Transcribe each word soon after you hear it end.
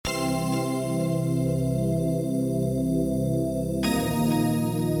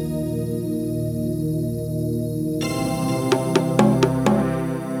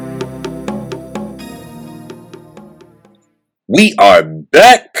We are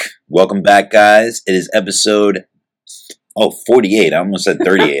back. Welcome back, guys. It is episode 48. I almost said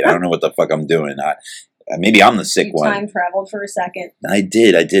 38. I don't know what the fuck I'm doing. Maybe I'm the sick You one. time traveled for a second. I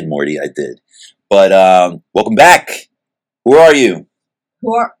did, Morty. I did. But welcome back. Who are you?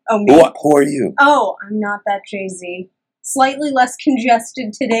 Me? Who are you? Oh, I'm not that Jay-Z. Slightly less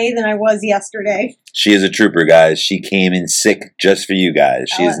congested today than I was yesterday. She is a trooper, guys. She came in sick just for you guys.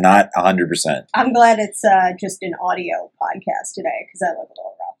 She is not 100%. I'm glad it's just an audio podcast today because I look a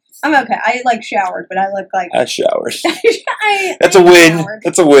little rough. I'm okay. I showered, but I look like I showered. That's a win.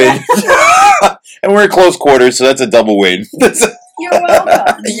 That's a win. And we're in close quarters, so that's a double win. You're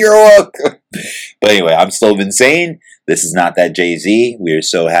welcome. You're welcome. But anyway, I'm still insane. This is Not That Jay-Z. We are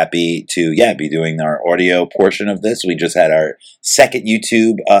so happy to, be doing our audio portion of this. We just had our second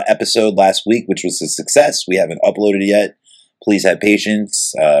YouTube episode last week, which was a success. We haven't uploaded it yet. Please have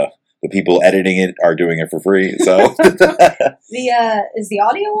patience. The people editing it are doing it for free. So, is the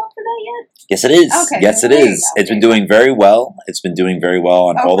audio up for that yet? Yes, it is. Okay, yes, it is. It's been doing very well. It's been doing very well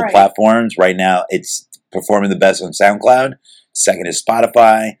on all the platforms. Right now, it's performing the best on SoundCloud. Second is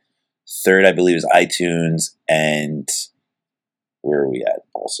Spotify. Third, I believe, is iTunes. And where are we at?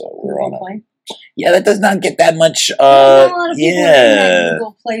 Also, we're on it. Yeah, that does not get that much. Not a lot of people in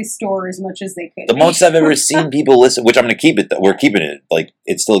Google Play Store as much as they could. The most I've ever seen people listen, which I'm going to keep it. We're keeping it. Like,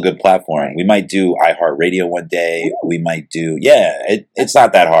 it's still a good platform. Right. We might do iHeartRadio one day. Ooh. We might do. Yeah, it's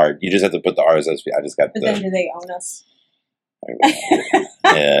not that hard. You just have to put the RSS. I just got. But then do they own us?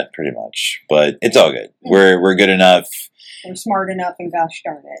 Yeah, pretty much. But it's all good. We're good enough. We're smart enough, and gosh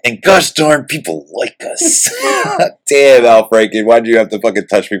darn it. And gosh darn, people like us. Damn, Al Franken, why'd you have to fucking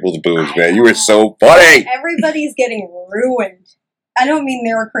touch people's boobs, man? You were so funny. Everybody's getting ruined. I don't mean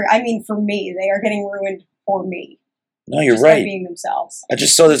I mean for me. They are getting ruined for me. No, you're just right. By being themselves. I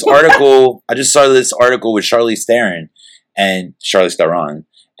just saw this article. with Charlize Theron, and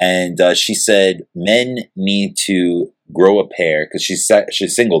she said men need to grow a pair because she's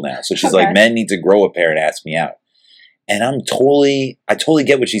single now. So she's like, men need to grow a pair and ask me out. And I totally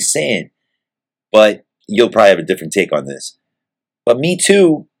get what she's saying, but you'll probably have a different take on this. But me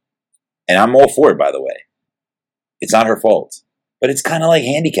too, and I'm all for it, by the way. It's not her fault, but it's kind of like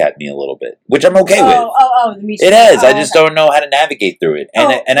handicapped me a little bit, which I'm okay with. The Me Too. It has. I just don't know how to navigate through it.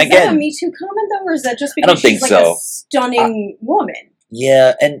 And is that a Me Too comment though, or is that just because she's like a stunning woman?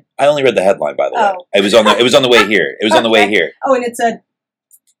 Yeah, and I only read the headline, by the way. It was on the way here. It was on the way here. Oh, and it said.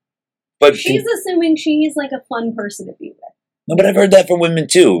 But she's assuming she's like a fun person to be with. No, but I've heard that from women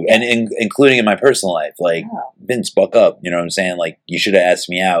too, and including in my personal life. Like, Vince, buck up. You know what I'm saying? Like, you should have asked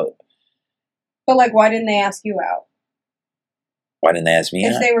me out. But like, why didn't they ask you out? Why didn't they ask me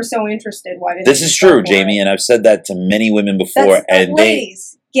out? If they were so interested, why didn't? This is true, Jamie, and I've said that to many women before. And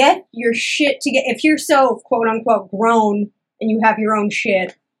ladies, get your shit together. If you're so quote unquote grown and you have your own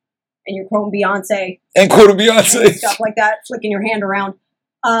shit, and you're quoting Beyonce and stuff like that, flicking your hand around.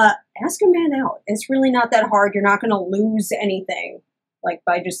 Ask a man out. It's really not that hard. You're not going to lose anything. Like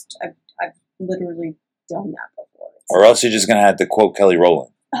by just, I've literally done that before. Or else you're just going to have to quote Kelly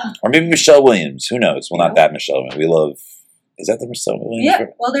Rowland. Or maybe Michelle Williams. Who knows? Well, not that Michelle Williams. We love, is that the Michelle Williams? Yeah,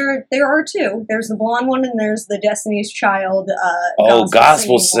 well, there are two. There's the blonde one and there's the Destiny's Child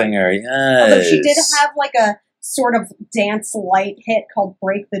gospel singer. Yes. Although she did have like a sort of dance light hit called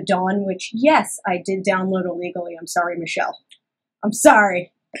Break the Dawn, which, yes, I did download illegally. I'm sorry, Michelle. I'm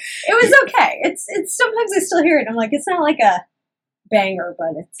sorry. It was okay. It's sometimes I still hear it. I'm like, it's not like a banger, but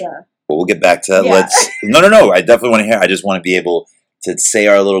it's Well, we'll get back to that. Yeah. No. I definitely want to hear. I just want to be able to say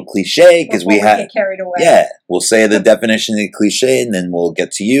our little cliche because we get carried away. Yeah, we'll say the definition of the cliche, and then we'll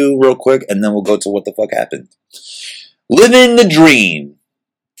get to you real quick, and then we'll go to what the fuck happened. Living the dream.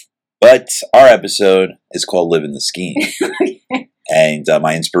 But our episode is called Living the Scheme. And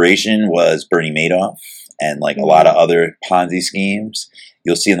my inspiration was Bernie Madoff. And like a lot of other Ponzi schemes,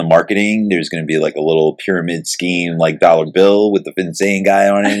 you'll see in the marketing, there's going to be like a little pyramid scheme, like dollar bill with the insane guy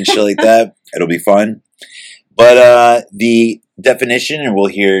on it and shit like that. It'll be fun. But the definition, and we'll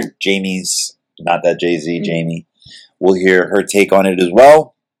hear Jamie's, not that Jay-Z, Jamie, we'll hear her take on it as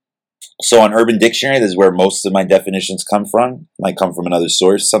well. So on Urban Dictionary, this is where most of my definitions come from. Might come from another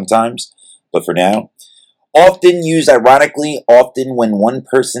source sometimes, but for now. Often used ironically, often when one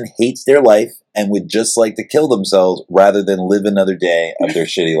person hates their life and would just like to kill themselves rather than live another day of their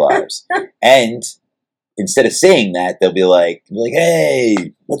shitty lives. And instead of saying that, they'll be like,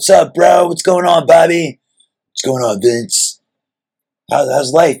 hey, what's up, bro? What's going on, Bobby? What's going on, Vince?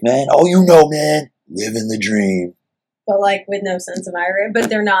 How's life, man? Oh, you know, man. Living the dream. But like with no sense of irony, but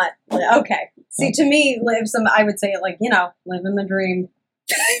they're not. Okay. See, to me, I would say it like, living the dream.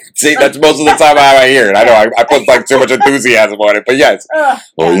 See, that's most of the time I hear it. I know I put like too much enthusiasm on it, but yes.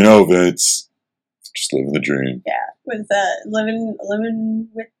 Well, you know, Vince, just living the dream. Yeah, with living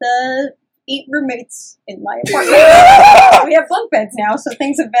with 8 roommates in my apartment. We have bunk beds now, so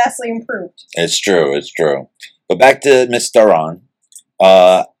things have vastly improved. It's true. It's true. But back to Miss Daron.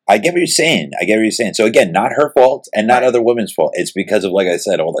 I get what you're saying. So again, not her fault and not other women's fault. It's because of, like I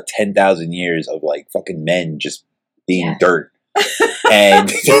said, all the 10,000 years of like fucking men just being dirt. And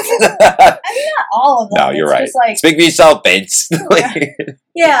I mean, not all of them. No, you're right. Just like, speak for yourself, Vince.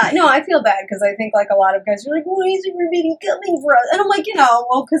 yeah, no, I feel bad because I think like a lot of guys are like, "Why is everybody coming for us?" And I'm like,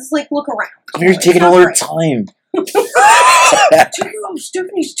 well, because like, look around. You're taking all her time. Taking all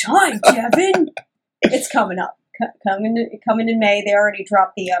Stephanie's time, Devin. It's coming up. Coming in May. They already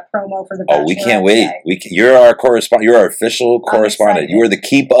dropped the promo for the. Oh, we can't wait. You're our correspondent. You're our official correspondent. You are the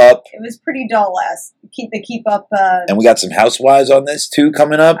keep up. It was pretty dull last. Keep up. And we got some housewives on this too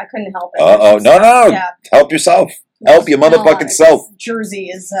coming up. I couldn't help it. No. Yeah. Help yourself. Help your motherfucking self. Jersey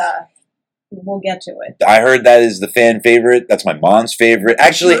is. We'll get to it. I heard that is the fan favorite. That's my mom's favorite.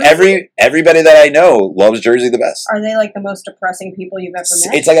 Actually, everybody that I know loves Jersey the best. Are they like the most depressing people you've ever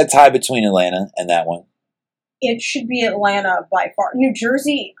met? It's like a tie between Atlanta and that one. It should be Atlanta by far. New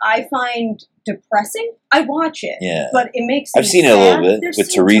Jersey, I find depressing. I watch it, but it makes me I've seen sad. it a little bit with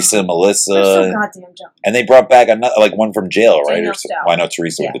so Teresa, dumb. Melissa. They're so goddamn dumb. And they brought back another, like one from jail, right? Danielle Stout. I know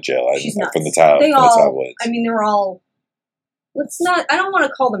Teresa with the jail. She's nuts. From the top. They from all, the tabloids. I mean, they're all. Let's not. I don't want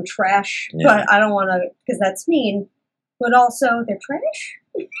to call them trash, but I don't want to because that's mean. But also, they're trash.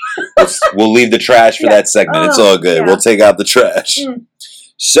 We'll leave the trash for that segment. It's all good. We'll take out the trash.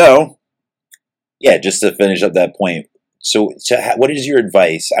 So, yeah, just to finish up that point. So what is your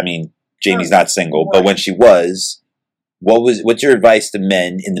advice? I mean, Jamie's not single, but when she was, what's your advice to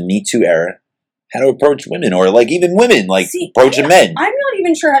men in the Me Too era? How to approach women, or like even women, like approaching men? I'm not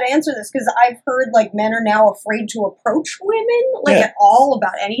even sure how to answer this because I've heard like men are now afraid to approach women, like at all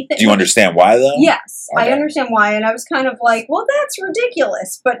about anything. Do you understand why though? Yes, okay. I understand why, and I was kind of like, well, that's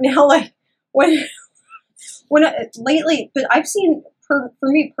ridiculous. But now, like when lately, but I've seen for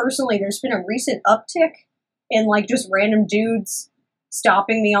me personally, there's been a recent uptick in like just random dudes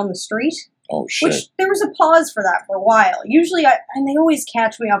stopping me on the street. Oh shit! Which there was a pause for that for a while. Usually, and they always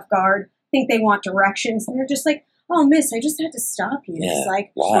catch me off guard. Think they want directions, and they're just like, "Oh, miss, I just had to stop you." It's like,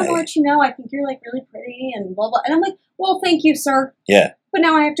 just want to let you know, I think you're like really pretty and blah blah. And I'm like, "Well, thank you, sir." Yeah. But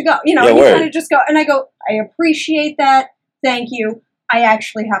now I have to go. You know, you kind of just go, and I go, "I appreciate that. Thank you. I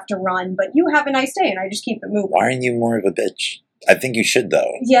actually have to run, but you have a nice day," and I just keep it moving. Why aren't you more of a bitch? I think you should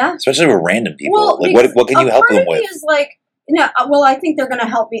though. Yeah. Especially with random people. Well, like, what can you help them with? Is like, no, well, I think they're going to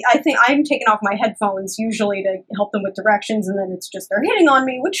help me. I think I'm taking off my headphones usually to help them with directions, and then it's just they're hitting on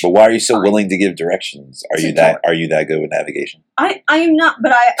me. Which, but why are you so willing to give directions? Are you that good with navigation? I am not,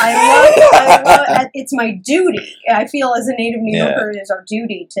 but I love. It's my duty. I feel as a native New Yorker, it is our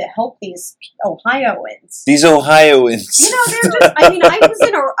duty to help these Ohioans. These Ohioans. You know, they're just. I mean, I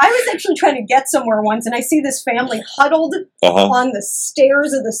was actually trying to get somewhere once, and I see this family huddled on the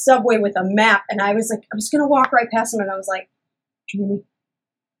stairs of the subway with a map, and I was like, I was going to walk right past them, and I was like, Jamie,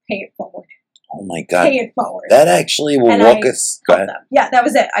 pay it forward. Oh my God. Pay it forward. That actually will walk us. Go ahead. Yeah, that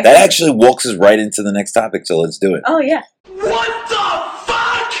was it. That actually walks us right into the next topic, so let's do it. Oh, yeah. What the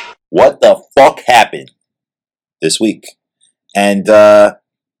fuck? What the fuck happened this week? And I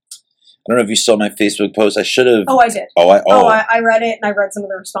don't know if you saw my Facebook post. I should have. Oh, I did. I read it, and I read some of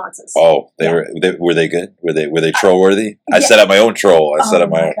the responses. Oh, were they good? Were they troll worthy? I set up my own troll. I set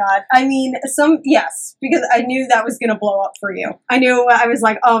up my own. God. I mean, yes, because I knew that was going to blow up for you. I knew. I was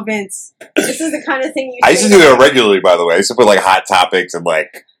like, oh, Vince, this is the kind of thing you. I used to do that regularly, by the way. I used to put like hot topics and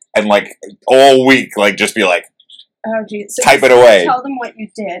all week, like just be like, oh, geez, so type it away. Tell them what you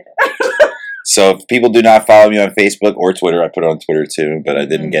did. So if people do not follow me on Facebook or Twitter, I put it on Twitter too, but I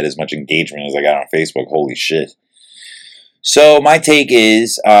didn't get as much engagement as I got on Facebook. Holy shit. So my take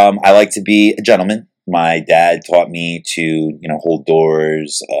is I like to be a gentleman. My dad taught me to, hold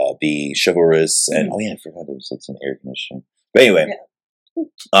doors, be chivalrous, and I forgot there was like some air conditioning. But anyway,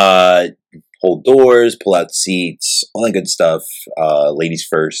 hold doors, pull out seats, all that good stuff. Ladies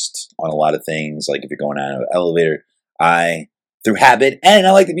first on a lot of things. Like if you're going out of an elevator, through habit, and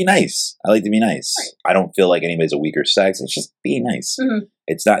I like to be nice. Right. I don't feel like anybody's a weaker sex. It's just being nice. Mm-hmm.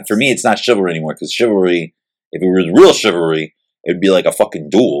 It's not, for me, it's not chivalry anymore, because chivalry, if it was real chivalry, it'd be like a fucking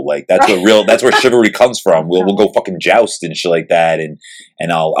duel. Like that's that's where chivalry comes from. We'll go fucking joust and shit like that, and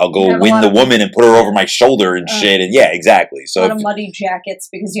I'll go win the woman and put her over my shoulder and shit, and exactly. So a lot of muddy jackets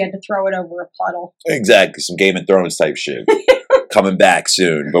because you had to throw it over a puddle. Exactly, some Game of Thrones type shit. coming back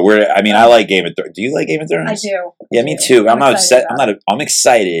soon. But I like Game of Thrones. Do you like Game of Thrones? I do. Yeah, me too. I'm not upset. excited I'm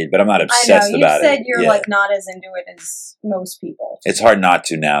excited, but I'm not I obsessed know. You about it. said you're Yeah. like not as into it as most people. It's hard not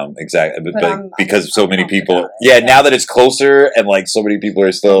to now, exactly, But but I'm because so many pumped people. about it, Yeah, yeah. now that it's closer and like so many people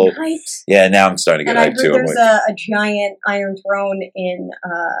are still. Right. Yeah, now I'm starting to And get I hyped heard too. I'm there's like, a giant Iron Throne in.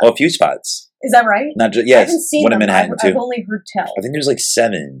 a few spots. Is that right? Not just I yes, haven't seen one in them. Manhattan I've too. only heard tell. I think there's like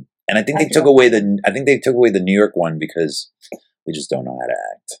 7, and I think I they took feel- away the. I think they took away the New York one because we just don't know how to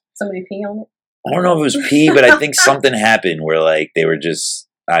act. Somebody pee on it. I don't know if it was pee, but I think something happened where like they were just.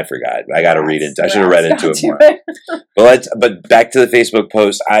 I forgot. I got to read into. I should have read into it more. But back to the Facebook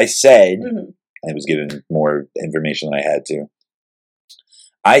post. I said Mhm. I was given more information than I had to.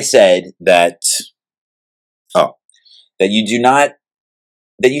 I said that. That you do not.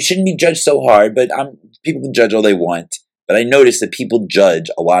 That you shouldn't be judged so hard, but people can judge all they want. But I noticed that people judge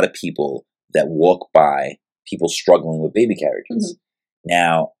a lot of people that walk by people struggling with baby carriages.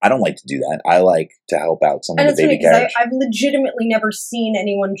 Now, I don't like to do that. I like to help out someone And with it's baby funny carriage. because I've legitimately never seen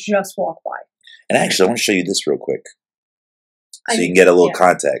anyone just walk by. And actually, I want to show you this real quick so I- you can get a little yeah.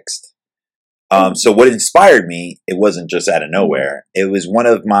 context. So what inspired me, it wasn't just out of nowhere. It was one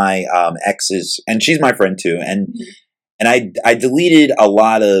of my exes, and she's my friend too. And I deleted a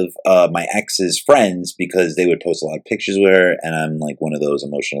lot of my ex's friends because they would post a lot of pictures with her, and I'm like one of those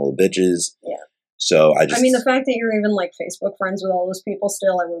emotional little bitches. Yeah. So I just. I mean, the fact that you're even like Facebook friends with all those people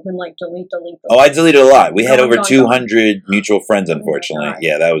still, I would have been like, delete. Oh, I deleted a lot. We had Gone, over gone, 200 mutual friends, Oh my unfortunately. God.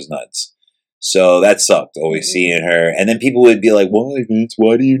 Yeah, that was nuts. So that sucked, always Mhm. seeing her. And then people would be like, why, Vince?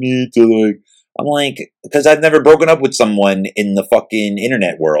 Why do you need to, like... I'm like, because I've never broken up with someone in the fucking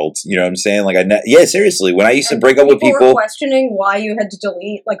internet world. You know what I'm saying? Like, yeah, seriously. When I used to break up with were people... questioning why you had to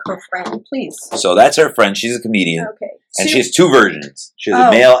delete like her friend. Please. So that's her friend. She's a comedian. Okay. And To- she has 2 versions. She has Oh.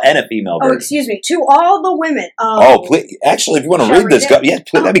 a male and a female Oh, version. excuse me. To all the women. Oh, please. Actually, if you want to Shall I read this, read it? yeah,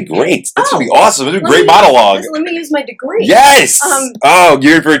 please, that'd be great. That's going to be Oh. awesome. It's a Let great me- monologue. Let me use my degree. Yes! Um,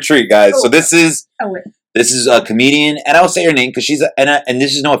 you're in for a treat, guys. So oh. this is wait. this is a comedian, and I'll say her name because she's and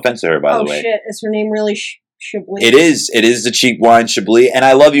this is no offense to her, by the way. Shit. Is her name really Chablis? It is the cheap wine, Chablis, and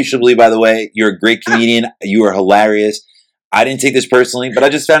I love you, Chablis. By the way, you're a great comedian. You are hilarious. I didn't take this personally, but I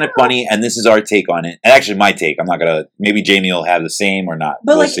just found it funny, and this is our take on it. And actually, my take. I'm not gonna. Maybe Jamie will have the same or not.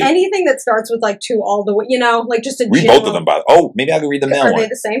 But we'll like see. anything that starts with like to all the, like just a Read general, both of them. Maybe I can read the male Are one. they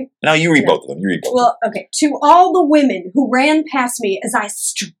the same? No, you read No. both of them. You read both. Well, okay. To all the women who ran past me as I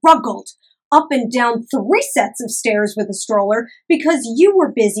struggled up and down 3 sets of stairs with a stroller because you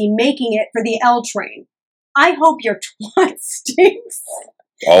were busy making it for the L train. I hope your twat stinks.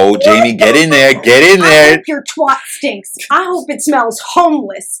 Oh, Jamie, get in there. Get in I there. hope your twat stinks. I hope it smells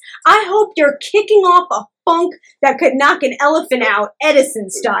homeless. I hope you're kicking off a funk that could knock an elephant out, Edison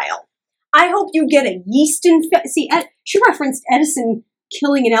style. I hope you get a yeast infection. See, she referenced Edison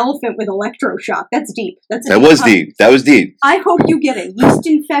killing an elephant with electroshock. That's deep. That was deep. I hope you get a yeast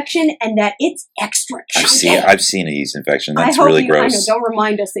infection and that it's extra chunky. I've seen a yeast infection. That's I hope really I gross. know, don't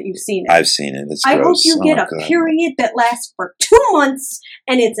remind us that you've seen it. I've seen it. It's I hope gross. you Oh get my a God. period that lasts for 2 months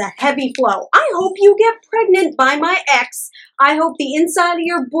and it's a heavy flow. I hope you get pregnant by my ex. I hope the inside of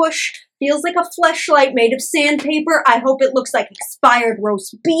your bush feels like a fleshlight made of sandpaper. I hope it looks like expired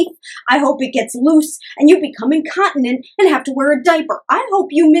roast beef. I hope it gets loose and you become incontinent and have to wear a diaper. I hope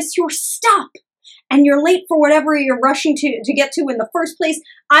you miss your stop and you're late for whatever you're rushing to get to in the first place.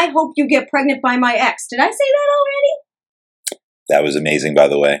 I hope you get pregnant by my ex. Did I say that already? That was amazing, by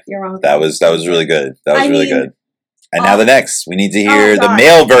the way. You're wrong. That was really good. That was I really mean, good. And now the next, we need to hear Oh, the God.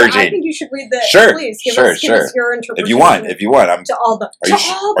 male Yeah, version. I think you should read the. Sure, Please give sure, us your interpretation. If you want, I'm. To all the.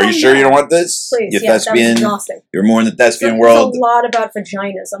 Are you sure you don't want this? Please, You yeah, that was thespian. exhausting. You're more in the thespian It's world. a lot about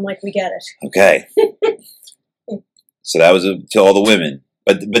vaginas. I'm like, we get it. Okay. So that was to all the women,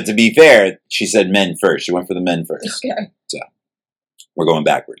 but to be fair, she said men first. She went for the men first. Okay. So we're going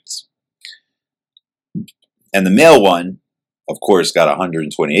backwards. And the male one, of course, got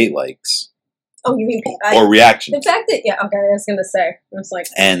 128 likes Oh, you mean or reactions. the fact that okay, I was gonna say, I was like,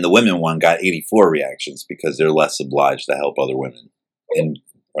 And the women one got 84 reactions because they're less obliged to help other women. And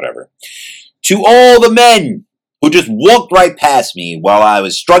whatever. To all the men who just walked right past me while I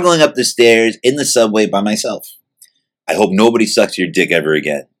was struggling up the stairs in the subway by myself. I hope nobody sucks your dick ever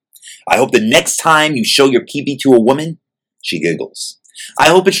again. I hope the next time you show your pee-pee to a woman, she giggles. I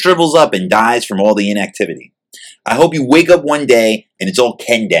hope it shrivels up and dies from all the inactivity. I hope you wake up one day and it's all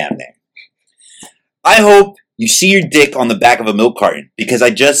Ken down there. I hope you see your dick on the back of a milk carton because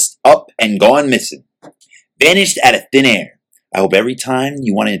I just up and gone missing. Vanished out of thin air. I hope every time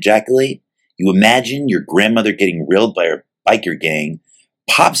you want to ejaculate, you imagine your grandmother getting railed by her biker gang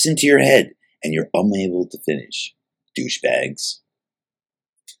pops into your head and you're unable to finish. Douchebags.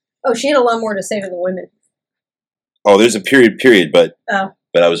 Oh, she had a lot more to say to the women. Oh, there's a period, but Oh.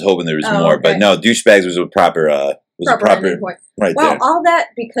 But I was hoping there was Oh, more. okay. But no, douchebags was a proper ending point. right Well, there. all that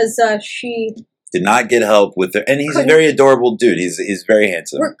because she Did not get help with her, and he's a couldn't- very adorable dude. He's very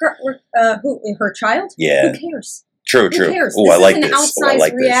handsome. who her child? Yeah, Who cares? true. Who cares? Oh, This I like is an this. Oh, I outsized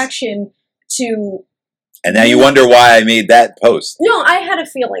like this. reaction to. And now you wonder why I made that post. No, I had a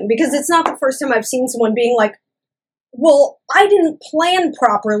feeling because it's not the first time I've seen someone being like, "Well, I didn't plan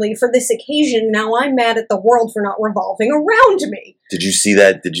properly for this occasion. Now I'm mad at the world for not revolving around me." Did you see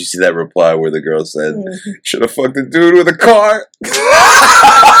that? Did you see that reply where the girl said, Mhm. "Should have fucked the dude with a car"?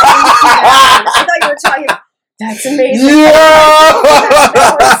 I thought you were talking. That's amazing. Yeah!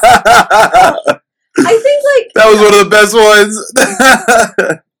 I think That was one of the best ones.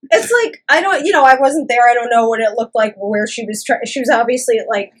 it's like I don't, I wasn't there. I don't know what it looked like, where she was. She was obviously at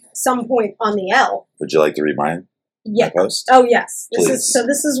like some point on the L. Would you like to read my post? Oh yes. Please.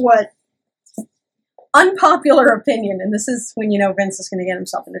 This is what unpopular opinion, and this is when Vince is going to get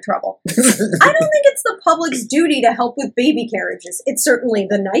himself into trouble. I don't think it's the public's duty to help with baby carriages. It's certainly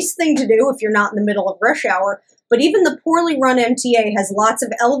the nice thing to do if you're not in the middle of rush hour, but even the poorly run MTA has lots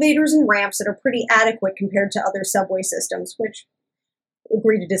of elevators and ramps that are pretty adequate compared to other subway systems, which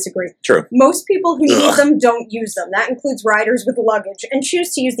agree to disagree. True. Most people who need Ugh. them don't use them. That includes riders with luggage, and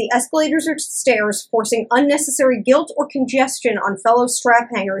choose to use the escalators or stairs, forcing unnecessary guilt or congestion on fellow strap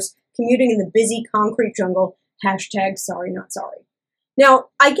hangers commuting in the busy concrete jungle. #sorry not sorry. Now,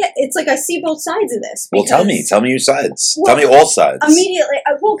 it's like I see both sides of this. Well, tell me your sides. Tell me Well, all sides. Immediately,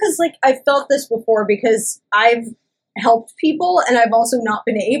 because I've felt this before because I've helped people and I've also not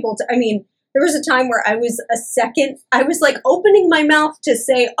been able to. I mean, there was a time where I was like opening my mouth to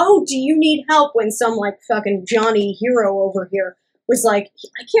say, "Oh, do you need help?" when some like fucking Johnny hero over here was like,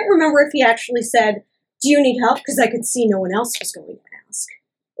 I can't remember if he actually said, "Do you need help?" because I could see no one else was going to ask.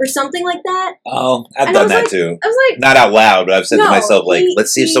 Or something like that. Oh, I've And done I was that like- too. I was like, Not out loud, but I've said to No, myself, like, he-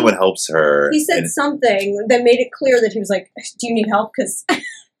 let's see if he- someone helps her. he said And- something that made it clear that he was like, "Do you need help?" Because,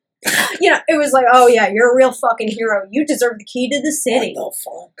 it was like, "Oh yeah, you're a real fucking hero. You deserve the key to the city." What the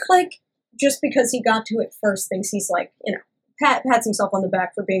fuck? Like, just because he got to it first thinks he's like, pats himself on the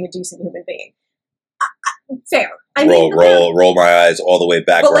back for being a decent human being. Fair. I mean, roll my eyes all the way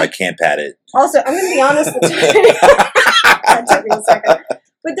back But, where like- I can't pat it. Also, I'm going to be honest. That took me a second.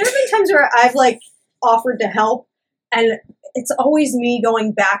 But there have been times where I've like offered to help, and it's always me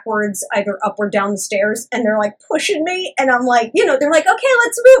going backwards, either up or down the stairs, and they're like pushing me, and I'm like, they're like, "Okay,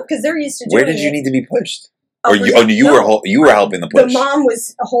 let's move," because they're used to doing Where did you it. need to be pushed? Up Or you were helping the The push. mom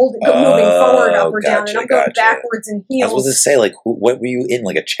was moving forward, up or down, and I'm going gotcha. backwards in I was heels. supposed to say, like, what were you in?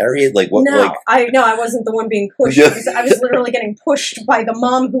 Like a chariot? Like what? No, Like I wasn't the one being pushed. Yeah. I was literally getting pushed by the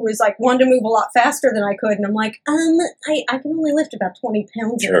mom who was like wanted to move a lot faster than I could, and I'm like, I can only lift about 20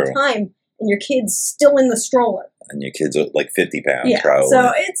 pounds at a True. time, and your kid's still in the stroller. and your kids are like 50 pounds, Yeah, probably.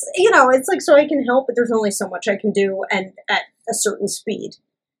 so it's like so I can help, but there's only so much I can do, and at a certain speed.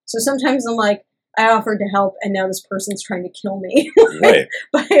 So sometimes I'm like, I offered to help, and now this person's trying to kill me. Right.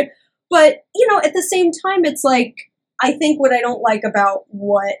 But at the same time, it's like I think what I don't like about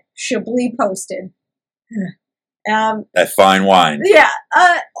what Chablis posted, That fine wine.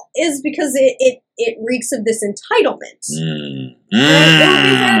 is because it reeks of this entitlement. Mm. And it would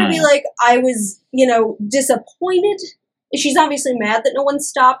be fair to be like, I was, disappointed. She's obviously mad that no one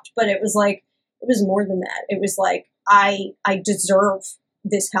stopped, but it was more than that. It was like, I deserve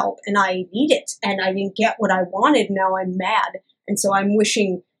this help and I need it, and I didn't get what I wanted. Now I'm mad, and so I'm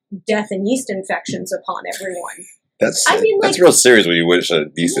wishing death and yeast infections upon everyone. That's like- real serious when you wish a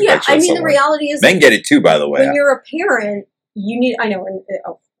decent infection on the someone. reality is Men get it too, by the way. when you're a parent, you need. I know.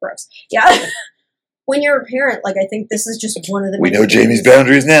 Oh, gross. Yeah. When you're a parent, like I think this is just one of the. We many know Jamie's things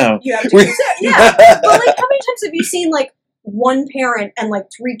boundaries now. You have to consider. Yeah, but like, how many times have you seen like one parent and like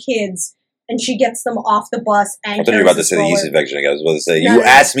 3 kids, and she gets them off the bus and I thought you were about to carries say the a yeast stroller? infection. I was about to say, No, you no.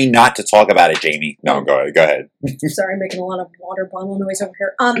 asked me not to talk about it, Jamie. No, go ahead. Sorry, I'm making a lot of water bottle noise over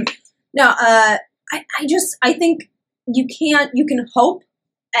here. No, I think you can hope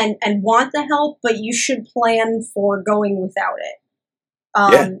and want the help, but you should plan for going without it.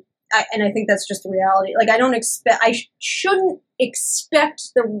 And I think that's just the reality. Like, I shouldn't expect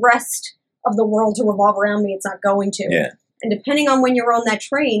the rest of the world to revolve around me. It's not going to. Yeah. And depending on when you're on that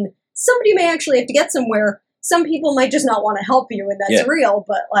train, somebody may actually have to get somewhere. Some people might just not want to help you, and that's real.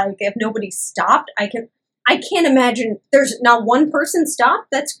 But like, if nobody stopped, I can't imagine there's not one person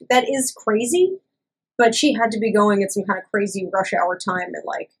stopped. That is crazy. But she had to be going at some kind of crazy rush hour time, and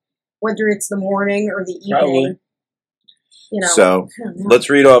like whether it's the morning or the evening. Probably. So I don't know. let's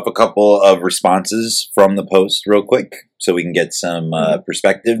read off a couple of responses from the post real quick so we can get some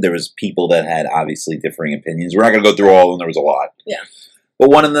perspective. There was people that had obviously differing opinions. We're not going to go through all of them. There was a lot. Yeah. But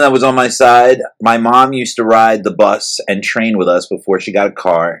one of them that was on my side, my mom used to ride the bus and train with us before she got a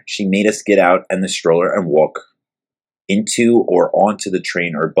car. She made us get out and the stroller and walk into or onto the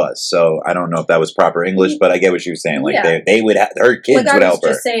train or bus. So I don't know if that was proper English, but I get what she was saying. Like they would her kids like would I was help her.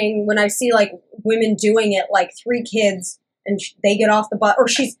 just saying, when I see like women doing it, like 3 kids, and they get off the bus, or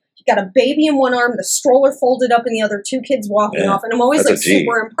she's got a baby in one arm, the stroller folded up, and the other 2 kids walking off, and I'm always That's like a G.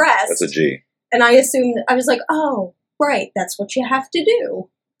 super impressed. That's a G. And I assumed, I was like, oh, right, that's what you have to do.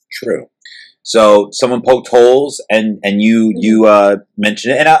 True. So someone poked holes, and you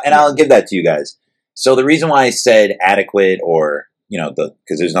mentioned it, and I'll give that to you guys. So the reason why I said adequate, or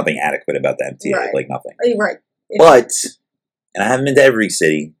because there's nothing adequate about the MTA, Right. like nothing. Right. But, and I haven't been to every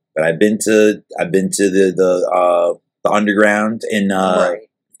city, but I've been to the underground in Right.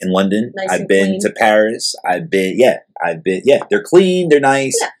 in London. Nice I've and been clean. to Paris. I've been. They're clean. They're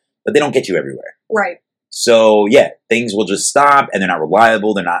nice, Yeah. but they don't get you everywhere. Right. So things will just stop, and they're not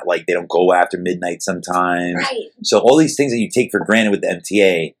reliable. They're not they don't go after midnight sometimes. Right. So all these things that you take for granted with the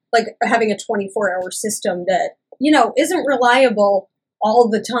MTA. Like having a 24-hour system that, isn't reliable all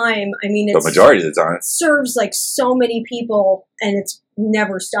the time. I mean, The it's majority of the time. serves like so many people, and it's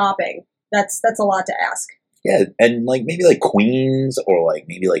never stopping. That's a lot to ask. Yeah, and maybe Queens, or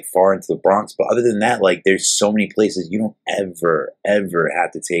maybe far into the Bronx. But other than that, there's so many places you don't ever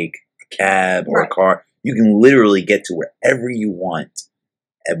have to take a cab or a car. You can literally get to wherever you want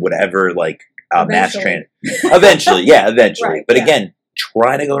at whatever mass Eventually. Eventually, eventually. Right, But yeah. again,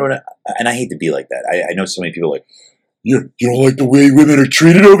 try to go to and I hate to be like that. I know so many people are like, you don't like the way women are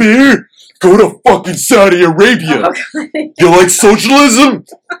treated over here? Go to fucking Saudi Arabia. Okay. You like socialism?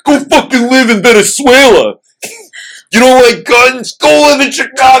 Go fucking live in Venezuela. You don't like guns? Go live in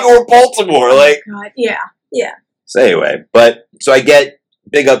Chicago or Baltimore. God, yeah. So anyway, so I get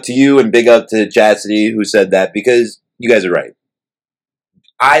big up to you and big up to Chastity who said that, because you guys are right.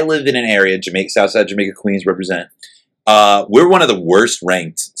 I lived in an area, Southside Jamaica, Queens represent. We're one of the worst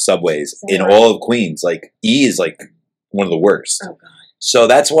ranked subways in all of Queens. E is one of the worst. Oh God. So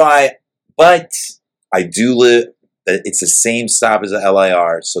that's why, but I do live, it's the same stop as the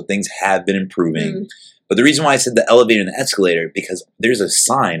LIR, so things have been improving. But the reason why I said the elevator and the escalator, because there's a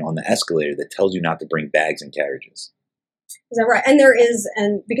sign on the escalator that tells you not to bring bags and carriages. Is that right? And there is,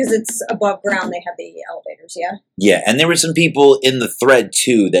 and because it's above ground, they have the elevators, yeah? Yeah, and there were some people in the thread,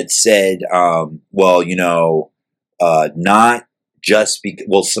 too, that said, not just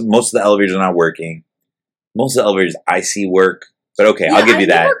because, most of the elevators are not working. Most of the elevators I see work, but okay, I'll give you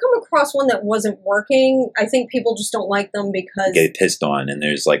that. I've never come across one that wasn't working. I think people just don't like them because... Get pissed on, and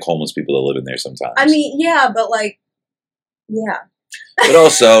there's homeless people that live in there sometimes. I mean, yeah, but yeah. But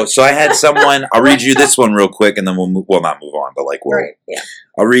also, so I had someone, I'll read you this one real quick, and then we'll not move on, but Right, yeah.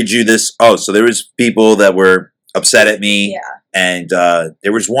 I'll read you this. Oh, so there was people that were upset at me, Yeah. and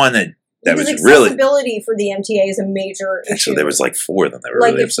there was one that Because was really... accessibility for the MTA is a major issue. Actually, there was 4 of them that were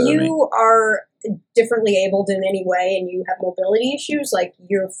Like, really if upset at me. you are differently abled in any way and you have mobility issues,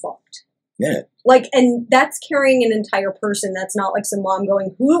 you're fucked. Yeah. And that's carrying an entire person. That's not some mom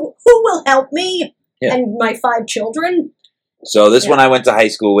going, who will help me? Yeah. And my 5 children? So this one I went to high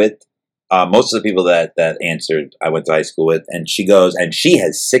school with. Most of the people that answered, I went to high school with. And she goes, and she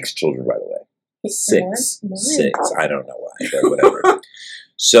has 6 children, by the way. 6. What? 6. I don't know why, but whatever.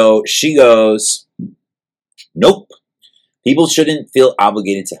 So she goes, nope. People shouldn't feel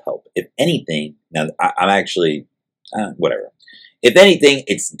obligated to help. If anything, now I'm actually, whatever. If anything,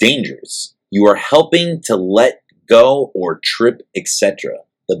 it's dangerous. You are helping to let go or trip, etc.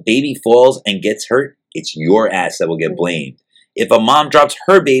 The baby falls and gets hurt, it's your ass that will get blamed. If a mom drops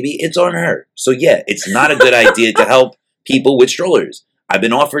her baby, it's on her. So yeah, it's not a good idea to help people with strollers. I've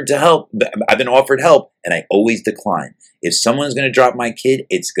been offered help, and I always decline. If someone's going to drop my kid,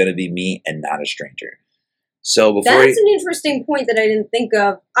 it's going to be me and not a stranger. So That's an interesting point that I didn't think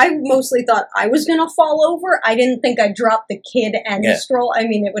of. I mostly thought I was going to fall over. I didn't think I'd drop the kid and the stroll. I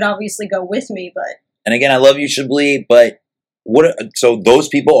mean, it would obviously go with me, but... And again, I love you, Chablis, but so those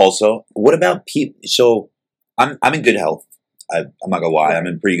people also, what about people? So I'm in good health. I'm not going to lie. I'm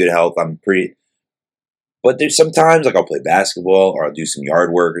in pretty good health. But there's sometimes I'll play basketball or I'll do some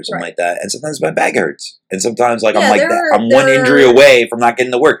yard work or something like that. And sometimes my back hurts. And sometimes I'm one injury away from not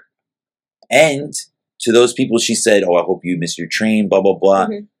getting to work. And to those people, she said, I hope you miss your train, blah, blah, blah.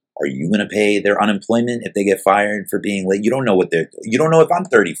 Mm-hmm. Are you going to pay their unemployment if they get fired for being late? You don't know you don't know if I'm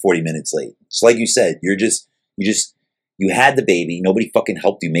 30, 40 minutes late. It's like you said, you had the baby. Nobody fucking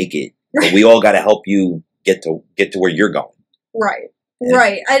helped you make it. But we all got to help you get to where you're going. Right. Yeah.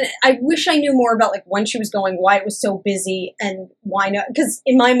 Right. I wish I knew more about like when she was going, why it was so busy, and why not. Because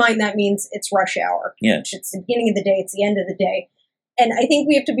in my mind, that means it's rush hour. Yeah. It's the beginning of the day. It's the end of the day. And I think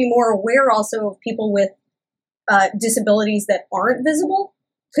we have to be more aware also of people with disabilities that aren't visible.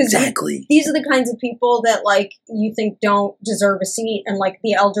 Because Exactly. these are the kinds of people that like you think don't deserve a seat, and like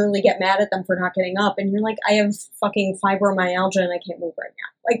the elderly get mad at them for not getting up, and you're like, I have fucking fibromyalgia and I can't move right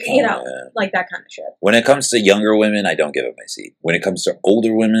now. Like, you know, Yeah. like that kind of shit. When it comes to younger women, I don't give up my seat. When it comes to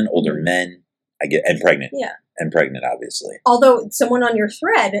older women, older men, I get, and pregnant. Yeah. And pregnant, obviously. Although someone on your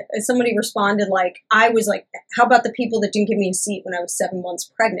thread, somebody responded like, I was like, how about the people that didn't give me a seat when I was 7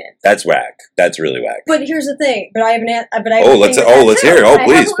 months pregnant? That's whack. That's really whack. But here's the thing. But I have Let's hear it. Oh,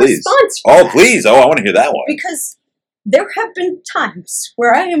 please. Oh, please. Oh, I want to hear that one. Because there have been times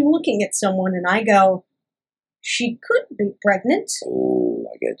where I am looking at someone and I go, she could be pregnant. Oh,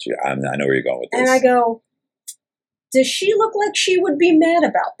 I get you. I know where you're going with this. And I go, does she look like she would be mad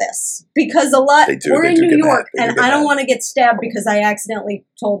about this? Because They do we're in get New mad. York, They do and get I don't mad. want to get stabbed because I accidentally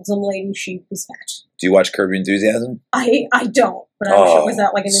told some lady she was fat. Do you watch Curb Your Enthusiasm? I don't, but I'm sure, was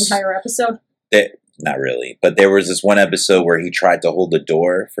that like an entire episode? Not really. But there was this one episode where he tried to hold the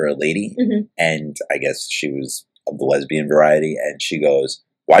door for a lady, Mhm. and I guess she was of the lesbian variety, and she goes,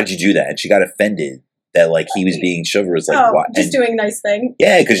 why did you do that? And she got offended that like he was being chivalrous. Like, why? Just doing a nice thing.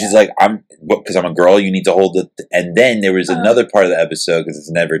 Yeah, because she's like, because I'm a girl, you need to hold it. And then there was another part of the episode, because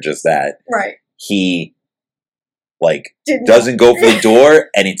it's never just that. Right. He, like, Didn't doesn't go for the door,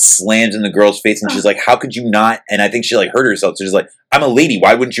 and it slams in the girl's face, and she's like, how could you not? And I think she, like, hurt herself. So she's like, I'm a lady,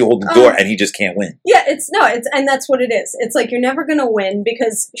 why wouldn't you hold the door? And he just can't win. Yeah, and that's what it is. It's like, you're never going to win,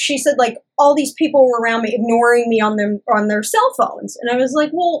 because she said, like, all these people were around me ignoring me on their cell phones. And I was like,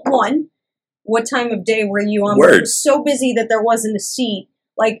 well, one, what time of day were you on? Word. It was so busy that there wasn't a seat.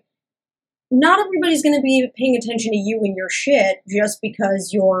 Like, not everybody's going to be paying attention to you and your shit just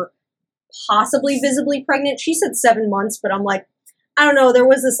because you're possibly visibly pregnant. She said 7 months, but I'm like, I don't know. There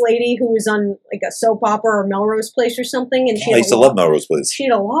was this lady who was on like a soap opera or Melrose Place or something, and I used to love Melrose Place. she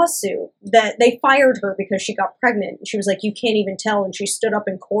had a lawsuit that they fired her because she got pregnant. And she was like, you can't even tell. And she stood up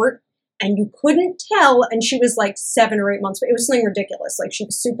in court and you couldn't tell. And she was like 7 or 8 months. It was something ridiculous. Like, she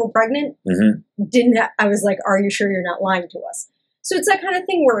was super pregnant. Mm-hmm. I was like, are you sure you're not lying to us? So it's that kind of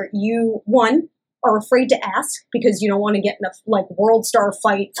thing where you, one, are afraid to ask because you don't want to get in a like world star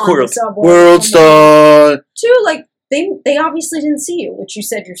fight on the subway. World star. Two, like, they obviously didn't see you, which you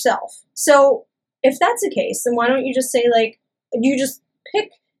said yourself. So if that's the case, then why don't you just say, like, you just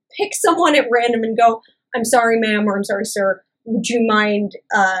pick someone at random and go, I'm sorry, ma'am, or I'm sorry, sir, would you mind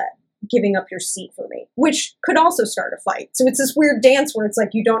giving up your seat for me? Which could also start a fight. So it's this weird dance where it's like,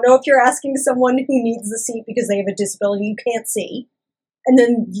 you don't know if you're asking someone who needs the seat because they have a disability you can't see. And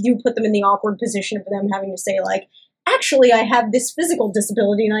then you put them in the awkward position of them having to say, like, actually, I have this physical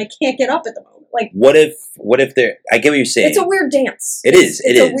disability and I can't get up at the moment. Like, what if they're, I get what you're saying. it's a weird dance. It's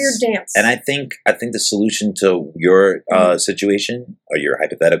a weird dance. And I think the solution to your situation, or your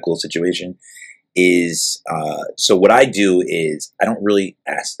hypothetical situation, is, so what I do is I don't really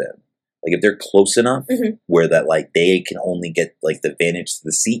ask them. Like, if they're close enough where that, like, they can only get, like, the advantage to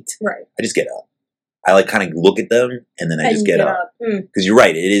the seat, right. I just get up. I, like, kind of look at them, and then I just get up. Because you're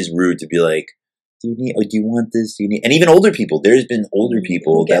right, it is rude to be like, do you want this? Do you need? And even older people, there's been older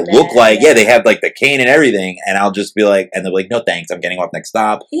people that look like, they have, like, the cane and everything, and I'll just be like, and they're like, no thanks, I'm getting off next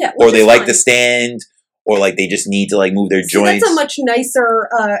stop. Yeah, or they like to stand, or, like, they just need to, like, move their joints. That's a much nicer,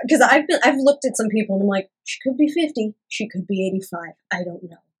 because I've looked at some people, and I'm like, she could be 50, she could be 85, I don't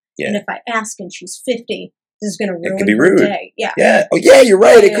know. Yeah. And if I ask and she's 50, this is going to ruin could be her rude. day. Yeah. Yeah. Oh, yeah, you're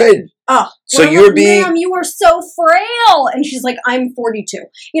right. It could. Oh. So well, you're like, being... Ma'am, you are so frail. And she's like, I'm 42.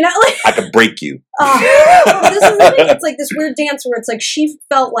 You know? Like, I could break you. This is the thing. It's like this weird dance where it's like she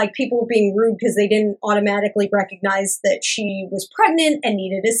felt like people were being rude because they didn't automatically recognize that she was pregnant and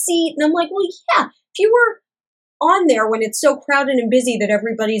needed a seat. And I'm like, well, yeah. If you were on there when it's so crowded and busy that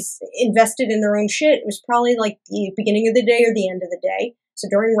everybody's invested in their own shit, it was probably like the beginning of the day or the end of the day. So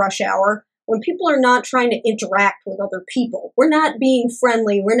during rush hour, when people are not trying to interact with other people, we're not being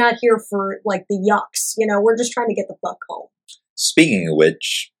friendly. We're not here for like the yucks. You know, we're just trying to get the fuck home. Speaking of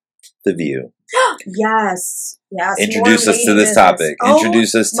which, The View. Yes. Introduce us to this business. topic.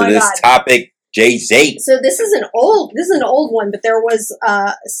 Introduce us to this topic, Jay-Z. So this is an old one, but there was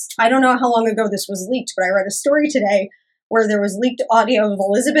I don't know how long ago this was leaked, but I read a story today where there was leaked audio of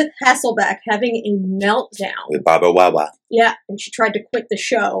Elizabeth Hasselbeck having a meltdown. With Baba Wawa. Yeah, and she tried to quit the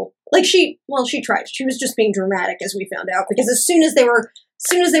show. Like she tried. She was just being dramatic, as we found out, because as soon as they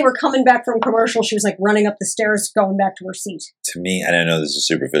were coming back from commercial, she was like running up the stairs, going back to her seat. To me, I don't know this is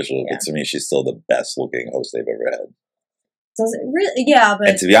superficial, but to me, she's still the best looking host they've ever had. Does it really? Yeah, but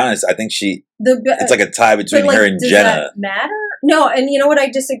And to be honest, I think it's like a tie but, between like, her and does Jenna. that matter? No, and you know what? I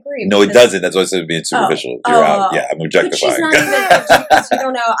disagree. No, it because- doesn't. That's why I said being superficial. You're out. Yeah, I'm But she's objectifying. not even. Because you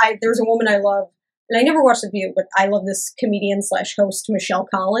don't know. There's a woman I love, and I never watched The View, but I love this comedian / host Michelle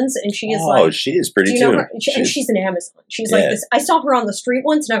Collins, and she is like. She is pretty Do you know too. her? And she's an Amazon. She's like Yeah. this. I saw her on the street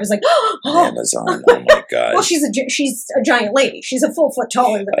once, and I was like, "Oh, Amazon. Oh my god. well, she's a giant lady. She's a full foot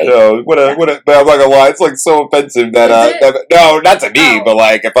taller than I me." know. But I'm not gonna lie. It's like so offensive that Is it? no, not to me, Oh. but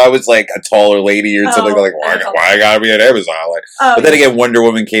like if I was like a taller lady or something, Oh, like oh. why I gotta be at Amazon? Like, Oh, but then again, Wonder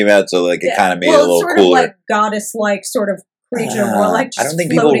Woman came out, so like it kind of made it a it's little sort cooler. of like goddess-like sort of creature, more like I just don't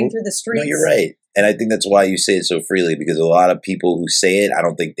think people- floating through the streets. No, you're right, and I think that's why you say it so freely because a lot of people who say it, I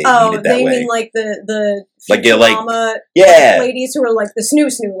don't think they mean it that they way. mean like the Like, yeah, like- Futurama yeah, ladies who are like the snoo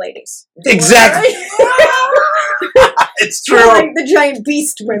ladies. exactly. It's They're true. like the giant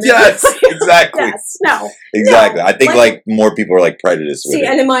beast women. Yes, exactly. Yes, no. Exactly. No, I think like more people are like prejudiced with See, it.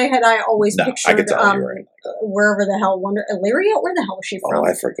 and in my head, I always No, I pictured could tell you were right. wherever the hell Illyria. Where the hell is she from? Oh,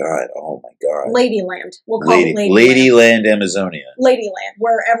 I forgot. Oh my god. Ladyland. We'll call it Ladyland. Ladyland, Amazonia. Ladyland,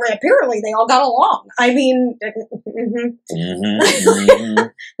 wherever apparently they all got along. I mean,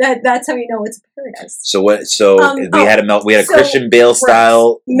 that's how you know it's a paradise. So what? So we had a so- Christian Bale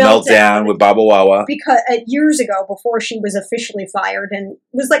style Meltdown. meltdown with Baba Wawa, Because years ago, before she was officially fired, and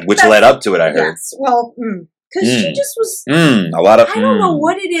was like which that's- led up to it. I heard. Yes, well, because she just was. A lot of. I don't know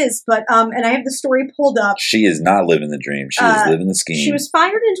what it is, but and I have the story pulled up. She is not living the dream. She is living the scheme. She was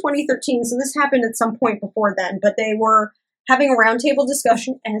fired in 2013, so this happened at some point before then. But they were having a roundtable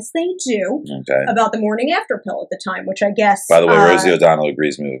discussion, as they do, Okay. about the morning after pill at the time, which I guess. By the way, Rosie O'Donnell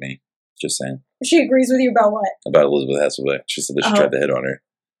agrees with me. Just saying She agrees with you about what? about Elizabeth Hasselbeck. She said that she tried to hit on her.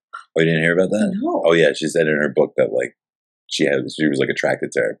 Oh, you didn't hear about that? No. Oh yeah, she said in her book that like she was like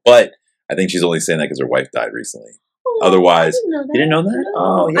attracted to her, but I think she's only saying that because her wife died recently. Oh, Otherwise- I didn't know that. You didn't know that? No.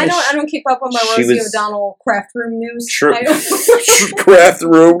 Oh, yeah, I don't keep up on my she Rosie was- O'Donnell craft room news. True. I don't- Craft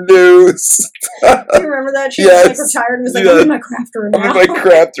room news. Do you remember that? She Yes. was like retired and was like, Yes. I'm in my craft room I'm now. in my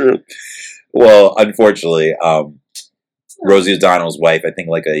craft room. Well, unfortunately, Rosie O'Donnell's wife, I think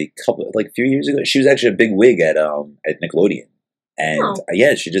like a few years ago, she was actually a big wig at Nickelodeon. And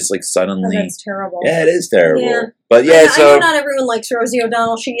yeah, she just like Oh, suddenly that's terrible. yeah, it is terrible. Yeah. But yeah, I know so not everyone likes Rosie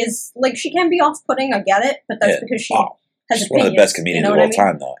O'Donnell. She is like she can be off-putting. I get it, but that's Yeah. because she Oh, has she's one of the opinions, best comedians you know of what all I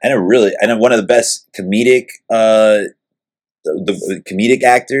mean? time, though, and one of the best comedic the comedic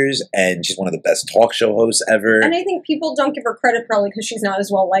actors, and she's one of the best talk show hosts ever. And I think people don't give her credit probably because she's not as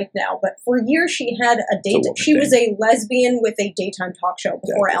well liked now. But for years, she had a date. woman She thing. was a lesbian with a daytime talk show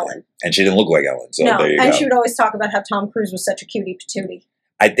before Exactly. Ellen. And she didn't look like Ellen, so No, there you and go. she would always talk about how Tom Cruise was such a cutie patootie.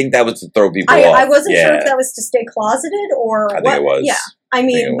 I think that was to throw people off. I wasn't sure if Yeah. that was to stay closeted or I what. think it was. Yeah, I I think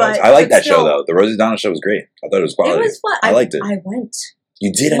mean, it but was. I like that show still, though. The Rosie O'Donnell show was great. I thought it was It quality. was fun. I liked it. I went.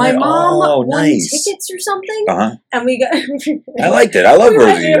 You did it. My mom oh, won nice. tickets or something, Uh-huh. and we got. I liked it. I love We went-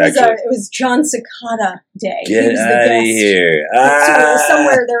 Rosie, it was, actually. it was John Cicada Day. He Get was the out of guest. here. So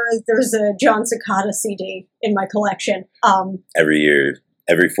somewhere there's a John Cicada CD in my collection. Every year,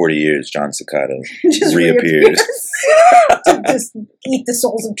 every 40 years, John Cicada Just reappears. to just eat the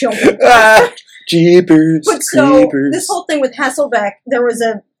souls of children. Jeepers. But so creepers. this whole thing with Hasselbeck, there was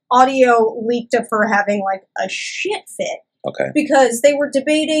a audio leaked of her having like a shit fit Okay. because they were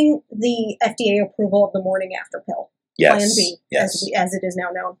debating the FDA approval of the morning after pill, Yes. Plan B, Yes. as it is now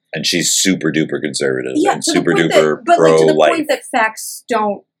known. And she's super duper conservative Yeah, and to the super point duper that, but like to the pro-life. point that facts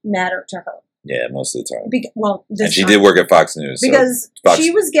don't matter to her. Yeah, most of the time. This And she time. did work at Fox News. So because Fox-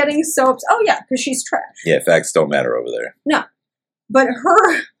 she was getting so upset. Oh yeah, because she's trash. yeah, facts don't matter over there. But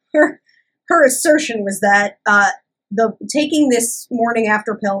her assertion was that the taking this morning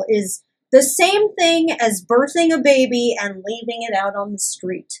after pill is the same thing as birthing a baby and leaving it out on the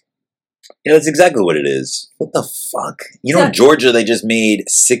street. Yeah, that's exactly what it is. What the fuck? You know, in Exactly. Georgia, they just made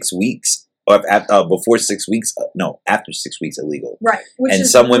 6 weeks, or before 6 weeks, after 6 weeks illegal. Right. Which And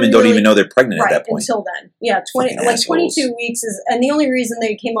is some women don't really- even know they're pregnant right, at that point. until then. Yeah, Fucking assholes. 22 weeks is, and the only reason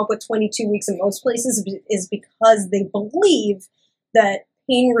they came up with 22 weeks in most places is because they believe that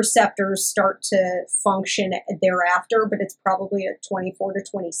pain receptors start to function thereafter, but it's probably at 24 to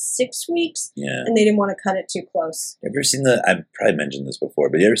 26 weeks, Yeah. and they didn't want to cut it too close. You ever seen I've probably mentioned this before,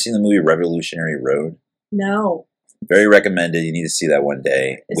 but you ever seen the movie Revolutionary Road? No. Very recommended. You need to see that one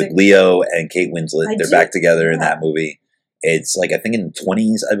day. Is With it- Leo and Kate Winslet. I They're do- back together in yeah. that movie. It's like, I think in the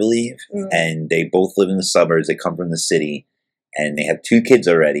 20s, I believe. Mm. And they both live in the suburbs. They come from the city. And they have 2 kids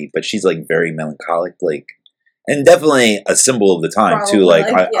already. But she's like very melancholic. Like, and definitely a symbol of the time too. Probably,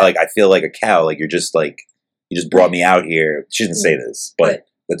 Like, yeah. I feel like a cow. Like, you just brought me out here. She didn't say this. But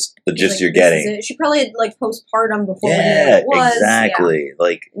That's the He's gist like, you're "This is getting. it." She probably had like postpartum before we knew what Yeah, it was. exactly.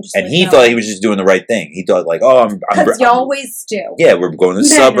 Like, And just and like, he no. thought he was just doing the right thing. He thought like, oh, I'm Because you always do. yeah, we're going to the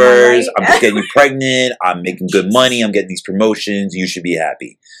Men, am I suburbs. right? I'm just getting you pregnant. I'm making good money. I'm getting these promotions. You should be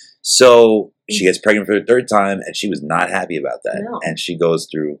happy. So she gets pregnant for the third time, and she was not happy about that. No. And she goes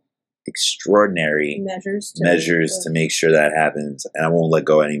through extraordinary Measures to make sure that happens. And I won't let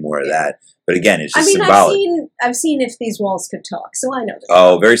go any more of Yeah. that. But again, it's I just mean, symbolic. I've seen If These Walls Could Talk, so I know.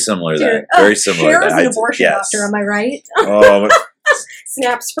 Oh, very similar to that. Very similar to Cher's that. an abortion doctor, am I right? Oh,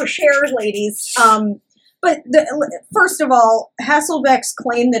 Snaps for Cher, ladies. But first of all, Hasselbeck's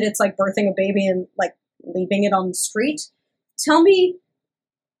claim that it's like birthing a baby and like leaving it on the street. Tell me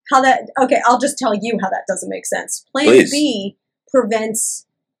how that. Okay, I'll just tell you how that doesn't make sense. Plan Please. B prevents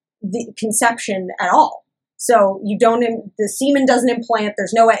the conception at all. So you don't. The semen doesn't implant.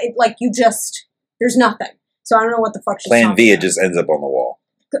 There's no. There's nothing. So I don't know what the fuck she's Plan talking B, it about. just ends up on the wall.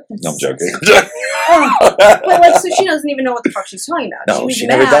 No, I'm joking. But like, so she doesn't even know what the fuck she's talking about. No, was she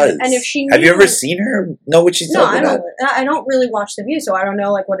never mad, does. And if she Have you knew- ever seen her know what she's No, talking about? I don't really watch The View, so I don't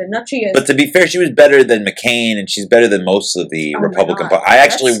know like what a nut she is. But to be fair, she was better than McCain, and she's better than most of the Oh my Republican. God. I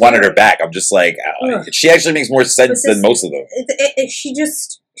actually That's wanted her scary. back. I'm just like, Ugh. she actually makes more sense But this- than most of them. She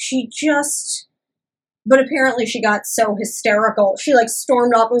just. But apparently she got so hysterical. She like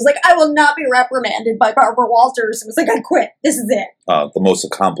stormed off and was like, "I will not be reprimanded by Barbara Walters." It was like, "I quit. This is it." The most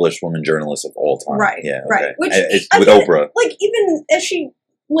accomplished woman journalist of all time. Right, Yeah. right. Okay. Which It's I with mean, Oprah. Like even as she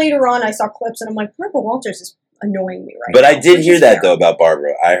later on, I saw clips and I'm like, Barbara Walters is annoying me right But now. I did which hear is that fair. though about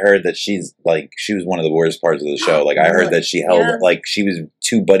Barbara. I heard that she was one of the worst parts of the show. Like I heard Really? that she held Yeah. like she was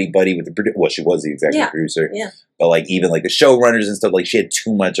too buddy with the producer. Well, she was the executive Yeah. producer. Yeah. But like even like the showrunners and stuff, like she had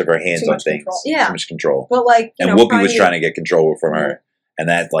too much of her hands Too on much things. control. Yeah. Too much control. But like, you And know, Whoopi was trying to get control from her. And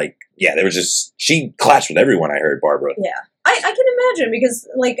that like, yeah, there was just she clashed with everyone. I heard Barbara. Yeah, I can imagine because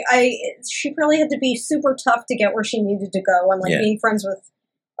like she probably had to be super tough to get where she needed to go, and like Yeah. being friends with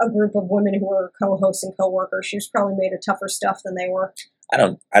a group of women who were co-hosts and co-workers, she was probably made of tougher stuff than they were.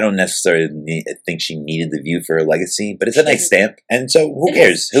 I don't necessarily think she needed the View for her legacy, but it's a nice stamp. And so who It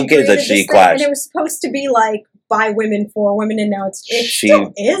cares? is. Who cares that created she this thing, clashed? And it was supposed to be like by women for women, and now it She-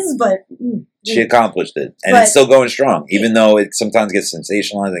 still is, but She accomplished it, and But- it's still going strong. Even though it sometimes gets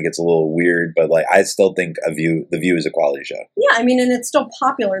sensationalized and gets a little weird, but like I still think The View is a quality show. yeah, I mean, and it's still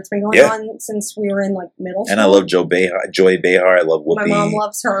popular. It's been going Yeah. on since we were in like middle school. And I love Joy Behar. I love My Whoopi. mom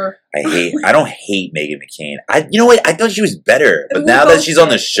loves her. I don't hate Meghan McCain. You know what? I thought she was better, but We now that both she's on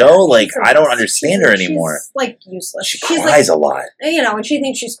the did, show, yeah. like She's a- I don't understand her anymore. She's like useless. She she's cries a lot. you know, and she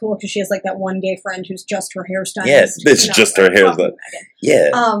thinks she's cool because she has like that one gay friend who's just her hairstylist. Yeah, it's just her hairstylist. Megan. Yeah,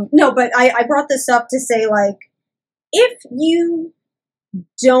 No, but I brought this up to say like, if you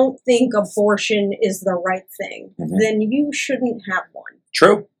don't think abortion is the right thing, Mhm. then you shouldn't have one.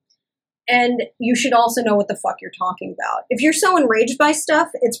 true. And you should also know what the fuck you're talking about. If you're so enraged by stuff,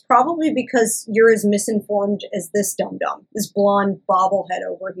 it's probably because you're as misinformed as this dum-dum, this blonde bobblehead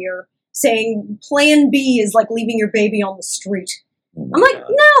over here, saying Plan B is like leaving your baby on the street. Oh my I'm like, God.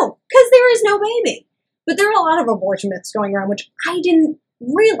 no, because there is no baby. But there are a lot of abortion myths going around, which I didn't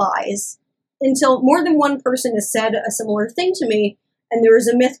realize until more than one person has said a similar thing to me. And there is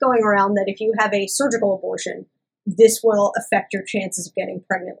a myth going around that if you have a surgical abortion, this will affect your chances of getting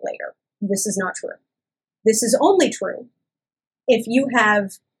pregnant later. This is not true. This is only true if you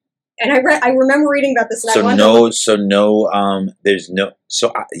have, and I remember reading about this. And I wanted to look- there's no. Yeah,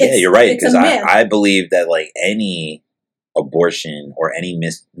 It's- you're right it's a because myth. I believe that like any abortion or any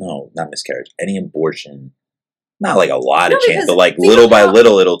not miscarriage, any abortion, not like a lot No, of chance, because but like think little of by how-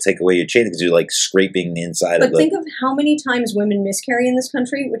 little, it'll take away your chance because you're like scraping the inside But of the. think of how many times women miscarry in this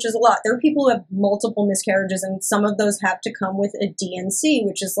country, which is a lot. There are people who have multiple miscarriages, and some of those have to come with a DNC,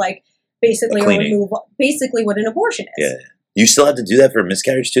 which is like basically A a cleaning. removal, basically what an abortion is. Yeah, you still have to do that for a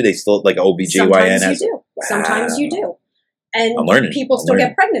miscarriage too. They still like OBGYN Sometimes has. you do. Sometimes you do. And I'm learning. people I'm still learning.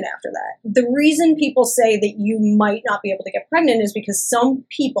 get pregnant after that. The reason people say that you might not be able to get pregnant is because some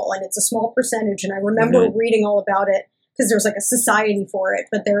people, and it's a small percentage, and I remember Mm-hmm. reading all about it because there's like a society for it,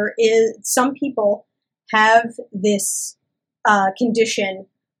 but there is some people have this condition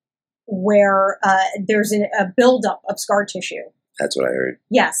where there's a buildup of scar tissue. That's what I heard.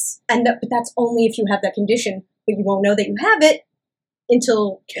 Yes, but that's only if you have that condition, but you won't know that you have it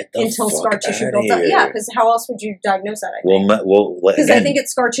until Get the scar fuck tissue outta builds up. here. Yeah, because how else would you diagnose that? I think. Because Because I think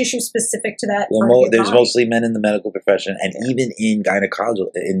it's scar tissue specific to that. part of your there's body. mostly men in the medical profession, and even in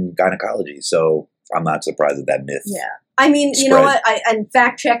gynecology. So I'm not surprised at that myth. Yeah, I mean, you know Spread. what? And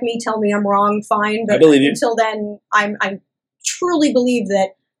fact check me, tell me I'm wrong, fine. But I believe you. until then, I truly believe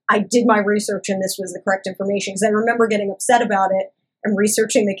that I did my research and this was the correct information. Because I remember getting upset about it and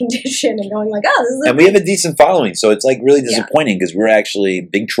researching the condition and going like, oh, this is. And we have a decent following, so it's like really disappointing because we're actually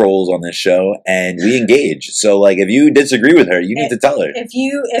big trolls on this show and we engage. So like, if you disagree with her, you need to tell her. If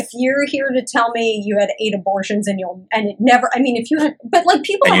you're here to tell me you had 8 abortions and it never, I mean, if you had, but like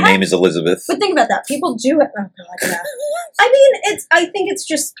people, And your name is Elizabeth. But think about that. People do it. Oh God, yeah. I mean, I think it's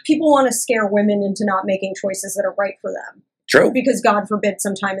just people want to scare women into not making choices that are right for them. True. Because God forbid,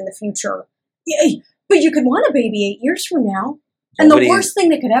 sometime in the future, but you could want a baby 8 years from now. And the worst thing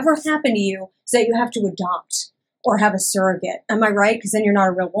that could ever happen to you is that you have to adopt or have a surrogate. Am I right? Because then you're not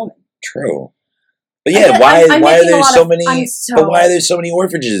a real woman. True. But yeah, why are there so many? But why are there so many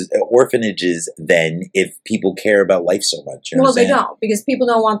orphanages then? If people care about life so much, well, they don't, because people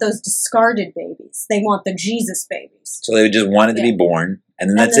don't want those discarded babies. They want the Jesus babies. So they just want it to be born,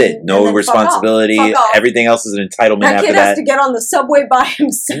 and then that's it. No responsibility. Fuck off. Everything else is an entitlement. That after kid that, has to get on the subway by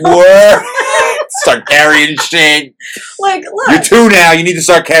himself. What? Start carrying shit. Like, look, you're 2 now. You need to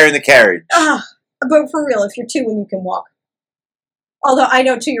start carrying the carriage. But for real, if you're 2 and you can walk. Although I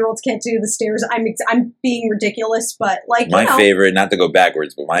know 2-year-olds can't do the stairs. I'm being ridiculous, but like my favorite, not to go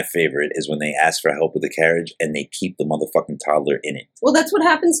backwards, but my favorite is when they ask for help with the carriage and they keep the motherfucking toddler in it. Well, that's what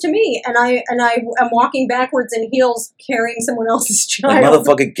happens to me, and I am walking backwards in heels, carrying someone else's child. Like,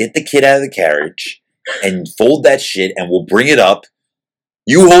 motherfucker, get the kid out of the carriage and fold that shit, and we'll bring it up.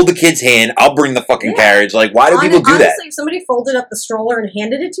 You hold the kid's hand. I'll bring the fucking carriage. Like, why do people do that? Honestly, if somebody folded up the stroller and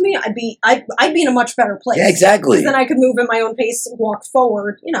handed it to me, I'd be in a much better place. Yeah, exactly. Because then I could move at my own pace, walk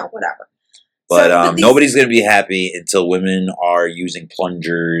forward, whatever. But nobody's going to be happy until women are using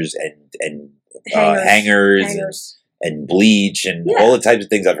plungers and hangers and bleach and all the types of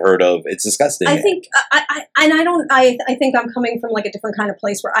things I've heard of. It's disgusting. I think I think I'm coming from like a different kind of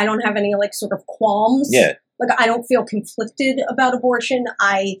place where I don't have any like sort of qualms. Yeah. Like, I don't feel conflicted about abortion.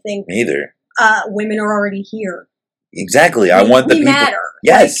 I think neither. Women are already here. Exactly. I want the people. Matter.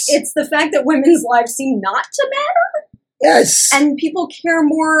 Yes. Like, it's the fact that women's lives seem not to matter. Yes. And people care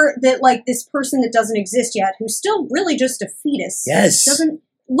more that like this person that doesn't exist yet, who's still really just a fetus. Yes.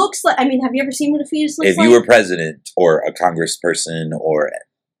 Looks like. I mean, have you ever seen what a fetus looks like? If you were president or a congressperson or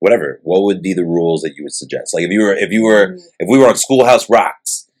whatever, what would be the rules that you would suggest? Like if we were on Schoolhouse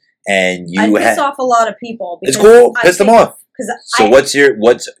Rocks. And I'd piss off a lot of people. It's cool. Piss them off. So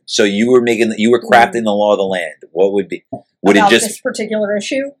so you were crafting the law of the land. What would be? Would it just this particular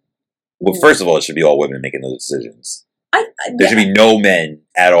issue? Well, first of all, it should be all women making those decisions. There should be no men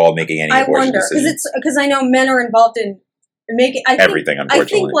at all making any abortion decisions. Because I know men are involved in making everything. Unfortunately,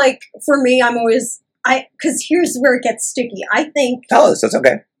 I think like for me, I'm always because here's where it gets sticky. I think tell us that's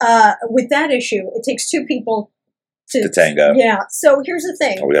okay. With that issue, it takes 2 people. To tango. Yeah. So here's the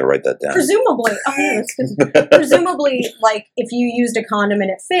thing. Oh, we gotta write that down. Presumably, presumably, like if you used a condom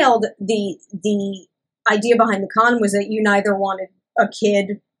and it failed, the idea behind the condom was that you neither wanted a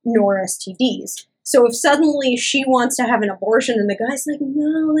kid nor STDs. So if suddenly she wants to have an abortion and the guy's like,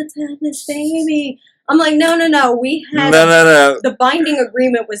 "No, let's have this baby," I'm like, "No. We had the binding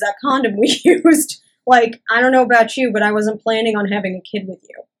agreement was that condom we used. Like, I don't know about you, but I wasn't planning on having a kid with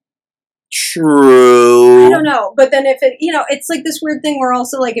you." True. I don't know. But then if it, it's like this weird thing where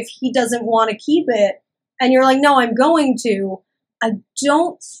also like if he doesn't want to keep it and you're like, no, I'm going to, I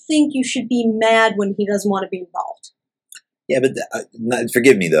don't think you should be mad when he doesn't want to be involved. Yeah, but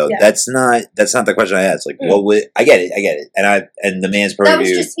forgive me though. Yeah. That's not the question I asked. Like, what would I get it, and the man's point of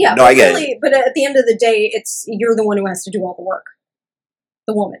view. No, I get it. But at the end of the day, you're the one who has to do all the work.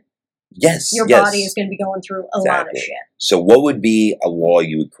 The woman. Yes. Your body is going to be going through a lot of shit. So what would be a law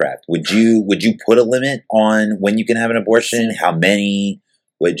you would craft? Would you put a limit on when you can have an abortion? How many?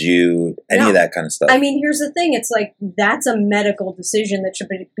 Would you of that kind of stuff? I mean, here's the thing. It's like that's a medical decision that should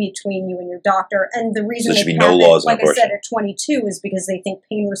be between you and your doctor. And the reason there should be no laws on abortion. I said, at 22 is because they think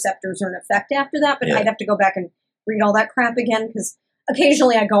pain receptors are in effect after that. But I'd have to go back and read all that crap again because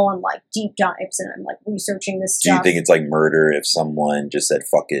occasionally I go on like deep dives and I'm like researching this stuff. Do you think it's like murder if someone just said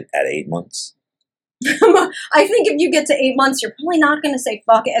fuck it at 8 months? I think if you get to 8 months, you're probably not going to say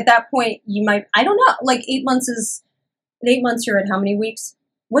fuck it. At that point, you might, I don't know, like 8 months you're at how many weeks?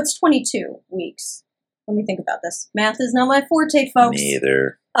 What's 22 weeks? Let me think about this. Math is not my forte, folks. Me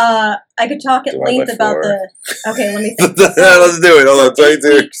either. I could talk at length about okay, let me think. Let's do it. Hold on, 22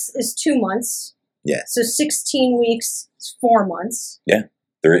 weeks is 2 months. Yeah. So 16 weeks is 4 months. Yeah.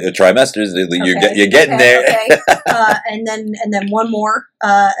 The trimesters, you're getting there. Okay. And then one more,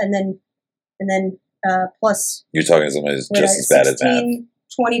 and then plus. You're talking to somebody who's just as bad as math.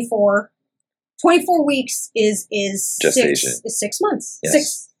 24 weeks is gestation. 6 months.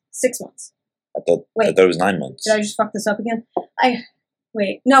 Yes. 6 months. I thought it was 9 months. Did I just fuck this up again?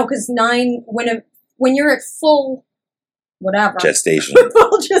 No, because 9 when you're at full whatever. Gestation.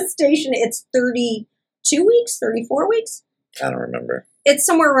 Full gestation. It's 32 weeks, 34 weeks. I don't remember. It's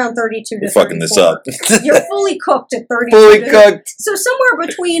somewhere around 32 We're to fucking 34. this up. You're fully cooked at 32. Fully to- cooked. So somewhere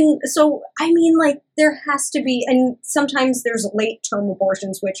between, I mean, like, there has to be, and sometimes there's late-term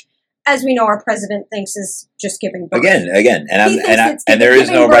abortions, which, as we know, our president thinks is just giving birth. Again, and He thinks it's there is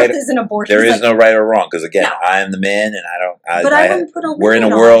giving no birth right. is an abortion. There He's is like, no right or wrong because again, No. I am the man, and I don't. but I wouldn't put a we're in a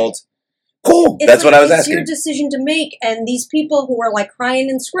limit on world. it. Cool. It's That's like, what I was it's asking. your decision to make, and these people who are like crying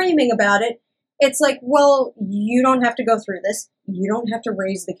and screaming about it, it's like, well, you don't have to go through this. You don't have to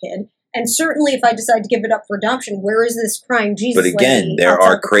raise the kid. And certainly, if I decide to give it up for adoption, where is this crying Jesus? But again, lady there outside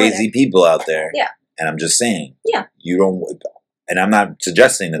are the crazy clinic? people out there. Yeah. And I'm just saying. Yeah. You don't. And I'm not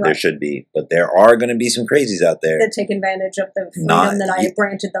suggesting that there Right. should be, but there are going to be some crazies out there. that take advantage of the freedom Not- that I you- have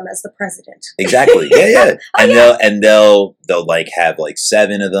granted them as the president. Exactly. Yeah, yeah. Oh, And yeah. they'll like have like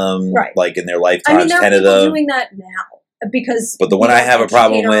 7 of them, Right. like in their I lifetimes, mean, there are 10 of people them. doing that now because. But the one we I don't have a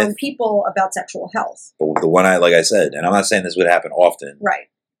problem educate our own with- people about sexual health. But the one like I said, and I'm not saying this would happen often. Right.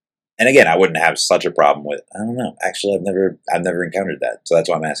 And again, I wouldn't have such a problem with. I don't know. Actually, I've never encountered that. So that's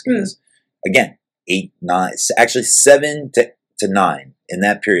why I'm asking this. Again, 8, 9, actually 7 to 9 in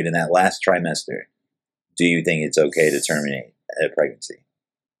that period, in that last trimester. Do you think it's okay to terminate a pregnancy?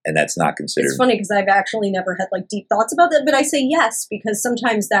 And that's not considered. It's funny because I've actually never had like deep thoughts about that, but I say yes because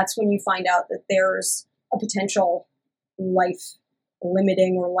sometimes that's when you find out that there's a potential life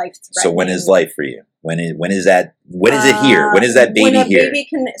limiting or life threatening. So when is life for you? When is that? When is it here? When is that baby when a here? baby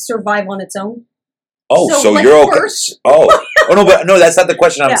can survive on its own. Oh, so like, you're okay. first- Oh, no, but no, that's not the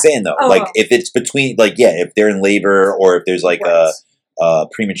question I'm Yeah. saying though. Oh, like oh. if it's between, like, yeah, if they're in labor or if there's like Right. a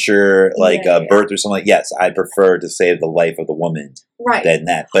premature like Yeah, yeah. birth or something, like, yes, I prefer to save the life of the woman Right. than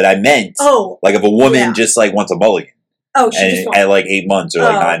that. But I meant Oh. like if a woman Yeah. just like wants a mulligan Oh, she just and at like 8 months or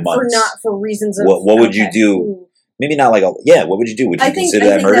like 9 months, for reasons of what would you do? Ooh. Maybe not like what would you do? Would you I think consider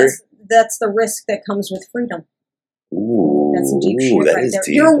that murder? that's the risk that comes with freedom. Ooh, That's some deep shit that right is there.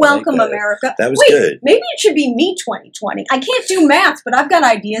 deep. I You're like welcome, that. America. That was Wait, good. maybe it should be me 2020. I can't do math, but I've got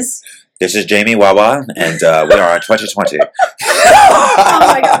ideas. This is Jamie Wawa, and we are on 2020. Oh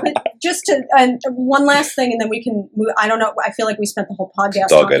my god! But just to and one last thing, and then we can move. I don't know. I feel like we spent the whole podcast.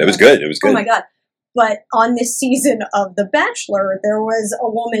 It's all talking good. It was about good. It was good. Oh my god! But on this season of The Bachelor, there was a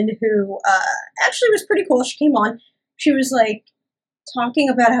woman who actually was pretty cool. She came on. She was like talking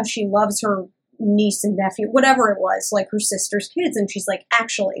about how she loves her niece and nephew, whatever it was, like her sister's kids, and she's like,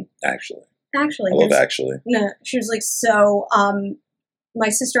 actually, I love here's- actually. No, she was like, so, my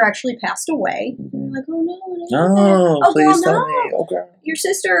sister actually passed away. And I'm like, oh no, No, oh please girl, tell no. me. Okay. Your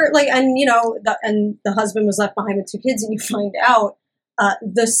sister, like, and you know, the husband was left behind with 2 kids, and you find out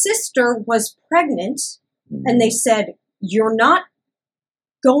the sister was pregnant, and they said, you're not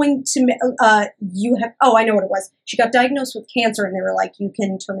going to, you have, oh, I know what it was. She got diagnosed with cancer, and they were like, you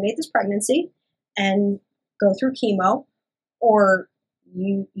can terminate this pregnancy and go through chemo, or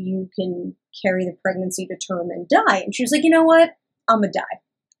you can carry the pregnancy to term and die. And she was like, you know what? I'm gonna die.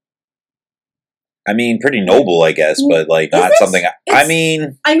 I mean, pretty noble, I guess, but like Is not it? something. I It's-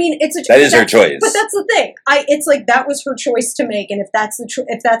 mean, I mean, it's a that is her that's- choice. But that's the thing. It's like that was her choice to make, and if that's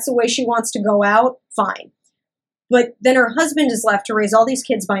the way she wants to go out, fine. But then her husband is left to raise all these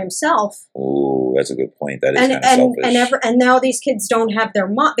kids by himself, ooh, that's a good point. That is and kind of selfish. and now these kids don't have their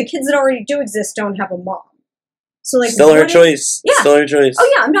mom. The kids that already do exist don't have a mom. So like, Still her what if- choice. Yeah. Still her choice.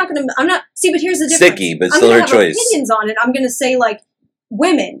 Oh yeah, I'm not. See, but here's the difference. Sticky, but I'm still gonna her have choice. opinions on it. I'm going to say like,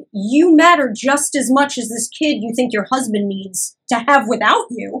 women, you matter just as much as this kid you think your husband needs to have without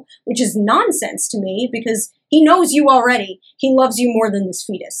you, which is nonsense to me because he knows you already. He loves you more than this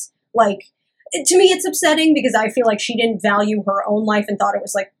fetus. Like, to me, it's upsetting because I feel like she didn't value her own life and thought it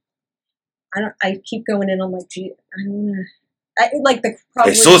was like, I keep going in on like, gee, I don't want to, like the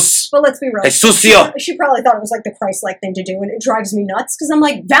probably. Jesus. But let's be real. Jesucio. She probably thought it was like the Christ-like thing to do, and it drives me nuts because I'm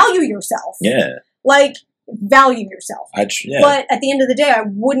like, value yourself. Yeah. Like, value yourself. Yeah. But at the end of the day, I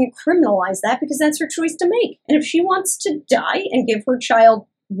wouldn't criminalize that because that's her choice to make. And if she wants to die and give her child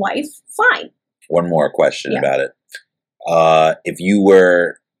life, fine. One more question Yeah. about it. If you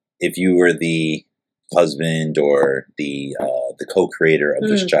were the husband or the co-creator of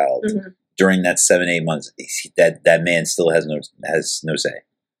this child during that 7-8 months, that man still has no say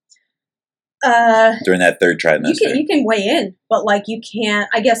during that 3rd trimester. You can weigh in, but like you can't.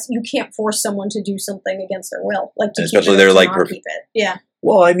 I guess you can't force someone to do something against their will, like to Especially keep it, they're to like not keep it. Yeah.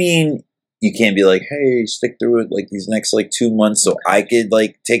 Well, I mean, you can't be like, hey, stick through it like these next like 2 months so I could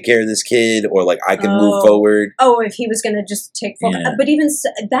like take care of this kid or like I can move forward. Oh, if he was going to just take full, Yeah. but even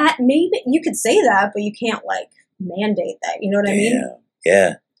that, maybe you could say that, but you can't like mandate that. You know what I mean?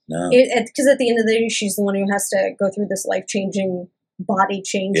 Yeah. No. Because at the end of the day, she's the one who has to go through this life-changing,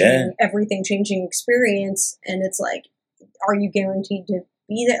 body-changing, everything-changing experience. And it's like, are you guaranteed to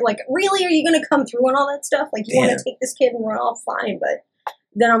be there? Like, really? Are you going to come through and all that stuff? Like, you want to take this kid and run off? Fine. But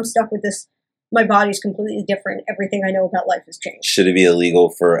then I'm stuck with this. My body's completely different. Everything I know about life has changed. Should it be illegal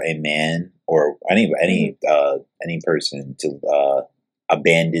for a man or any person to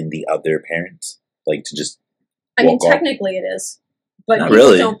abandon the other parent? Like, to just I mean, walk off? technically it is. But Not people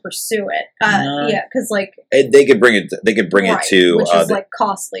really. don't pursue it. Yeah, because like They could bring it. They could bring it to, which is like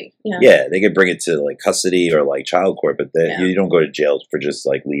costly. You know? Yeah, they could bring it to like custody or like child court, but you don't go to jail for just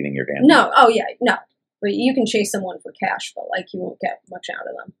like leaving your family. No. Oh yeah. No. But you can chase someone for cash, but like you won't get much out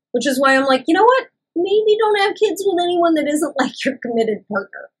of them. Which is why I'm like, you know what? Maybe don't have kids with anyone that isn't like your committed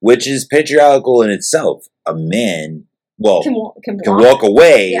partner. Which is patriarchal in itself. A man, can walk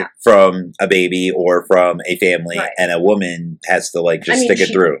away from a baby or from a family, and a woman has to like just stick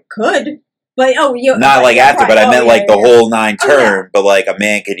it through. Could, but not like after. But I meant like the whole 9 term. But like a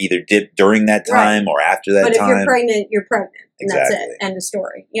man could either dip during that time or after that time. But if you're pregnant, you're pregnant. And Exactly. that's it. End of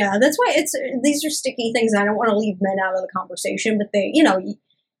story. Yeah, that's why these are sticky things. I don't want to leave men out of the conversation, but they,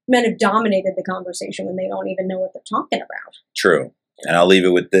 men have dominated the conversation when they don't even know what they're talking about. True. And I'll leave it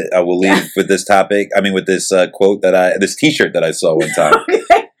with I will leave with this topic. I mean, with this quote this T-shirt that I saw one time,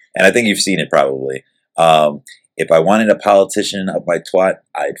 and I think you've seen it probably. If I wanted a politician up my twat,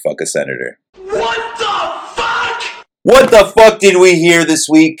 I'd fuck a senator. What the fuck? What the fuck did we hear this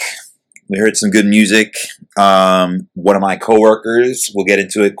week? We heard some good music. One of my coworkers, we'll get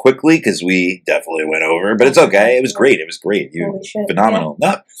into it quickly because we definitely went over, but it's okay. It was great. It was great. Holy shit. Phenomenal. Yeah.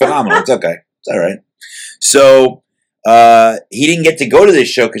 Not phenomenal. It's okay. It's all right. So he didn't get to go to this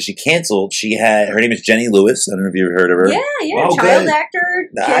show because she canceled. Her name is Jenny Lewis. I don't know if you've heard of her. Yeah. Oh, Child good. actor.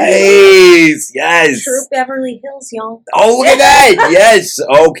 Nice. Yes. Troop Beverly Hills, y'all. Oh, look at that. Yes.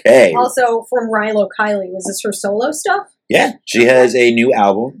 Okay. Also from Rilo Kiley. Was this her solo stuff? Yeah. She has a new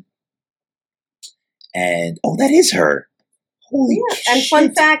album. And, that is her. Holy shit. And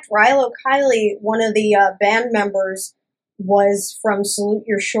fun fact, Rilo Kiley, one of the band members, was from Salute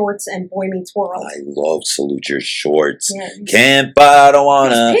Your Shorts and Boy Meets World. I love Salute Your Shorts. Yeah. Camp, I don't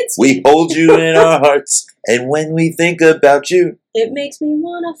wanna. We hold you in our hearts. And when we think about you, it makes me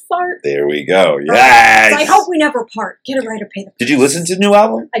wanna fart. There we go. Yes. I hope we never part. Get it right or pay the price. Did you listen to the new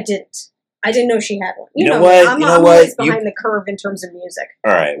album? I didn't. I didn't know she had one. You know what? I'm always behind the curve in terms of music.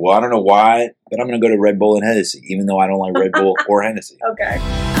 All right. Well, I don't know why, but I'm going to go to Red Bull and Hennessy, even though I don't like Red Bull or Hennessy. Okay.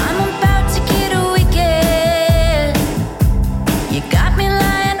 I'm about to get a wicked. You got me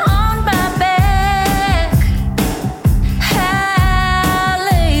lying on my back.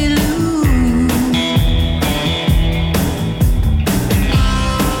 Hallelujah.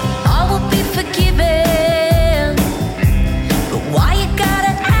 All will be forgiven. But why you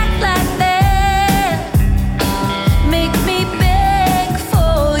gotta act like that? Make me beg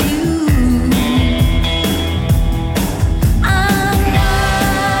for you.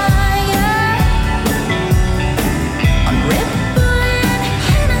 I'm Red Bull and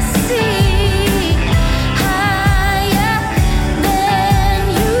Hennessy, higher than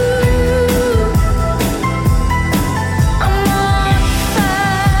you. I'm on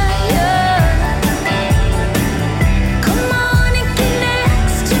fire. Come on and get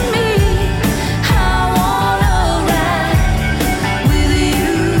next to me. I wanna ride with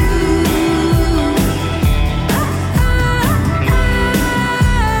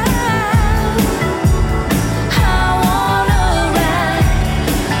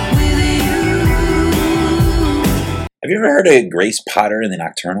Have you ever heard of Grace Potter and the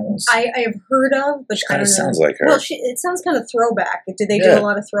Nocturnals? I have heard of, but She I kind don't of know. sounds like her. Well, it sounds kind of throwback. Did they do Yeah. a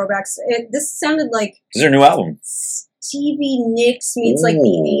lot of throwbacks? This sounded like This is her new album. Stevie Nicks meets like the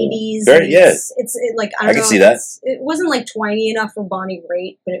Ooh. 80s. Very- yeah. It's like, I I don't can know. see that. It wasn't like twiny enough for Bonnie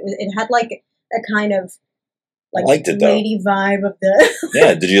Raitt, but it had like a kind of like liked it, though. lady vibe of the.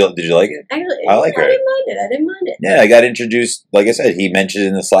 Yeah, did you like it? Actually, I like her. I didn't mind it. Yeah, I got introduced. Like I said, he mentioned it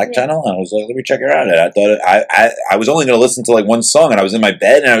in the Slack Yeah. channel, and I was like, "Let me check her out." And I thought I was only going to listen to like one song, and I was in my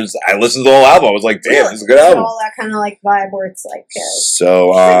bed, and I listened to the whole album. I was like, "Damn, this is a good It's album." all that kind of like vibe where it's like. So,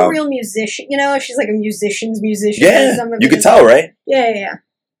 She's like a real musician, she's like a musician's musician. yeah, Some of you it could is tell, like- right? Yeah.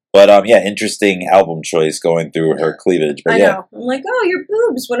 But yeah, interesting album choice going through her cleavage. But I yeah, know. I'm like, oh, your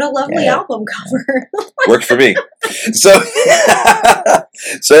boobs! What a lovely Yeah. album cover. worked for me. So,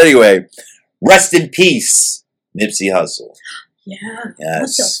 so anyway, rest in peace, Nipsey Hussle. Yeah.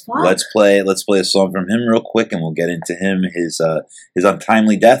 Yes, What the fuck? let's play a song from him real quick, and we'll get into him, his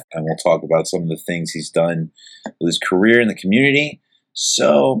untimely death, and we'll talk about some of the things he's done with his career in the community.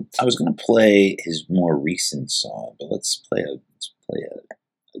 So I was going to play his more recent song, but let's play a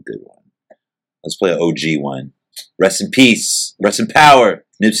a good one. Let's play an OG one. Rest in peace. Rest in power.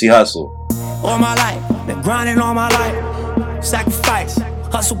 Nipsey Hussle. All my life, been grinding all my life. Sacrifice,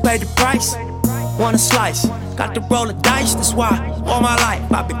 hustle paid the price. Want a slice, got to roll the dice. That's why all my life,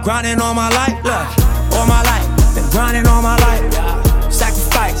 I've been grinding all my life. Look, all my life, been grinding all my life.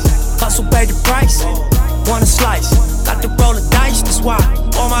 Sacrifice, hustle paid the price. Want a slice, got to roll the dice. That's why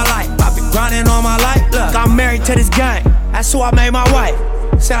all my life, I've been grinding all my life. Look, I'm married to this game, that's who I made my wife.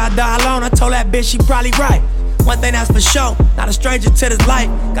 Said I die alone, I told that bitch she probably right. One thing that's for sure, not a stranger to this life.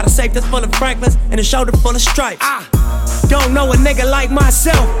 Got a safe that's full of Franklins and a shoulder full of stripes. Don't know a nigga like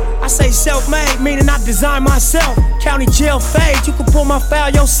myself. I say self-made, meaning I design myself. County jail fade, you can pull my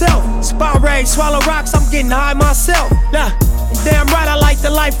foul yourself. Spy raid, swallow rocks, I'm getting high myself. Nah, damn right I like the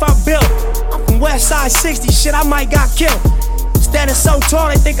life I built. I'm from West Side 60, shit I might got killed. Standing so tall,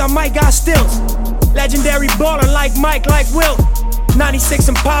 they think I might got stills. Legendary baller like Mike, like Wilt. 96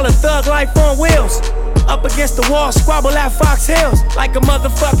 Impala, thug life on wheels. Up against the wall, squabble at Fox Hills. Like a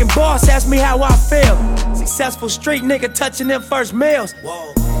motherfucking boss, ask me how I feel. Successful street nigga touching them first meals.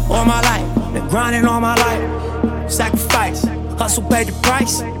 All my life, been grinding all my life. Sacrifice, hustle paid the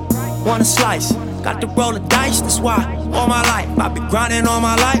price. Want a slice, got to roll the dice. That's why all my life, I've been grinding all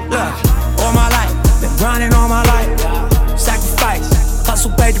my life. Look, all my life, been grinding all my life. Sacrifice,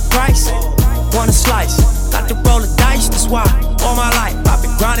 hustle paid the price. Want a slice, got to roll the dice. That's why all my life, I've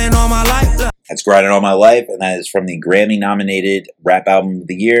been grinding all my life. Look. That's Grinding All My Life, and that is from the Grammy-nominated Rap Album of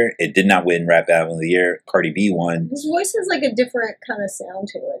the Year. It did not win Rap Album of the Year. Cardi B won. His voice has like a different kind of sound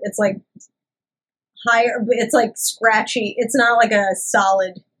to it. It's like higher, but it's like scratchy. It's not like a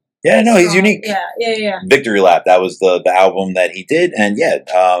solid. Yeah, no, he's strong. unique. Yeah. Victory Lap, that was the album that he did, and yeah,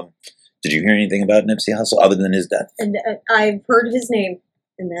 did you hear anything about Nipsey Hussle other than his death? And I've heard his name,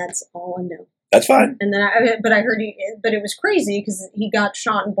 and that's all I know. That's fine. And then I heard but it was crazy because he got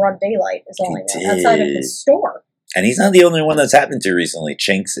shot in broad daylight. Is all I know, outside of his store. And he's not the only one that's happened to recently.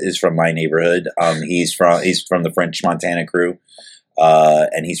 Chinks is from my neighborhood. He's from the French Montana crew,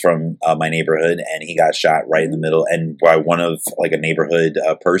 and he's from my neighborhood. And he got shot right in the middle, and by one of like a neighborhood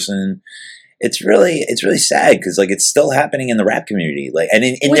person. It's really sad because like it's still happening in the rap community, like and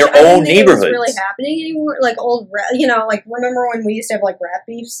in their own neighborhoods. It's really happening anymore. Like old, like remember when we used to have like rap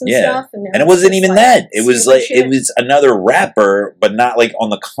beefs and stuff, and it wasn't even that. It was like it was another rapper, but not like on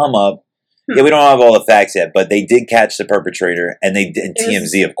the come up. Yeah, we don't have all the facts yet, but they did catch the perpetrator, and they did.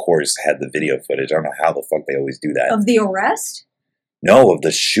 TMZ, of course, had the video footage. I don't know how the fuck they always do that. Of the arrest? No, of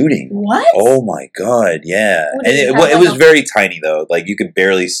the shooting. What? Oh my god, yeah. And it was very tiny though. Like you could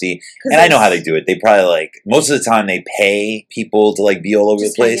barely see. And I know how they do it. They probably like most of the time they pay people to like be all over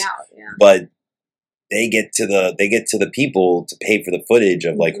the place. But they get to the people to pay for the footage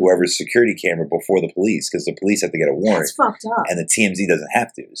of like whoever's security camera before the police, because the police have to get a warrant. That's fucked up. And the TMZ doesn't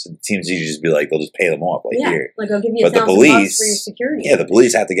have to. So the TMZ just be like, they'll just pay them off like here. Like I'll give you $1,000 for your security. Yeah, the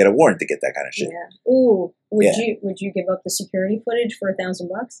police have to get a warrant to get that kind of shit. Yeah. Ooh. Would you give up the security footage for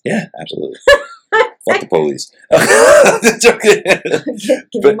 $1,000? Yeah, absolutely. Fuck the police.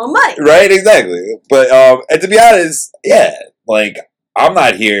 Give them my money. Right, exactly. But and to be honest, yeah, like I'm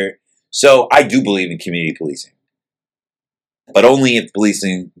not here. So I do believe in community policing, but only if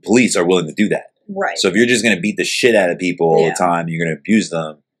police are willing to do that. Right. So if you're just going to beat the shit out of people all the time, you're going to abuse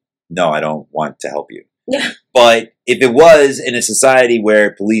them. No, I don't want to help you. Yeah. But if it was in a society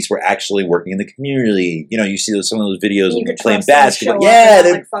where police were actually working in the community, you see some of those videos of them playing basketball.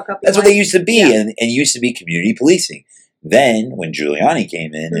 Yeah, that's what they used to be, and used to be community policing. Then, when Giuliani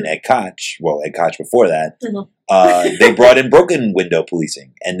came in and Ed Koch before that, they brought in broken window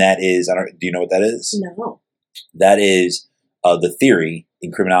policing. And that is, do you know what that is? No. That is the theory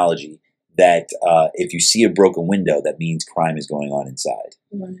in criminology that if you see a broken window, that means crime is going on inside.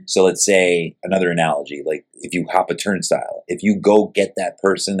 Mm-hmm. So let's say, another analogy, like if you hop a turnstile, if you go get that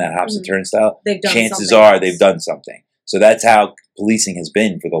person that hops the turnstile, chances are they've done something. So that's how policing has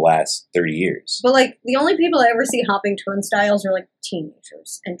been for the last 30 years. But like the only people I ever see hopping turnstiles are like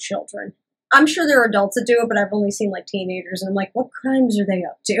teenagers and children. I'm sure there are adults that do it, but I've only seen like teenagers, and I'm like, what crimes are they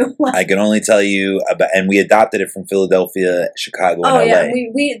up to? I can only tell you about, and we adopted it from Philadelphia, Chicago, and LA. Yeah,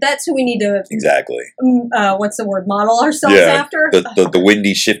 we that's who we need to what's the word? Model ourselves after. The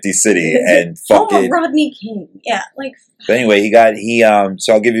windy, shifty city, and fucking Rodney King. Yeah, like. But anyway,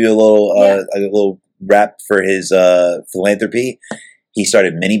 so I'll give you a little rap for his philanthropy. He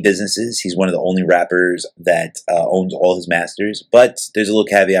started many businesses. He's one of the only rappers that owns all his masters. But there's a little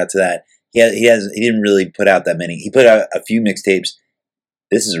caveat to that. He didn't really put out that many. He put out a few mixtapes.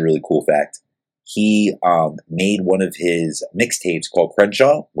 This is a really cool fact. He made one of his mixtapes called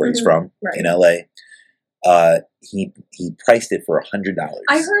Crenshaw, where he's from, in LA. he priced it for $100.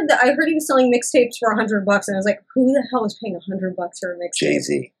 I heard that. I heard he was selling mixtapes for $100, and I was like, "Who the hell is paying $100 for a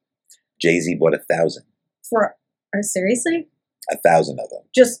mixtape?" Jay-Z bought 1,000. For seriously? 1,000 of them.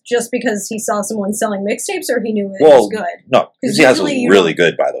 Just because he saw someone selling mixtapes, or he knew it Well, was good? No, Nipsey Hussle's usually you really don't-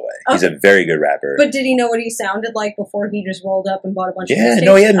 good, by the way. He's Okay. a very good rapper. But did he know what he sounded like before he just rolled up and bought a bunch of Yeah, mixtapes?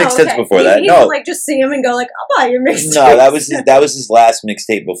 no, he had mixtapes before that. He No. didn't, like, just see him and go like, "I'll buy your mixtape." No, that was his last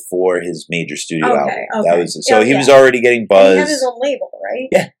mixtape before his major studio Okay, album. That okay. was so Yeah, he was yeah. already getting buzz. And he had his own label, right?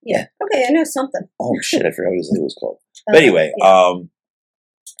 Yeah. Okay, I know something. Oh shit, I forgot what his label was called. But anyway, yeah.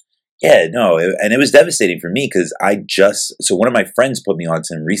 and it was devastating for me because so one of my friends put me on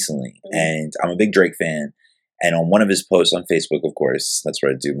to him recently, and I'm a big Drake fan. And on one of his posts on Facebook, of course, that's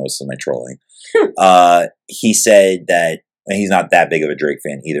where I do most of my trolling. He said that he's not that big of a Drake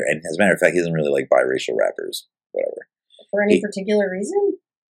fan either, and as a matter of fact, he doesn't really like biracial rappers. Whatever. For any particular reason,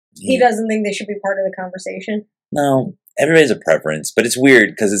 he doesn't think they should be part of the conversation. No, everybody has a preference, but it's weird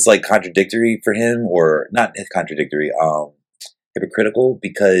because it's like contradictory for him, or not contradictory, hypocritical,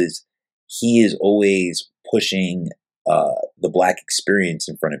 because he is always pushing the black experience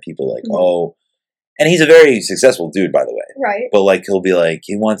in front of people, like, oh, and he's a very successful dude, by the way. Right. But like, he'll be like,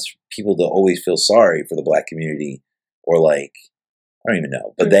 he wants people to always feel sorry for the black community, or like, I don't even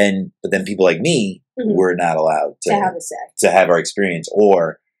know. But then people like me, we're not allowed to have a say, to have our experience,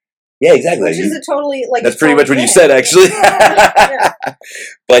 or yeah, exactly. Which is a totally like that's pretty much what you said, actually. Yeah.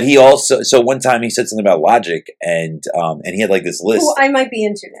 But he also, so one time he said something about Logic, and he had like this list. Who I might be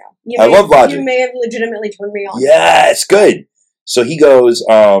into now. I love Logic. You may have legitimately turned me on. Yeah, it's good. So he goes,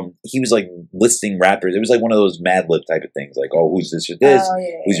 he was like listing rappers. It was like one of those Mad Lib type of things, like, oh, who's this or this? Oh,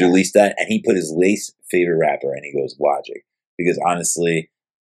 yeah, who's released that? And he put his least favorite rapper, and he goes Logic, because honestly,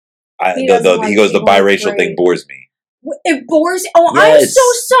 He he goes, the biracial thing bores me. It bores. Oh, Yes. I'm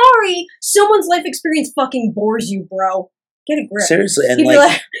so sorry. Someone's life experience fucking bores you, bro. Get a grip. Seriously, and He'd be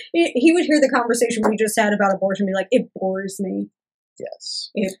like, he would hear the conversation we just had about abortion, and be like, "It bores me. yes.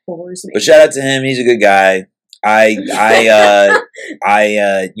 It bores me." But shout out to him. He's a good guy. I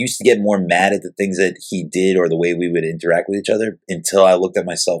used to get more mad at the things that he did or the way we would interact with each other until I looked at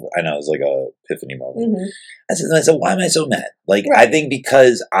myself. I know, it was like a epiphany moment. I said, why am I so mad? Like, Right. I think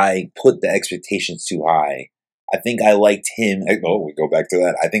because I put the expectations too high. I think I liked him. Oh, we go back to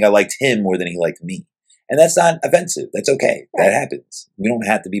that. I think I liked him more than he liked me. And that's not offensive. That's okay. Right. That happens. We don't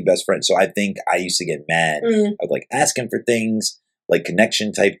have to be best friends. So I think I used to get mad. I would like ask him for things, like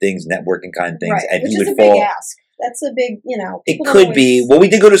connection type things, networking kind of things. Right. And Which he is would a big fall. ask. That's a big, It people don't could always- be. Well, we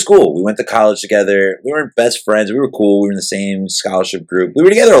did go to school. We went to college together. We weren't best friends. We were cool. We were in the same scholarship group. We were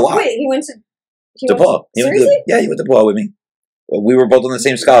together a lot. Wait, he went to DePaul. Seriously? He went to DePaul with me. We were both on the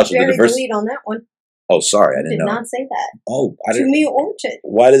same scholarship. Buried The the diversity. lead on that one. Oh, sorry, I Did didn't know. not say that. Oh, I To didn't. me or to.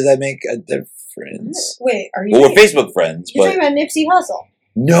 Why does that make a difference? Wait, are you? Well, we're Facebook friends, You're but talking about Nipsey Hussle.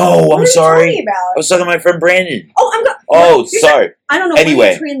 no, What I'm are you sorry. talking about? I was talking to my friend Brandon. Oh, I'm. Oh, sorry. I don't know. Anyway,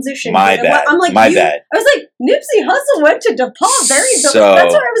 where you transition. my bad. I'm like, My bad. I was like, Nipsey Hussle went to DePaul. So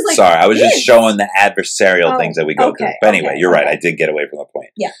That's why I was like, sorry. I was just yes. showing the adversarial Oh, things that we go okay, through. But anyway, okay, you're right. okay. I did get away from the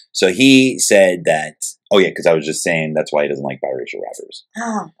point. Yeah. So he said that. Oh yeah, because I was just saying that's why he doesn't like biracial rappers.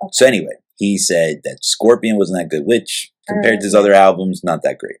 Ah, okay. So anyway, he said that Scorpion wasn't that good, which compared to his yeah. other albums, not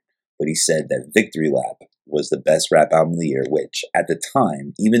that great. But he said that Victory Lap was the best rap album of the year, which at the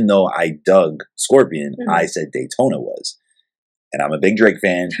time, even though I dug Scorpion, I said Daytona was. And I'm a big Drake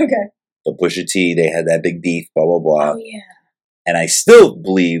fan, Okay. but Pusha T, they had that big beef, blah, blah, blah. Oh yeah. And I still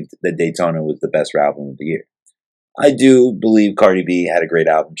believed that Daytona was the best album of the year. I do believe Cardi B had a great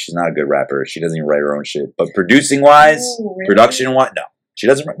album. She's not a good rapper. She doesn't even write her own shit. But producing-wise, Oh, really? production-wise, no. She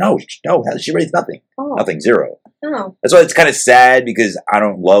doesn't. No, she writes nothing. Oh. Nothing. Zero. Oh. That's why it's kind of sad because I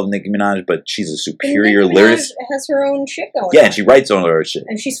don't love Nicki Minaj, but she's a superior Nicki Minaj lyricist. has her own shit going. Yeah, on. and she writes all her shit.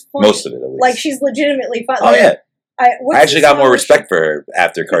 And she's funny. Most of it, at least. Like she's legitimately fun. Oh yeah. I actually got more respect for her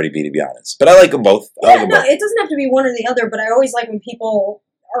after Cardi B, to be honest. But I like them both. I Yeah, like them no, both. it doesn't have to be one or the other, but I always like when people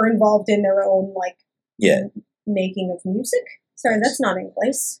are involved in their own making of music. Sorry, that's not in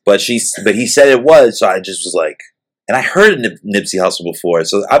place. But he said it was, so I just was like, and I heard Nipsey Hussle before,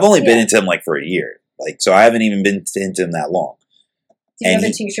 so I've only been into him like for a year, like so I haven't even been into him that long. Do you have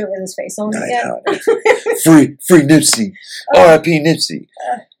a T-shirt with his face on it yet? free Nipsey, R.I.P. Nipsey.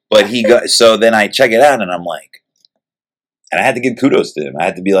 But he got so then I check it out and I'm like, and I had to give kudos to him. I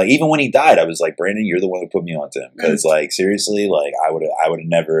had to be like, even when he died, I was like, Brandon, you're the one who put me onto him because like seriously, like I would have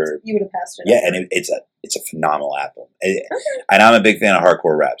never. You would have passed it. Yeah, and it's a phenomenal album, and I'm a big fan of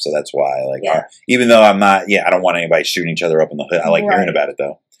hardcore rap, so that's why. Like, even though I'm not, I don't want anybody shooting each other up in the hood. I like hearing about it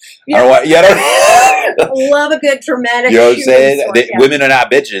though. I don't want. Yeah, I don't, Love a good dramatic. you know what I'm shooting saying? sword, They- yeah. Women are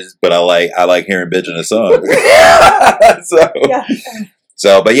not bitches, but I like hearing bitch in a song. so, Yeah.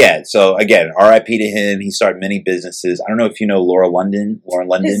 so, but yeah. So again, R.I.P. to him. He started many businesses. I don't know if you know Laura London. Lauren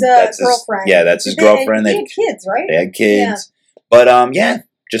London. His That's girlfriend. Yeah, that's his They- and girlfriend. He They had kids, right? had kids. But yeah,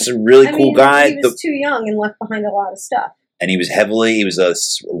 just a really I cool mean, guy. He was too young and left behind a lot of stuff. And he was a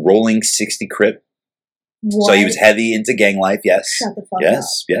rolling 60 Crip. What? So he was heavy into gang life. Yes. Shut the fuck up.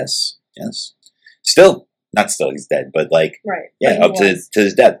 Yes. Still, not still, he's dead, but like, Right. yeah, But up he to was.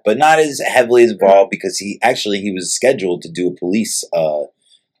 his death, but not as heavily involved because he was scheduled to do a police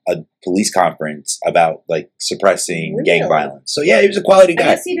conference about like suppressing gang Really? violence. So yeah, he was a quality I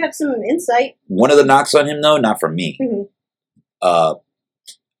guy. guess he'd have some insight. One of the knocks on him though, not from me. Mhm. A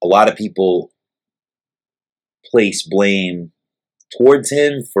lot of people place blame towards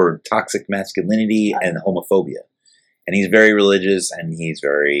him for toxic masculinity and homophobia. And he's very religious and he's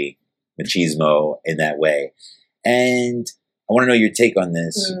very machismo in that way. And I want to know your take on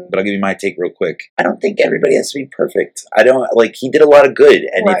this, but I'll give you my take real quick. I don't think everybody has to be perfect. I don't, like, he did a lot of good.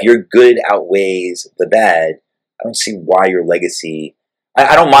 And if Right. your good outweighs the bad, I don't see why your legacy...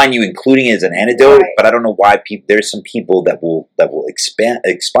 I don't mind you including it as an anecdote, Right. but I don't know why there's some people that will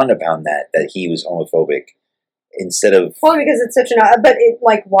expand upon that he was homophobic instead of... Well, because it's such an... But,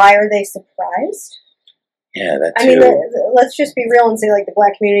 why are they surprised? Yeah, that I too. mean, let's just be real and say, like, the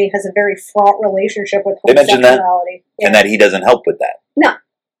black community has a very fraught relationship with They mentioned that, homosexuality. and that he doesn't help with that. No.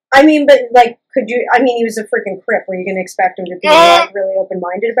 I mean, but, like, he was a freaking Crip. Were you going to expect him to be, like, really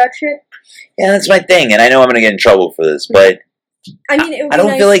open-minded about shit? Yeah, that's my thing, and I know I'm going to get in trouble for this, but I mean, it would I be don't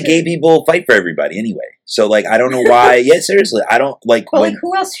nice feel like to- gay people fight for everybody anyway. So, like, I don't know why. Yeah, seriously, I don't, like, But, when... like,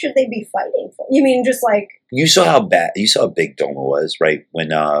 who else should they be fighting for? You mean just, like... You saw how big DOMA was, right? When,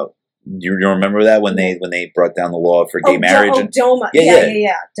 you remember that when they brought down the law for gay marriage? DOMA.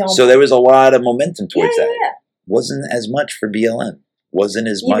 Yeah. DOMA. So there was a lot of momentum towards that. Yeah. Wasn't as much for BLM. Wasn't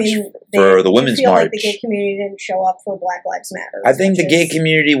as You much mean for the Women's you feel March. like the gay community didn't show up for Black Lives Matter. I think the which gay is-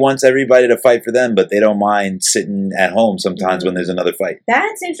 community wants everybody to fight for them, but they don't mind sitting at home sometimes when there's another fight.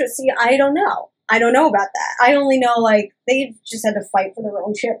 That's interesting. I don't know. I don't know about that. I only know, like, they've just had to fight for their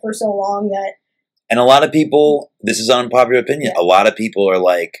own shit for so long that... And a lot of people, this is unpopular opinion, a lot of people are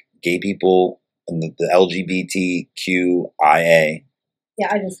like, gay people and the LGBTQIA, Yeah,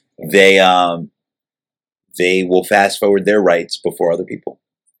 I just... they will fast forward their rights before other people.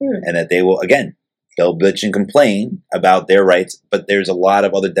 Hmm. And that they will, again, they'll bitch and complain about their rights, but there's a lot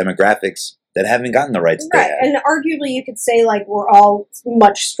of other demographics that haven't gotten the rights Right, they have. and arguably you could say, like, we're all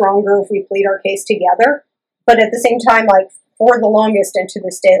much stronger if we plead our case together, but at the same time, like, for the longest and to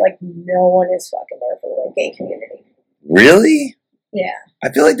this day, like, no one is fucking there for the gay community. Really? Yeah. I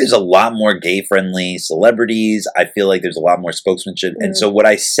feel like there's a lot more gay-friendly celebrities. I feel like there's a lot more spokesmanship. And Mm. so what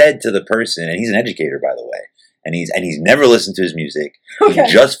I said to the person, and he's an educator, by the way, and he's never listened to his music. Okay.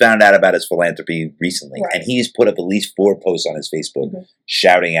 He just found out about his philanthropy recently, Right. and he's put up at least 4 posts on his Facebook Mhm.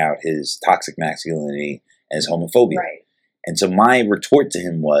 shouting out his toxic masculinity and his homophobia. Right. And so my retort to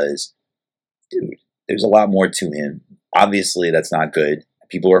him was, dude, there's a lot more to him. Obviously, that's not good.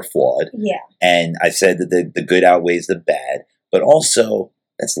 People are flawed. Yeah. And I said that the good outweighs the bad, but also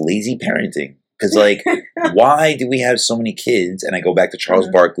that's lazy parenting. Because, like, why do we have so many kids? And I go back to Charles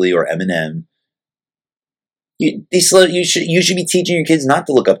Mhm. Barkley or Eminem. You should be teaching your kids not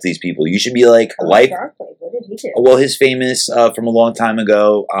to look up to these people. You should be like, life. Barkley, what did he do? Well, his famous from a long time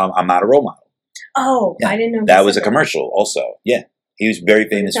ago, I'm not a role model. Oh, Yeah, I didn't know. That he was a said commercial also. Yeah. He was very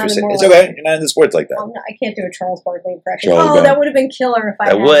famous for sounded saying, more it's like- okay, you're not into sports like that. Oh, no, I can't do a Charles Barkley impression. Charles Oh, Barkley. that would have been killer if I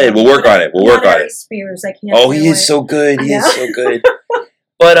That had would. one. We'll work on it. We'll work Not on Ari it. Spears, I can't Oh, do he it. is so good. I He is know. so good.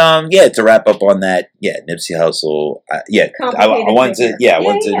 But yeah, to wrap up on that, yeah, Nipsey Hussle. I want to, Complicated I figure.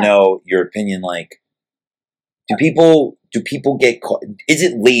 want to Yeah. know your opinion. Like, do people get caught? Is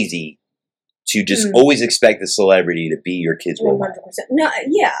it lazy to just always expect a celebrity to be your kid's role model? 100%. No,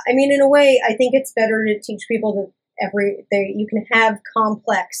 yeah. I mean, in a way, I think it's better to teach people that you can have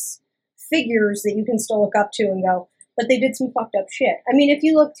complex figures that you can still look up to and go, but they did some fucked up shit. I mean, if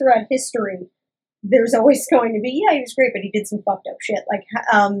you look throughout history, there's always going to be, yeah, he was great, but he did some fucked up shit. Like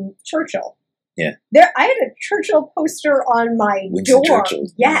Churchill. Yeah. I had a Churchill poster on my Winston door. Churchill.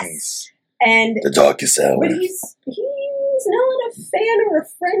 Yes. Nice. And The darkest hour. but he's not a fan or a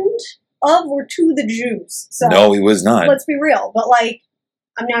friend of or to the Jews. So No, he was not. let's be real. But like,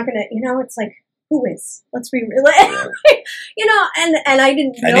 I'm not gonna. It's like, who is? Let's be real. And I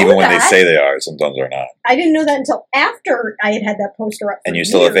didn't know And even when they that. say they are, sometimes they're not. I didn't know that until after I had that poster up. For And you're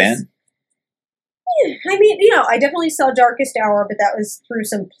still a years. fan? Yeah, I mean, I definitely saw Darkest Hour, but that was through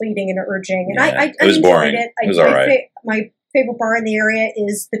some pleading and urging, and Yeah, I it was enjoyed boring. it. It was all right. My favorite bar in the area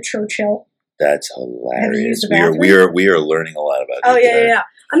is the Churchill. That's Have you hilarious. used the We are learning a lot about Oh you yeah, today. yeah.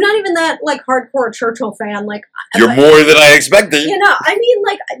 I'm not even that like hardcore Churchill fan. Like You're but- more than I expected. You know, I mean,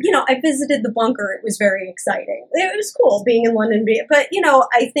 like, you know, I visited the bunker. It was very exciting. It was cool being in London. But, you know,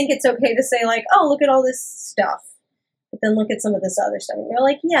 I think it's okay to say, like, oh, look at all this stuff. But then look at some of this other stuff. And you're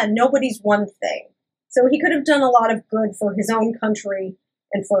like, yeah, nobody's one thing. So he could have done a lot of good for his own country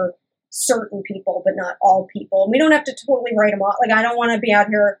and for certain people, but not all people. And we don't have to totally write him off. Like, I don't want to be out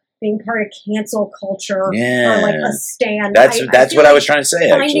here being part of cancel culture Yeah. or like a stand. That's feel what I like was trying to say,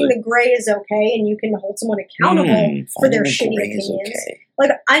 finding actually. the gray is okay, and you can hold someone accountable for Finding their the shitty gray is opinions. okay.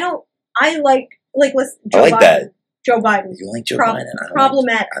 Like listen, I Joe like Biden. that. Joe Biden. You like Joe Prob- Biden?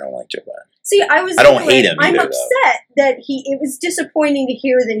 problematic. I don't like Joe Biden. See, I was. I don't into hate it. him I'm either, upset that it was disappointing to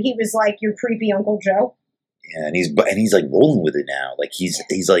hear that he was like your creepy Uncle Joe. Yeah, and he's like rolling with it now. Like he's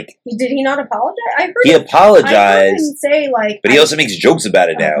like Did he not apologize? I heard. he I heard him apologized, say like. but he also makes jokes about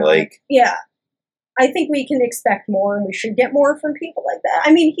it now. Uh-huh. Like Yeah. I think we can expect more, and we should get more from people like that.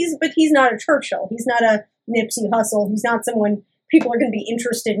 I mean, he's not a Churchill. He's not a Nipsey Hussle. He's not someone people are going to be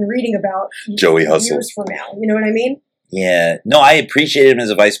interested in reading about Joey Hustle. years from now. You know what I mean? yeah, no, I appreciate him as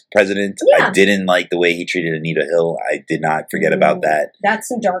a vice president. Yeah. I didn't like the way he treated Anita Hill. I did not forget about that. That's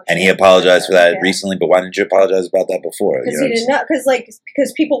some dark. And he shit. apologized for that Yeah. recently, but why didn't you apologize about that before? Because You know he what I'm didn't know.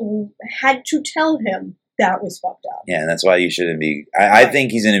 Because people had to tell him that was fucked up. Yeah, and that's why you shouldn't be. I Right.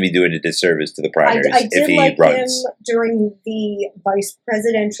 think he's going to be doing a disservice to the primaries I if did he like runs. him during the vice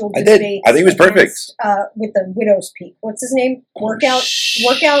presidential I did. debates. I think he was perfect. against, with the widow's peak. What's his name? Workout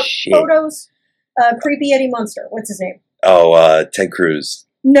shit. photos. Creepy Eddie Munster. What's his name? Oh, Ted Cruz.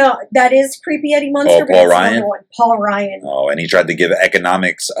 No, that is Creepy Eddie Munster. Oh, but Paul it's Ryan? another one. Paul Ryan. Oh, and he tried to give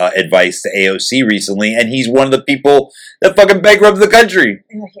economics advice to AOC recently, and he's one of the people that fucking bankrupted the country.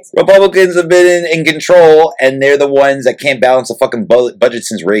 Yeah, he's- Republicans have been in control, and they're the ones that can't balance a fucking budget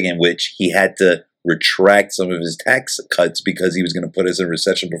since Reagan, which he had to retract some of his tax cuts because he was going to put us in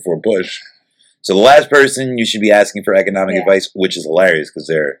recession before Bush. So the last person you should be asking for economic Yeah. advice, which is hilarious because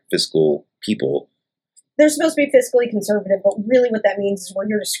they're fiscal people. They're supposed to be fiscally conservative, but really what that means is we're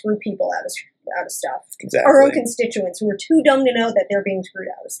here to screw people out of stuff. Exactly. Our own constituents who are too dumb to know that they're being screwed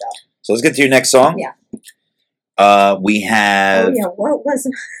out of stuff. So let's get to your next song. Yeah. We have Oh yeah, what was?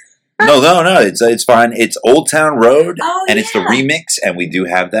 no. It's fine. It's Old Town Road, Oh and it's the yeah. remix, and we do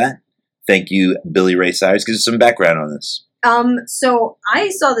have that. Thank you, Billy Ray Cyrus. Give us some background on this. So I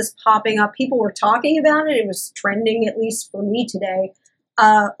saw this popping up. People were talking about it. It was trending, at least for me today.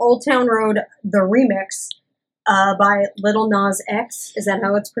 Old Town Road, the remix, by Little Nas X. Is that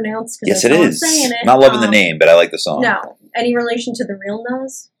how it's pronounced? 'Cause Yes, that's it how I'm is. saying it. Not loving the name, but I like the song. No. Any relation to the real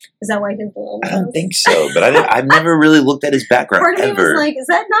Nas? Is that why he's Lil I Nas? don't think so, but I've never really looked at his background Part of me ever. was like, is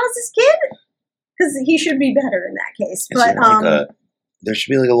that Nas's kid? Because he should be better in that case. Is But there there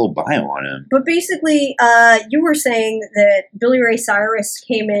should be like a little bio on him. But basically, you were saying that Billy Ray Cyrus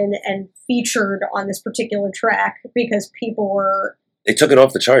came in and featured on this particular track because people were They took it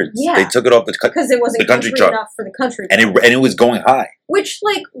off the charts. Yeah. They took it off the cut, because it wasn't The country country chart. enough for the country. and chart. it was going high. Which,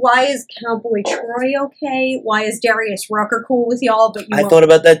 like, why is Cowboy Troy okay? Why is Darius Rucker cool with y'all? But you I won't? thought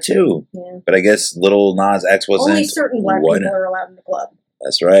about that too, Yeah. but I guess Little Nas X wasn't. Only certain black one- people are allowed in the club.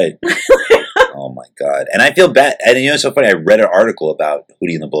 That's right. Oh my god! And I feel bad. And you know, it's so funny. I read an article about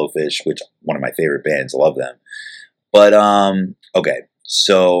Hootie and the Blowfish, which one of my favorite bands. Love them. But okay.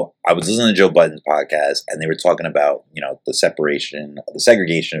 So I was listening to Joe Budden's podcast, and they were talking about the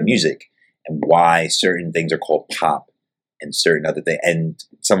segregation of music, and why certain things are called pop and certain other things. And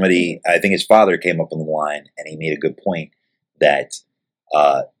somebody, I think his father, came up on the line, and he made a good point that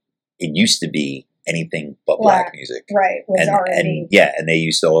it used to be anything but black music. Right, was And R&B. yeah, and they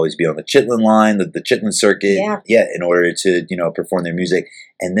used to always be on the Chitlin line, the Chitlin circuit, in order to perform their music.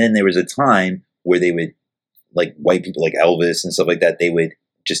 And then there was a time where they would, like white people like Elvis and stuff like that, they would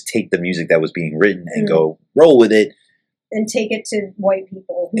just take the music that was being written and go roll with it. And take it to white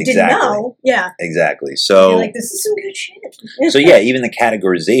people who Exactly. didn't know. Yeah. Exactly. You're So like, this is some good shit. so yeah, even the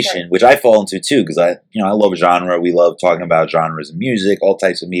categorization, which I fall into too, because I love genre. We love talking about genres of music, all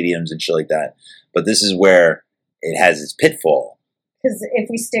types of mediums and shit like that. But this is where it has its pitfall. Because if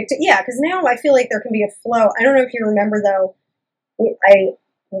we stick to, because now I feel like there can be a flow. I don't know if you remember though,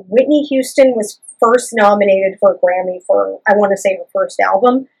 Whitney Houston was first nominated for a Grammy for, I want to say, her first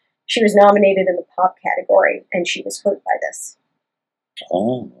album. She was nominated in the pop category, and she was hurt by this.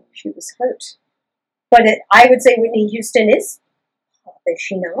 Oh, She was hurt. But I would say Whitney Houston is pop, is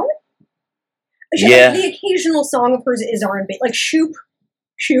she not? Yeah. The occasional song of hers is R&B, like Shoop.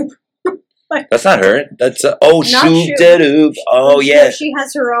 That's not her. That's Not Shoop Shoop. Da Doop. Oh yeah. She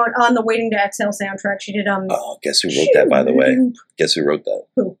has her own on the Waiting to Exhale soundtrack. She did Oh, guess who wrote that? By the way, guess who wrote that?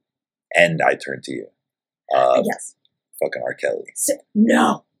 Who? And I Turn to You. Yes. Fucking R. Kelly.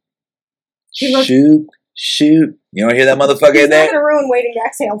 No. He wrote- Shoot. You don't hear that motherfucker He's in not there? gonna ruin Waiting to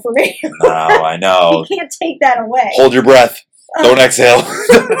Exhale for me. No, I know. You can't take that away. Hold your breath. Don't exhale.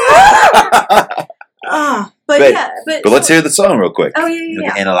 But yeah, But let's hear the song real quick. Oh We yeah.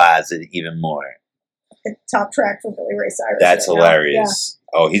 can analyze it even more. The top track for Billy Ray Cyrus. That's right now. hilarious.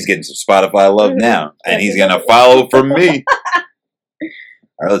 Oh, he's getting some Spotify love Mhm. now. And Yeah, he's he going to does. follow from me.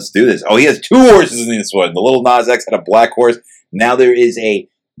 All right, let's do this. Oh, he has 2 horses in this one. The Little Nas X had a black horse. Now there is a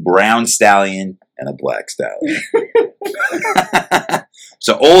brown stallion and a black stallion.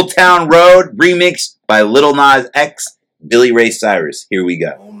 So Old Town Road remix by Little Nas X, Billy Ray Cyrus. Here we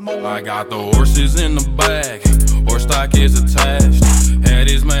go. I got the horses in the bag, horse stock is attached. Head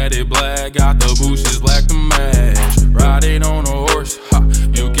is matted black, got the bushes black to match. Riding on a horse, ha,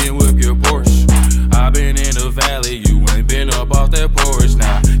 you can whip your Porsche. I've been in the valley, you ain't been up off that porch.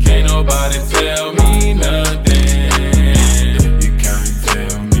 Now, can't nobody tell me nothing. You can't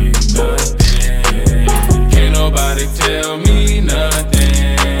tell me nothing. Can't nobody tell me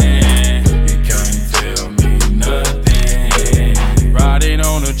nothing. You can't tell me nothing. Riding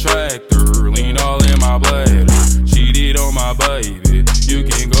on a tractor, lean all in my bladder. Cheated on my baby, you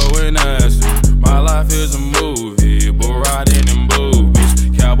can go and ask her. My life is a movie, bull riding in boobies.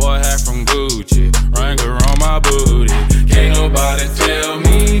 Cowboy hat from Gucci, Wrangler on my booty. Can't nobody tell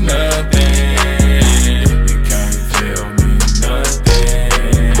me nothing. You can't tell me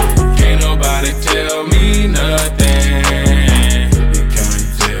nothing. Can't nobody tell me nothing. You can't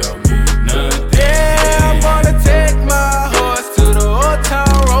tell me nothing. Yeah, I'm gonna take my horse to the old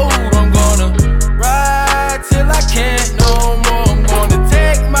town road. I'm gonna ride till I can't no more. I'm gonna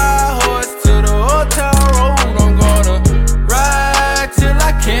take my horse to the old town road. I'm gonna ride till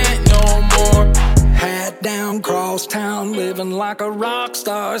I can't no more. Hat down, cross town, living like a rock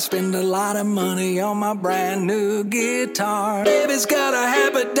star. Spend a lot of money on my brand new guitar. Baby's got a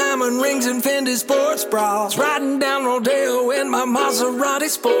habit, diamond rings, and Fendi sports bras. Riding down Rodeo in my Maserati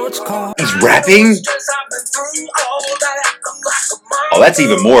sports car. He's rapping? Oh, that's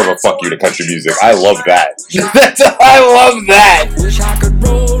even more of a fuck you to country music. I love that. I love that. Wish I could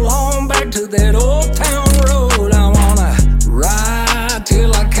roll on back to that old town road. I wanna ride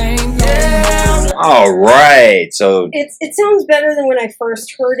till I can't no more. All right. So, It sounds better than when I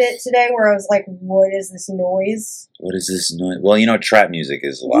first heard it today, where I was like, "What is this noise?" what is this noise? Well, you know, trap music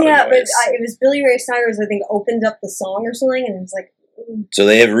is a lot Yeah, of but noise. it was Billy Ray Cyrus. I think opened up the song or something, and it was like, So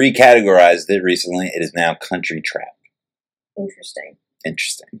they have recategorized it recently. It is now country trap. interesting.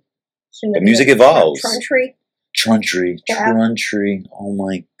 Interesting. Shouldn't The it be music like evolves. Country. Trap. Oh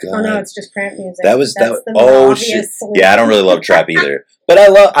my god. Oh no, it's just crap music. That's the oh obvious shit. solution. Yeah, I don't really love trap either. But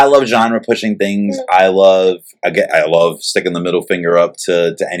I love genre pushing things. I love sticking the middle finger up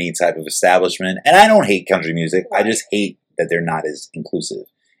to any type of establishment. And I don't hate country music. I just hate that they're not as inclusive.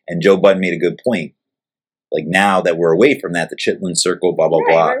 And Joe Budden made a good point. Like now that we're away from that, the Chitlin Circle, blah blah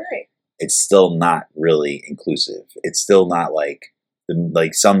blah. Right. It's still not really inclusive. It's still not like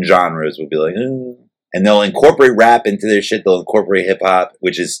some genres would be like, and they'll incorporate rap into their shit. They'll incorporate hip hop,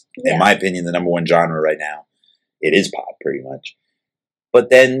 which is, in my opinion, the number one genre right now. It is pop, pretty much. But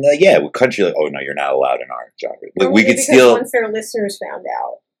then, with country, like, oh no, you're not allowed in our genre. Like, we could because steal. once their listeners found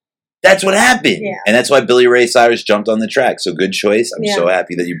out. That's what happened, and that's why Billy Ray Cyrus jumped on the track. So good choice. I'm so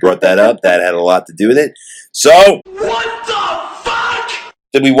happy that you brought that up. That had a lot to do with it. So, What the fuck?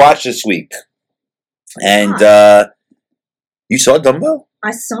 did we watch this week? And you saw Dumbo?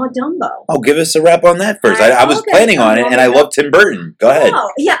 I saw Dumbo. Oh, give us a wrap on that first. I was planning on it, and I love Tim Burton. Go ahead.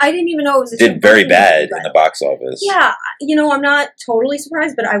 Oh, yeah, I didn't even know it was a Tim Did very Burton bad movie, in the box office. Yeah, I'm not totally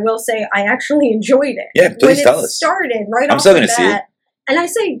surprised, but I will say I actually enjoyed it. Yeah, please when tell it us. started right I'm off still the gonna see bat, and I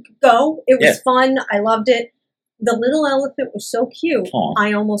say go. It was fun. I loved it. The little elephant was so cute. Aw.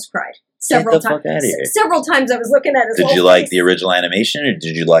 I almost cried several Get the times. fuck outta here. Several times I was looking at his Did whole you like face. the original animation, or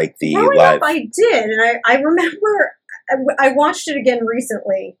did you like the Growing live? up, I did, and I remember I watched it again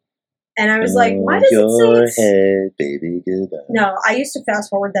recently, and I was like, "Why does it say your it's?" head, baby, goodbye. No, I used to fast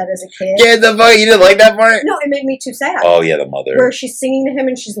forward that as a kid. Get the fuck! You didn't like that part? No, it made me too sad. Oh yeah, the mother. Where she's singing to him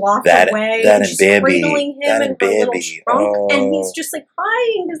and she's locked away, that and and she's Bambi. cradling him That in and her little Bambi. trunk, and Oh. he's just like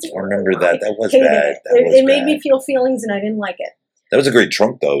crying because he I remember that. That was hated bad. it. That was It made bad. me feel feelings, and I didn't like it. That was a great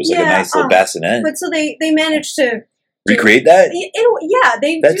trunk, though. It was like a Yeah, nice little bassinet. But so they managed to Recreate that? Yeah,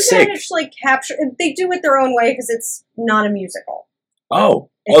 they That's do sick. manage to like capture. They do it their own way because it's not a musical. Oh,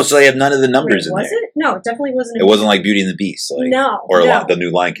 so they have none of the numbers in was there. it? No, it definitely wasn't. It wasn't like Beauty and the Beast, like no, or no. the new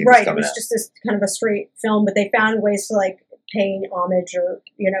Lion King Right, that's it coming was out. just this kind of a straight film, but they found ways to like pay homage or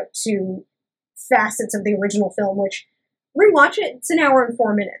to facets of the original film. Which rewatch it, it's an hour and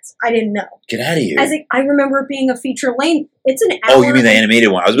 4 minutes. I didn't know. Get out of here! I remember it being a feature length. It's an hour. Oh, you mean the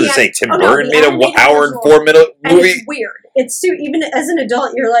animated one? I was going to say Tim Burton the made an animated hour and original. 4 minute And movie. it's weird. It's even as an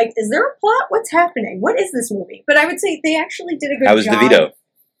adult, you're like, is there a plot? What's happening? What is this movie? But I would say they actually did a good How was job. DeVito?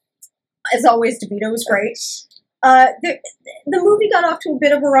 As always, DeVito was great. The movie got off to a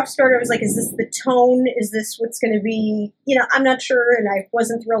bit of a rough start. I was like, is this the tone? Is this what's going to be? I'm not sure, and I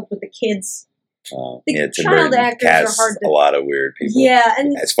wasn't thrilled with the kids. The Tim child Burton actors are casts hard to- a lot of weird people. Yeah,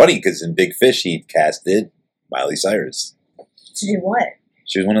 and It's funny because in Big Fish he casted Miley Cyrus. to do what?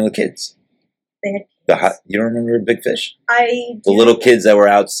 She was one of the kids. They had You don't remember Big Fish? the Little kids that were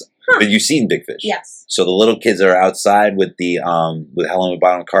outside. Huh. But you've seen Big Fish. Yes. So the little kids are outside with the with Helena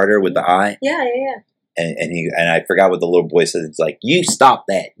Bonham Carter with the eye, Yeah. and I forgot what the little boy says. It's like, you stop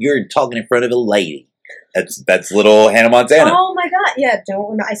that! You're talking in front of a lady. That's little Hannah Montana. Oh my god! Yeah, don't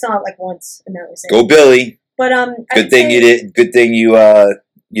remember. I saw it like once, and that was it. Go Billy! But Good thing you did. Good thing you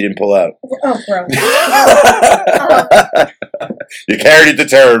didn't pull out. Oh, bro. You carried it to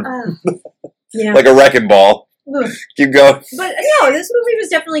term Yeah. like a wrecking ball. Ugh. Keep going. But no, this movie was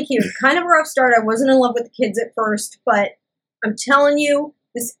definitely cute. Kind of a rough start. I wasn't in love with the kids at first, but I'm telling you,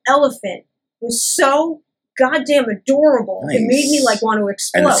 this elephant was so goddamn adorable. It made me like want to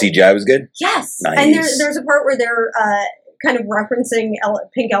explode. And the CGI was good. Yes. Nice. And there's a part where they're kind of referencing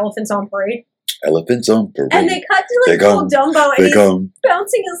pink elephants on parade. Elephants on parade. And they cut to They like little come. Dumbo and They he's come.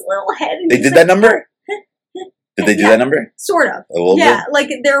 bouncing his little head. And They he's did like, that number? Did they do that number? Sort of. A little Yeah, bit? like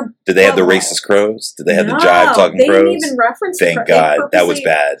they're... Did they have the Oh. racist crows? Did they have the No, jive talking they crows? didn't even reference the Thank crow. They God. That was purposely-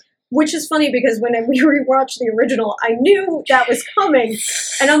 bad. Which is funny because when we rewatched the original, I knew that was coming.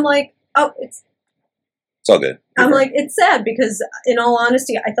 And I'm like, oh, It's all good. I'm like, it's sad because in all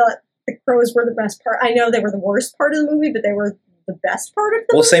honesty, I thought the crows were the best part. I know they were the worst part of the movie, but they were the best part of the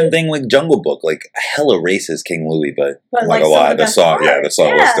Well, movie. same thing with Jungle Book. Like, hella racist King Louie, but I'm not like gonna some lie. of The best song, parts. the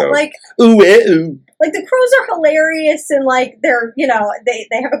song was dope. Like Ooh, ooh. the crows are hilarious and like they're,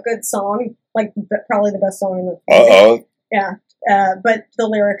 they have a good song, like probably the best song in the movie. Uh-oh. Yeah. But the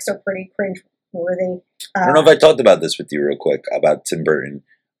lyrics are pretty cringe-worthy. I don't know if I talked about this with you real quick, about Tim Burton.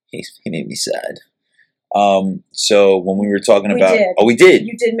 He made me sad. So when we were talking We about... did. Oh, we did.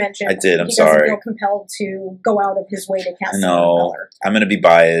 You did mention I did, I'm he sorry. doesn't feel compelled to go out of his way to cast No. another color. I'm going to be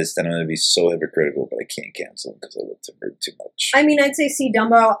biased and I'm going to be so hypocritical, but I can't cancel him because I love Tim Burton too much. I mean, I'd say see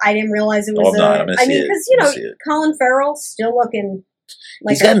Dumbo. I didn't realize it was I'm not. I'm gonna I see mean, it. because, I'm gonna see it. Colin Farrell still looking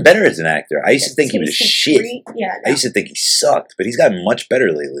like He's gotten better as an actor. I used to think he was tasty shit. treat. Yeah, I used to think he sucked, but he's gotten much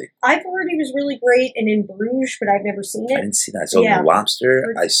better lately. I've heard he was really great and in Bruges, but I've never seen I it. didn't see that. I saw Yeah. The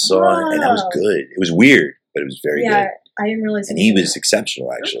Lobster. I saw it, and that was Oh. good. It was weird, but it was very Yeah, good. I didn't realize. And he was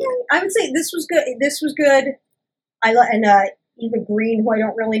exceptional, actually. Okay. I would say this was good. This was good. And Eva Green, who I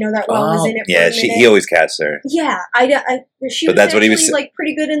don't really know that well, was in it. For yeah, a minute. he always casts her. Yeah, she But was that's what he actually, was- like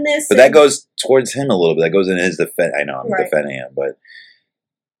pretty good in this. But that goes towards him a little bit. That goes in his defense. I know I'm Right. defending him, but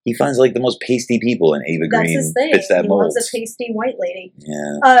he finds like the most pasty people, and Eva That's Green his thing. fits that He mold. loves a pasty white lady.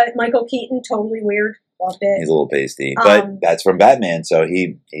 Yeah, Michael Keaton, totally weird. Loved it. he's a little pasty, but that's from Batman. So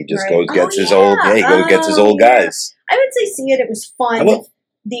he just Right. goes gets Oh, his old yeah. he goes gets his Oh, old yeah. guys. I would say see it. It was I fun. will.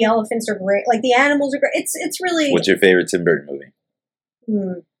 The elephants are great. Like the animals are great. It's really. What's your favorite Tim Burton movie?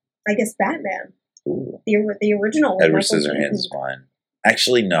 I guess Batman. Ooh. The original. with Edward Michael Scissorhands Keaton. is mine.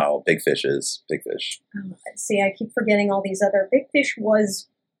 Actually, no. Big Fish is Big Fish. Oh, see, I keep forgetting all these other. Big Fish was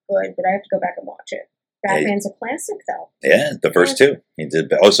good, but I have to go back and watch it. Batman's a classic, though. Yeah, the first two. He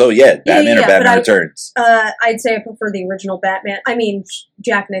did. Oh, so yeah, Batman or yeah, Batman but Returns. I'd say I prefer the original Batman. I mean,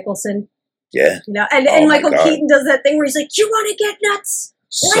 Jack Nicholson. Yeah. And Oh my Michael God. Keaton does that thing where he's like, "You want to get nuts?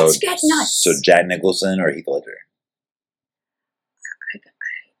 Let's get nuts." So Jack Nicholson or Heath Ledger?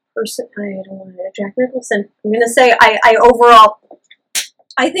 I don't want to. Jack Nicholson. I'm gonna say I overall.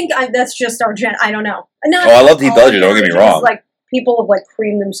 I think that's just our gen. I don't know. Not Oh, I loved Heath all Ledger, don't get me generations, wrong. Like people have like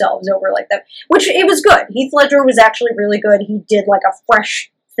creamed themselves over like that, which it was good. Heath Ledger was actually really good. He did like a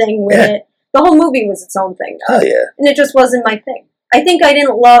fresh thing with Yeah. it. The whole movie was its own thing, though. Oh yeah. And it just wasn't my thing. I think I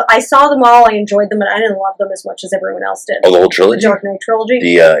didn't love. I saw them all. I enjoyed them, but I didn't love them as much as everyone else did. Oh, the whole The trilogy. Dark Knight trilogy.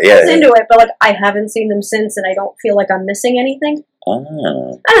 The I was into it, but like I haven't seen them since, and I don't feel like I'm missing anything.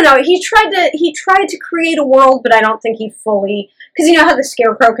 Oh. I don't know. He tried to create a world, but I don't think he fully, because you know how the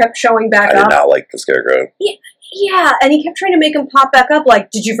Scarecrow kept showing back I did up. not like the Scarecrow. Yeah, and he kept trying to make him pop back up.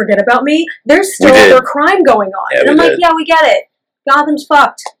 Like, did you forget about me? There's still We did. other crime going on, Yeah, and I'm we like, did. yeah, we get it. Gotham's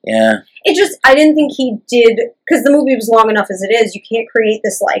fucked. Yeah. It just, I didn't think he did, because the movie was long enough as it is, you can't create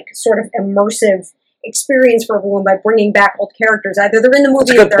this, like, sort of immersive experience for everyone by bringing back old characters. Either they're in the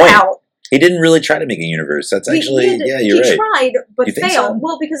That's a movie or good they're point. out. He didn't really try to make a universe. That's actually, He you're right. tried, but You think failed. so?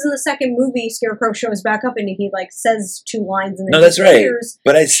 Well, because in the second movie, Scarecrow shows back up and he, like, says 2 lines and then No, that's right. disappears.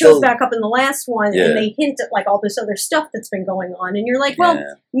 But I Shows still, back up in the last one, Yeah. and they hint at, like, all this other stuff that's been going on. And you're like, well,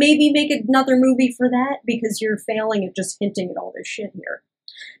 yeah. maybe make another movie for that, because you're failing at just hinting at all this shit here.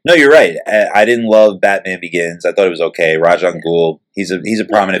 No, you're right. I didn't love Batman Begins. I thought it was okay. Rajan Ghul, he's a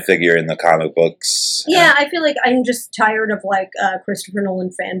prominent figure in the comic books. Yeah, I feel like I'm just tired of, like, Christopher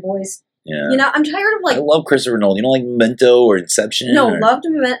Nolan fanboys. Yeah. You know, I'm tired of, like... I love Christopher Nolan. You don't like Memento or Inception? No, or- I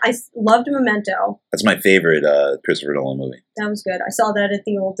loved Memento. That's my favorite Christopher Nolan movie. That was good. I saw that at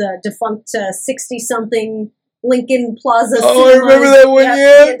the old defunct 60-something Lincoln Plaza. Oh, I remember that one,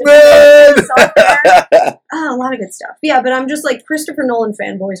 yeah. Oh, a lot of good stuff. Yeah, but I'm just like, Christopher Nolan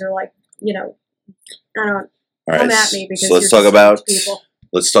fanboys are like, you know, I don't All right, come at me because so let's you're talk just about people.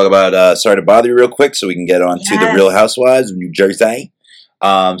 Sorry to bother you real quick, so we can get on to the Yes. Real Housewives of New Jersey.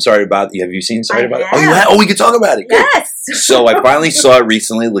 Sorry to bother you. Have you seen Sorry I to Bother? have. Oh, you have? Oh, we can talk about it. Good. Yes. So I finally saw it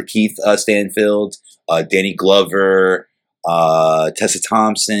recently. Lakeith Stanfield, Danny Glover, Tessa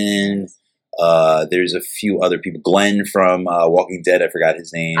Thompson. There's a few other people. Glenn from Walking Dead. I forgot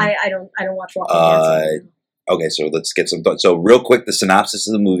his name. I don't watch Walking Dead. Okay, so let's get some thoughts. So real quick, the synopsis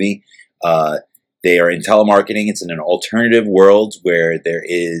of the movie. They are in telemarketing. It's in an alternative world where there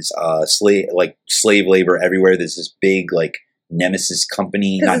is slave labor everywhere. There's this big like nemesis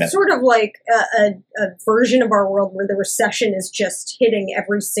company. Because it's sort of like a version of our world where the recession is just hitting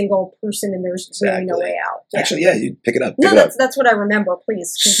every single person and there's really no way out. Yeah. Actually, yeah, you pick it up. No, that's what I remember.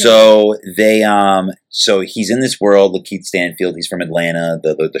 Please continue. So they so he's in this world. Lakeith Stanfield. He's from Atlanta,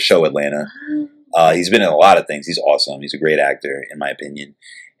 the show Atlanta. He's been in a lot of things. He's awesome. He's a great actor, in my opinion.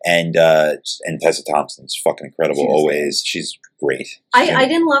 And Tessa Thompson's fucking incredible always. She's great. I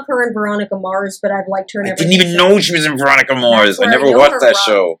didn't love her in Veronica Mars, but I've liked her in I everything didn't even know she was in Veronica Mars. I where never I know watched her that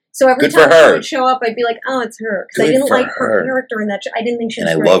from. show. So every Good for time she her. would show up, I'd be like, oh, it's her. Because I Good didn't for like her her. character in that show. I didn't think she And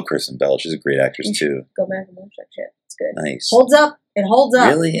was I great. love Kristen Bell. She's a great actress You should too. Go back and watch that shit. It's good. Nice. Holds up. It holds up.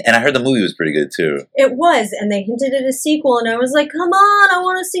 Really? And I heard the movie was pretty good too. It was, and they hinted at a sequel, and I was like, come on, I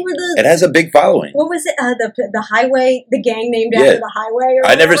want to see where the... It has a big following. What was it? The highway, the gang named Yeah. after the highway? Or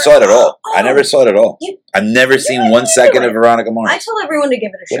I never whatever? saw it at all. Oh, I never saw it at all. You- I've never seen didn't 1 second either. of Veronica Mars. I tell everyone to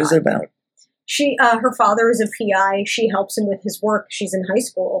give it a shot. What is it about? She, her father is a PI. She helps him with his work. She's in high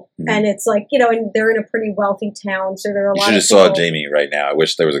school, Mhm. and it's like, you know, and they're in a pretty wealthy town, so there are a You lot should of have saw people- Jamie right now. I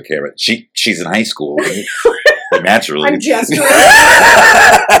wish there was a camera. She's in high school. Like, naturally. I'm gesturing.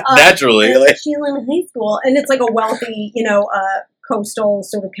 Naturally. And Like, she's in high school, and it's like a wealthy, you know, coastal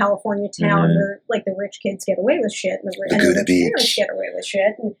sort of California town Mhm. where like the rich kids get away with shit, and the Laguna rich parents Beach. get away with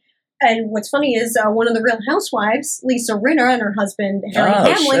shit. And what's funny is one of the Real Housewives, Lisa Rinna, and her husband Harry Oh,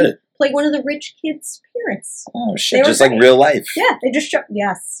 Hamlin shit. played one of the rich kids' parents. oh, They shit. were Just like great. real life. Yeah, they just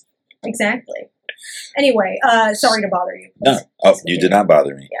yes, exactly. Anyway, sorry to bother you. No. Oh, you did not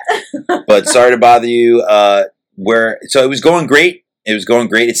bother me. Yeah. But sorry to bother you. So it was going great. It was going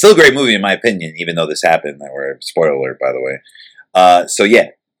great. It's still a great movie in my opinion, even though this happened. Spoiler alert, by the way. So yeah,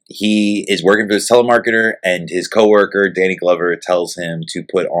 he is working for this telemarketer, and his coworker Danny Glover tells him to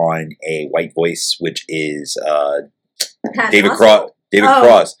put on a white voice, which is Pat David Oswalt? Cross. David Oh.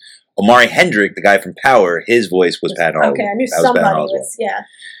 Cross. Omari Hendrick, the guy from Power, his voice was Pat Oswalt. Okay, I knew That was Pat somebody Oswalt. was. Yeah.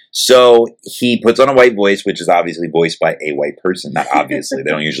 So he puts on a white voice, which is obviously voiced by a white person. Not obviously, they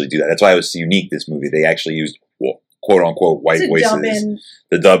don't usually do that. That's why it was unique. This movie, they actually used quote unquote white To voices, dub in.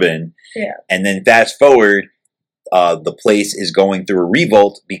 the dub in. Yeah. And then fast forward, the place is going through a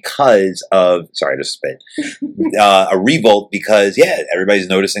revolt because of sorry to spit, a revolt because everybody's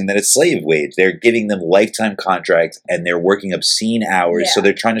noticing that it's slave wage. They're giving them lifetime contracts and they're working obscene hours, so Yeah.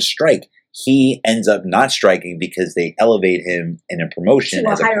 they're trying to strike. He ends up not striking because they elevate him in a promotion To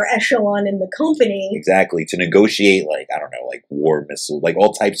a as higher echelon in the company. exactly to negotiate like war missiles, like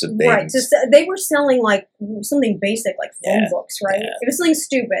all types of things. Right. They were selling like something basic, like phone Yeah, books, right? yeah. It was something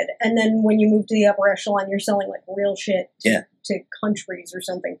stupid. And then when you move to the upper echelon, you're selling like real shit to countries or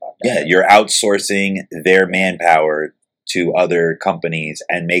something. Fucked up. Yeah, you're outsourcing their manpower to other companies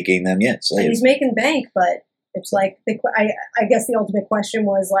and making them And slaves. he's making bank, but it's like I guess the ultimate question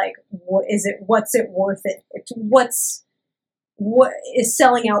was like, what's it worth it? What is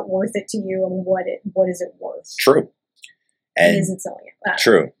selling out worth it to you, and what is it worth? True. And And is it selling it?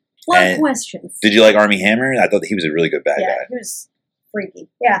 true. A lot of And questions. Did you like Army Hammer? I thought that he was a really good bad Yeah, guy. he was freaky.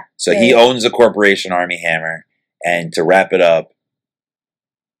 Yeah. So Yeah, he yeah. owns the corporation Army Hammer. And to wrap it up,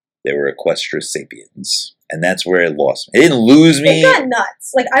 They were Equestris sapiens. And that's where it lost me. It didn't lose me. It got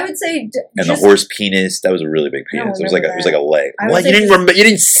nuts. Like I would say, And the horse penis, that was a really big I don't penis. It was like remember a leg. I would What? say You didn't just- remember? You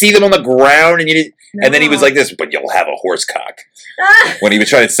didn't see them on the ground, and you didn't. And then he was No. like this, but you'll have a horse cock Ah, when he was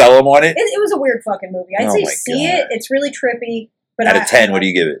trying to sell him on it. it was a weird fucking movie. I'd Oh say my see God. it. It's really trippy. But Out of 10, what do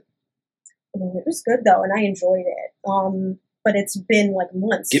you give it? It was good though, and I enjoyed it. But it's been like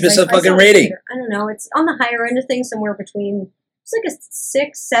months. Give since us a I fucking saw it rating. later. I don't know. It's on the higher end of things, somewhere between. It's like a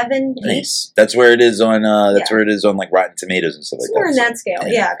 6, 7, 8. Nice. That's where it is on. That's Yeah. where it is on like Rotten Tomatoes and stuff like Somewhere that. in that scale,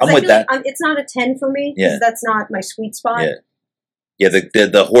 yeah. yeah. 'Cause I'm I with feel that. like it's not a 10 for me because Yeah. that's not my sweet spot. Yeah. Yeah,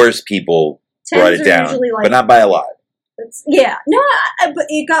 the horse people 10s brought it are down, usually like but not by a lot. but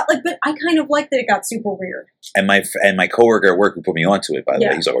it got like, but I kind of like that it got super weird. And my coworker at work who put me onto it, by the Yeah.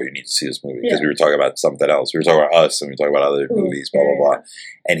 way, he's like, "Oh, you need to see this movie," because Yeah. we were talking about something else. We were talking about us, and we were talking about other movies, blah blah yeah, blah.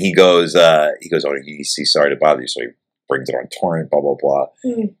 And he goes, "Oh, you see, sorry to bother you," so he brings it on torrent, blah blah blah.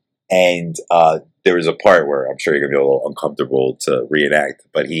 Mm. And there was a part where I'm sure you're gonna be a little uncomfortable to reenact,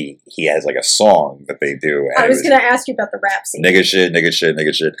 but he has like a song that they do. And I it was going to ask you about the rap scene. nigga shit, nigga shit,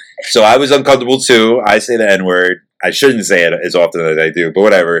 nigga shit. So I was uncomfortable too. I say the N word. I shouldn't say it as often as I do, but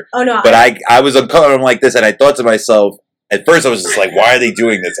whatever. Oh no! But I was uncomfortable. I'm like this, and I thought to myself, at first I was just like, why are they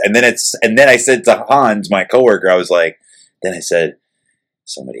doing this? And then I said to Hans, my coworker, I was like, then I said,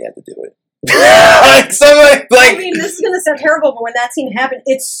 somebody had to do it. Like somebody, I mean, this is going to sound terrible, but when that scene happened,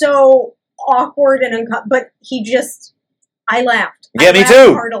 it's so awkward and but I laughed. Yeah, I me laughed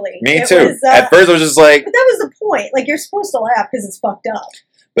too. Heartily. Me It too. was, At first I was just like, but that was the point. Like you're supposed to laugh because it's fucked up.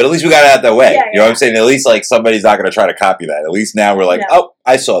 but at least we got it out that way. Yeah, You know what I'm saying? At least like somebody's not going to try to copy that. At least now we're like, Yeah. oh,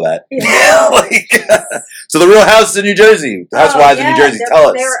 I saw that. Yeah. Like, so the Real House in New Jersey, Housewives in New Jersey,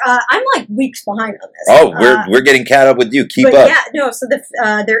 tell us. I'm like weeks behind on this. Oh, we're getting caught up with you. Keep but up. yeah, no. So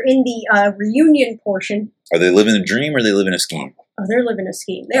they're in the reunion portion. Are they living a dream or are they living a scheme? Oh, they're living a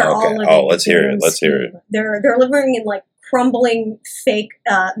scheme. They're Okay. all living. Oh, let's hear it. in Let's hear scheme. They're living in like crumbling fake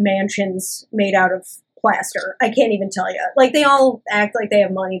mansions made out of plaster. I can't even tell you. Like they all act like they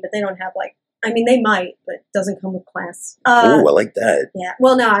have money, but they don't have like. I mean, they might, but it doesn't come with class. Oh, I like that. Yeah.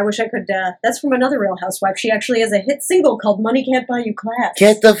 Well, no, I wish I could. That's from another Real Housewife. She actually has a hit single called "Money Can't Buy You Class."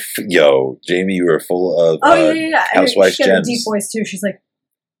 Get the yo, Jamie, you are full of Oh yeah. Housewives She got a gems. deep voice too. She's like,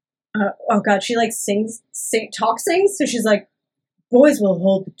 oh god, she like sings. So she's like, boys will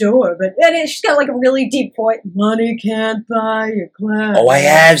hold the door, but she's got like a really deep voice. Money can't buy your class. Oh, I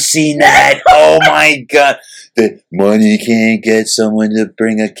have seen that. Oh my god, the money can't get someone to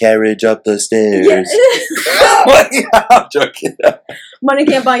bring a carriage up the stairs. Yeah. I'm joking. Money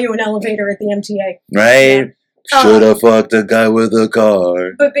can't buy you an elevator at the MTA. Right? Yeah. Should have fucked a guy with a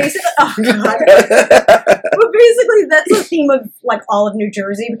car. But basically, oh god. But basically, that's the theme of like all of New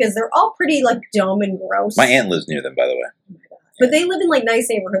Jersey because they're all pretty like dumb and gross. My aunt lives near them, by the way. But they live in like nice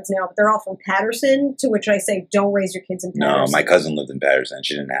neighborhoods now. But they're all from Patterson, to which I say, don't raise your kids in No, Patterson. my cousin lived in Patterson.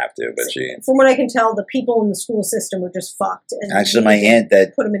 She didn't have to, but she. From what I can tell, the people in the school system are just fucked. And Actually, my aunt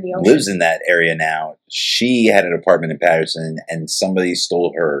that put them in the ocean. lives in that area now, she had an apartment in Patterson, and somebody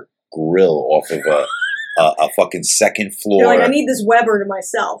stole her grill off of a fucking second floor. They're like, I need this Weber to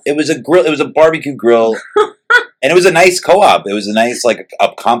myself. It was a grill. It was a barbecue grill, and it was a nice co-op. It was a nice like a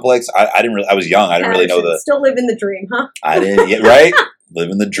complex. I didn't really. I was young. I didn't really know Patterson, still living the dream, huh? I didn't. Yeah, right.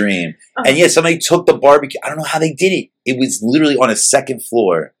 Living the dream. Oh. And yet somebody took the barbecue. I don't know how they did it. It was literally on a second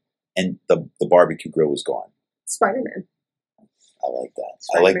floor, and the barbecue grill was gone. Spider-Man, I like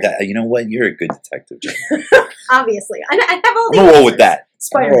that. I like that. You know what? You're a good detective, Jim. obviously. I have all I'm the gonna roll answers. with that. I'm gonna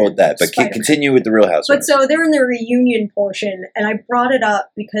Spider-Man. roll with that. But Spider-Man. continue with the Real Housewives. But so they're in the reunion portion, and I brought it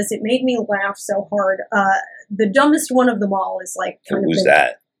up because it made me laugh so hard. The dumbest one of them all is like kind Who's of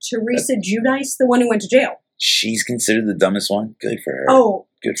that? Teresa Giudice, the one who went to jail. She's considered the dumbest one. Good for her. Oh,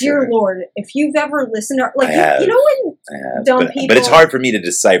 Good for dear her. Lord! If you've ever listened to I have. you know when, I have. dumb but people- it's hard for me to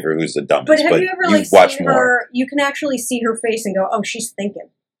decipher who's the dumbest. but have you ever like watched seen more. her? You can actually see her face and go, "Oh, she's thinking."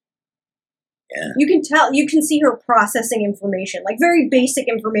 Yeah. You can tell. You can see her processing information, like very basic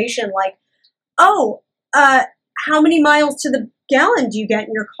information, like, "Oh, how many miles to the gallon do you get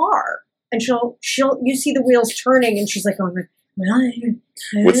in your car?" And you see the wheels turning, and she's like, "Oh,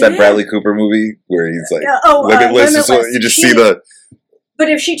 What's that Bradley Cooper movie where he's like, Limitless? Limitless. You just see the But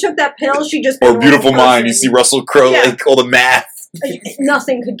if she took that pill, she just or Beautiful Mind. You see Russell Crowe Yeah. like all the math.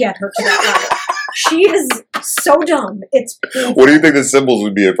 Nothing could get her to that level. She is so dumb. It's painful. What do you think the symbols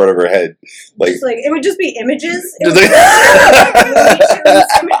would be in front of her head? Like, Just like it would just be images. It Just would be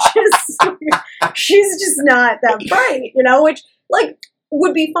images. She's just not that bright, which like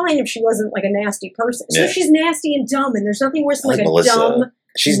would be fine if she wasn't like a nasty person. So Yeah. she's nasty and dumb, and there's nothing worse than I like like a Melissa. dumb,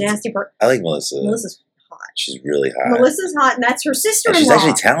 she's. nasty person. I like Melissa. Melissa's hot. She's really hot. Melissa's hot, and that's her And sister-in-law. she's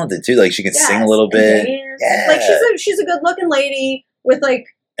actually talented too. Like she can sing a little and bit. dance. Yeah. Like she's a good-looking lady with like.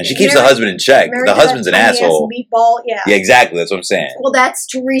 And she keeps the husband in check. married The to that husband's an tiny-ass asshole. Meatball, yeah. Yeah, exactly. That's what I'm saying. Well, that's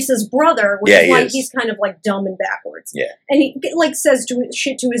Teresa's brother, which Yeah, is he why is. he's kind of like dumb and backwards. Yeah. And he like says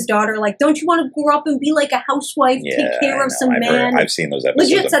shit to his daughter, like, "Don't you want to grow up and be like a housewife, Yeah, take care I of know. some man?" I've seen those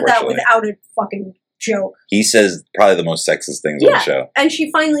episodes. Legit said that unfortunately. without a fucking joke. He says probably the most sexist things on Yeah. the show. And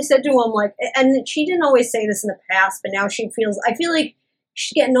she finally said to him, like, and she didn't always say this in the past, but now she feels, I feel like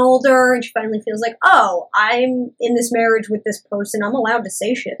she's getting older and she finally feels like, oh, I'm in this marriage with this person. I'm allowed to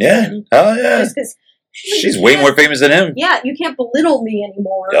say shit. to Yeah. him. Oh yeah. Just because She's way more famous than him. Yeah, you can't belittle me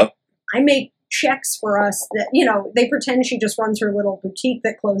anymore. Yep. I make checks for us that, they pretend she just runs her little boutique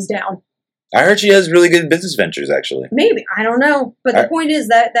that closed down. I heard she has really good business ventures, actually. Maybe. I don't know. But the point is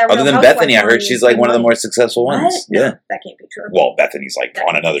that Other Real than Housewife Bethany, I heard money she's is like the one of the money. more successful What? ones. No, Yeah. that can't be true. Well, Bethany's like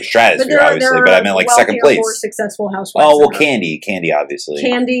on another But stratosphere, obviously, there but I are meant like second wealthier, place. more successful housewives. Oh well, than her. Candy, obviously.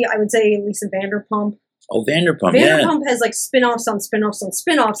 Candy, I would say Lisa Vanderpump. Oh, Vanderpump, yeah. Vanderpump has like spin-offs on spin-offs on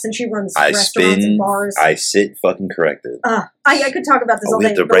spin-offs, and she runs I restaurants and spin. bars. I sit fucking corrected. I could talk about this Oh, all we day.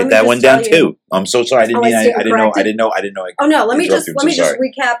 have to but let write me that just one down tell you- too. I'm so sorry. I didn't Oh, I mean. stand I didn't know. I corrected? didn't know. I didn't know. Oh no, let me interrupt just you. let I'm me so just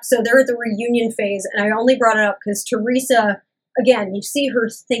sorry. recap. So they're at the reunion phase, and I only brought it up because Teresa, again, you see her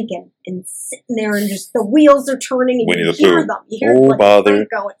thinking and sitting there, and just the wheels are turning, and Winnie you the hear Pooh. them. You hear Oh, like, bother. crank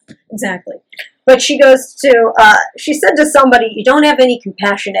going. Exactly. But she goes to. She said to somebody, "You don't have any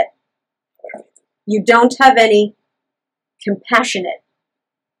compassionate. You don't have any compassionate."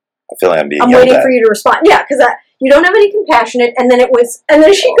 I feel like I'm being I'm yelled waiting at. for you to respond. Yeah, because you don't have any compassionate. And then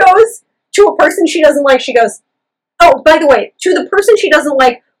she goes to a person she doesn't like. She goes, oh, by the way, to the person she doesn't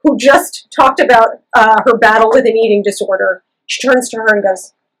like who just talked about her battle with an eating disorder. She turns to her and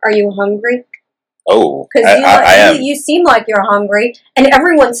goes, "Are you hungry? Oh, Because I am. you seem like you're hungry." And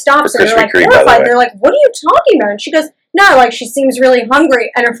everyone stops and they're Krispy like Kreme, by the horrified. way. They're like, "What are you talking about?" And she goes, "No, like she seems really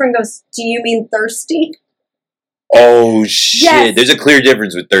hungry." And her friend goes, "Do you mean thirsty?" Oh shit! Yes. There's a clear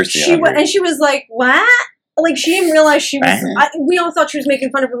difference with thirsty. She and hungry. and she was like, "What?" Like she didn't realize she was. Uh-huh. We all thought she was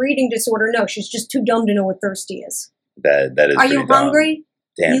making fun of her eating disorder. No, she's just too dumb to know what thirsty is. That is. Are you pretty dumb. hungry?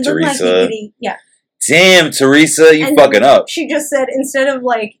 Damn, you look Teresa. like you could eat. Yeah. Damn, Teresa, you And fucking up. She just said instead of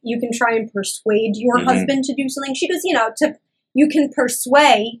like you can try and persuade your Mhm. husband to do something. She goes, you can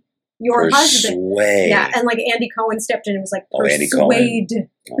persuade your husband. Persuade. Yeah, and like Andy Cohen stepped in and was like, Oh, Andy Cohen. persuade.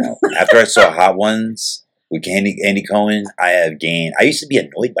 Oh, after I saw Hot Ones with Andy Cohen, I have gained. I used to be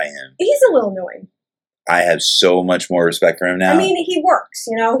annoyed by him. He's a little annoying. I have so much more respect for him now. I mean, he works.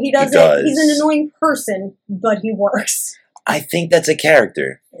 He does. does. He's an annoying person, but he works. I think that's a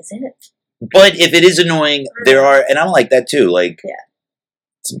character. Is it? But if it is annoying, there are, and I'm like that too. Like, Yeah.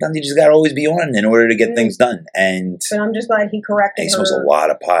 sometimes you just gotta always be on in order to get Mhm. things done. And But I'm just glad he corrected he her. smokes a lot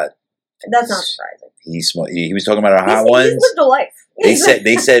of pot. That's not surprising. He was talking about our hot He's ones. lived a life.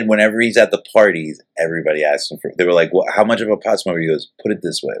 They said whenever he's at the parties, everybody asks him for. They were like, "How much of a pot smoker?" He goes, "Put it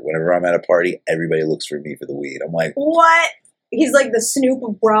this way: whenever I'm at a party, everybody looks for me for the weed." I'm like, What? He's like the Snoop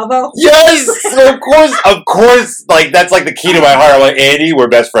of Bravo. "Yes, of course, like that's like the key to my heart." I'm like, "Andy, we're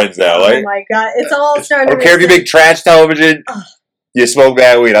best friends now." Oh Like, my god, it's all I starting. don't care if you make trash television. Ugh. You smoke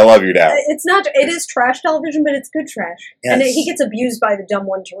bad weed. I love you now. It's not. It is trash television, but it's good trash. And Yes. he gets abused by the dumb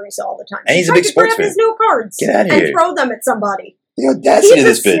one Teresa all the time. And She he's a tried big to sports grab his fan. note cards Get outta and here. throw them at somebody. The audacity of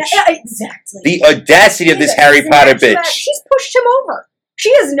this He's a bitch. Yeah, exactly. The audacity of this He's a- Harry he's a Potter match back. bitch. She's pushed him over.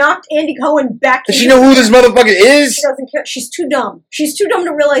 She has knocked Andy Cohen back. Does she into know who the this chair. motherfucker is? She doesn't care. She's too dumb. She's too dumb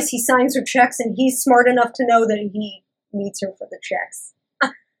to realize he signs her checks, and he's smart enough to know that he needs her for the checks.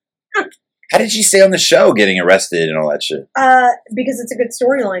 How did she stay on the show getting arrested and all that shit? Because it's a good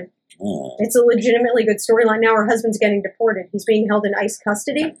storyline. Oh. It's a legitimately good storyline. Now her husband's getting deported. He's being held in ICE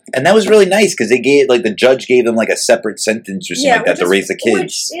custody. And that was really nice because they gave, like, the judge gave them like a separate sentence or something like that which to is- raise the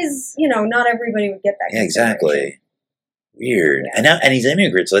kids. Which is, not everybody would get that. Yeah, consideration. exactly. Weird. And now, and he's an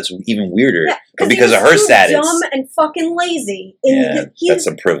immigrant, so that's even weirder. Yeah, But he because was of her too status. dumb and fucking lazy. Yeah, he that's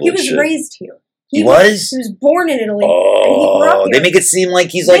some privilege He was shit. raised here. He was? He was born in Italy. and he grew up Oh, here. they make it seem like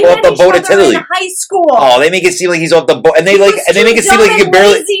he's like They off met the each boat at other Italy. in high school. Oh, they make it seem like he's off the boat, and they He like, was and they too make it seem dumb like he and can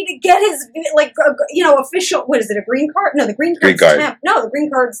barely. lazy to get his official. What is it? A green card? No, the green Green card's card. No, the green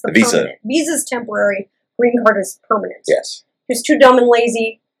card's the The visa. permanent. Visa's temporary. Green card is permanent. Yes. He's too dumb and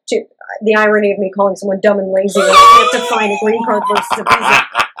lazy to. The irony of me calling someone dumb and lazy when I have to find a green card versus a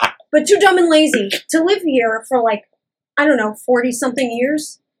visa. But too dumb and lazy to live here for 40-something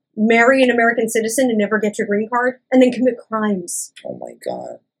years, marry an American citizen and never get your green card, and then commit crimes. Oh my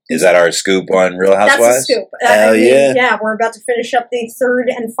god. Is that our scoop on Real Housewives? That's a scoop. Hell yeah. Yeah, we're about to finish up the third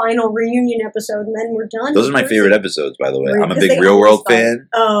and final reunion episode, and then we're done. Those are my favorite episodes, by the way. I'm a Because big they Real always World fight. fan.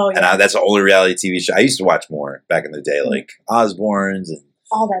 Oh, And yeah. that's the only reality TV show. I used to watch more back in the day, like Osbournes and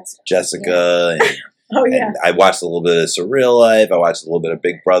All that stuff. Jessica. Oh, yeah. And I watched a little bit of Surreal Life. I watched a little bit of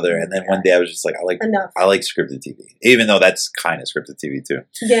Big Brother. And then one day I was just like, Enough. I like scripted TV. Even though that's kind of scripted TV too.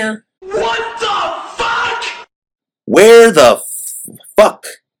 Yeah. What the fuck? Where the fuck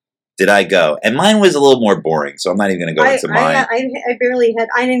did I go? And mine was a little more boring, so I'm not even going to go into mine. I barely had.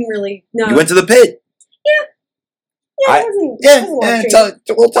 I didn't really know. You went to the pit. Yeah, I wasn't. Yeah, wasn't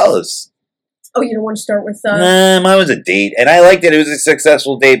watching. tell us. Oh, you don't want to start with. Nah, mine was a date, and I liked it. It was a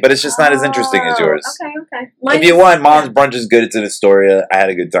successful date, but it's just not as interesting as yours. Okay. If you want, Mom's Brunch is good. It's in Astoria. I had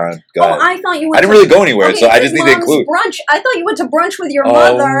a good time. Go ahead. I thought you went. I didn't really go anywhere, Okay, so I it's just need to Mom's include. brunch. I thought you went to brunch with your Oh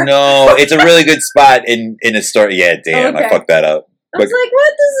mother. no, it's a really good spot in Astoria. Yeah, damn, Okay. I fucked that up. I was like,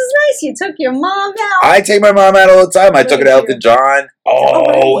 what? This is nice. You took your mom out. I take my mom out all the time. I took her to Thank you. Elton John.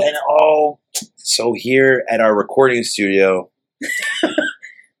 Oh, So here at our recording studio,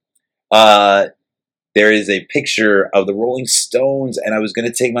 there is a picture of the Rolling Stones, and I was going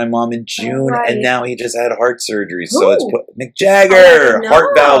to take my mom in June, Right. and now he just had heart surgery. So it's Who? Mick I Jagger, didn't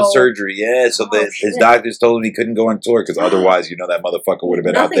heart know. valve surgery. Yeah, so Oh, his shit. doctors told him he couldn't go on tour because otherwise, that motherfucker would have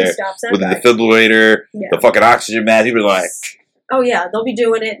been Nothing out there stops that with the guy. defibrillator, Yeah. the fucking oxygen mask. He'd be like, Oh yeah, they'll be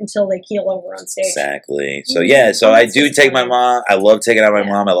doing it until they keel over on stage. exactly. So Mhm. yeah, so Oh, I that's do just take my funny. mom. I love taking out my Yeah.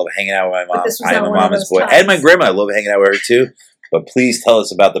 mom. I love hanging out with my mom. this was I am not a one of mama's those boy, times. and my grandma. I love hanging out with her too. But please tell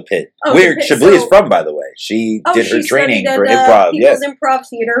us about the pit. Oh, Where the pit, Chablis is so- from, by the way. She did her she training studied for at, improv. Yeah, People's Improv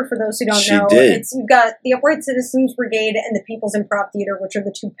Theater, for those who don't She know. did. You've got the Upright Citizens Brigade and the People's Improv Theater, which are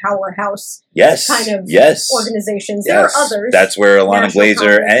the two powerhouse yes, kind of yes, organizations. yes. There are others. That's where Alana National Glazer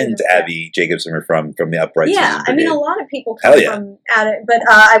Comedy and Theater, yeah. Abby Jacobson were from the Upright Yeah, Citizens I mean, Brigade. a lot of people come Hell yeah. from at it, but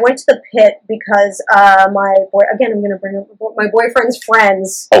I went to the pit because my boy. Again, I'm going to bring up my boyfriend's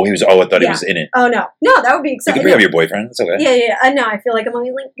friends. Oh, he was. Oh, I thought he Yeah. was in it. Oh no, that would be You exciting. can bring up your boboyfriend. It's okay. Yeah. I know. I feel like I'm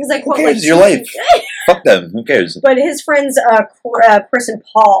only because I quote cares? like It's your life. Fuck them. Who cares? But his friends, Chris and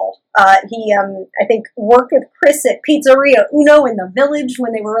Paul, he I think worked with Chris at Pizzeria Uno in the Village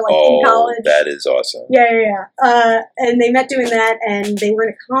when they were like in college. That is awesome. Yeah. And they met doing that, and they were in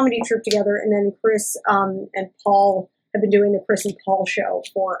a comedy troupe together. And then Chris and Paul have been doing the Chris and Paul show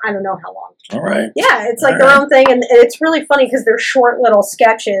for I don't know how long. All right. Yeah, it's like All their right. own thing, and it's really funny because they're short little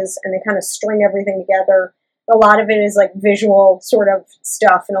sketches, and they kind of string everything together. A lot of it is like visual sort of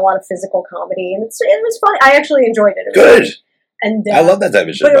stuff, and a lot of physical comedy, and it was fun. I actually enjoyed it. It was Good. funny. And I love that type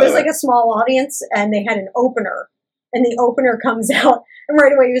of shit. but it by was the way. like a small audience, and they had an opener, and the opener comes out, and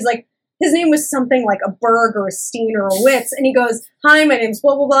right away he was like, his name was something like a Berg or a Steen or a Witz, and he goes, "Hi, my name's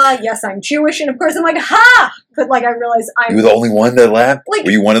blah blah blah. Yes, I'm Jewish," and of course I'm like, "Ha!" But like I realized You were the only one that laughed? Like,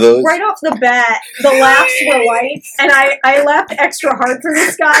 Were you one of those? right off the bat, the laughs were light, and I laughed extra hard for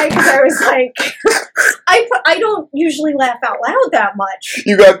this guy because I was like, I don't usually laugh out loud that much.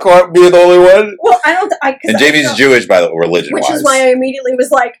 You got caught being the only one? Well, I don't. And Jamie's Jewish, by the way, religion-wise. Which is why I immediately was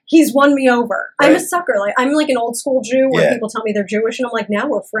like, he's won me over. I'm a Right. sucker. Like I'm like an old school Jew where Yeah. people tell me they're Jewish, and I'm like, now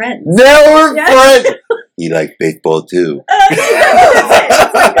we're friends. Now we're Yeah. friends! He liked baseball, too.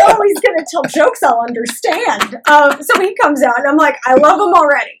 It's like, oh, he's gonna tell jokes I'll understand. So he comes out, and I'm like, I love him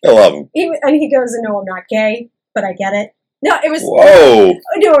already. I love him. And he goes, no, I'm not gay, but I get it. No, it was. Whoa!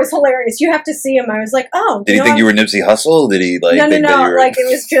 No, it was hilarious. You have to see him. I was like, oh. Did he think you were Nipsey Hussle? Did he like No. think that you were... Like it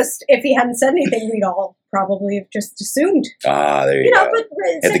was just if he hadn't said anything, we'd all probably have just assumed. there you You know, go. but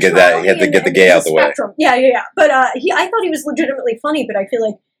Had to get that- you had to get the gay out the way. spectrum. Yeah. But I thought he was legitimately funny, but I feel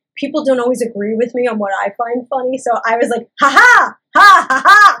like people don't always agree with me on what I find funny. So I was like, ha ha ha ha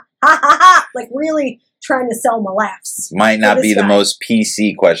ha ha ha ha, like really trying to sell my laughs. Might not for be this the guy. most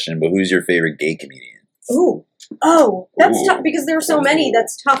PC question, but who's your favorite gay comedian? Ooh. Oh, that's Ooh. tough because there are so many.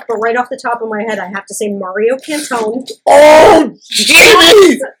 That's tough, but right off the top of my head, I have to say Mario Cantone. Oh,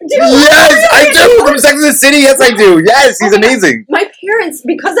 Jamie! Dude, Yes, I do! From Sex and the City, yes I do! Yes, he's Okay. amazing! My parents,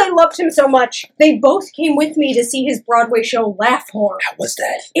 because I loved him so much, they both came with me to see his Broadway show, Laugh Horror. How was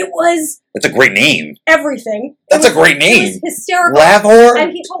that? It was That's a great name. everything. That's It a great It name. was hysterical. Laugh Horror?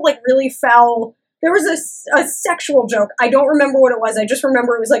 And he told like really foul. There was a sexual joke. I don't remember what it was. I just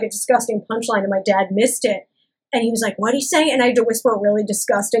remember it was like a disgusting punchline, and my dad missed it. And he was like, "What did he say?" And I had to whisper a really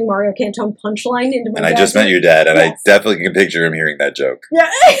disgusting Mario Cantone punchline into my. And I dad's just met ear. your dad, and I Yes. definitely can picture him hearing that joke. Yeah.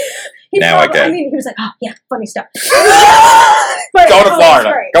 Now I can. I mean, he was like, "Oh yeah, funny stuff." Go to it was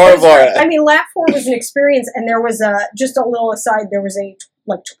Florida. great. Go It to was great. Florida. I mean, Laugh Horror was an experience, and there was just a little aside. There was a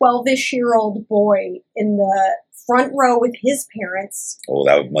like 12-ish-year-old boy in the front row with his parents. Oh,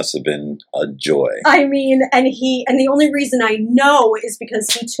 that must have been a joy. I mean, and the only reason I know is because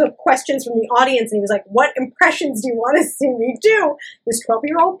he took questions from the audience and he was like, what impressions do you want to see me do? This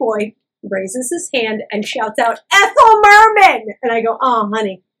 12-year-old boy raises his hand and shouts out, Ethel Merman! And I go, oh,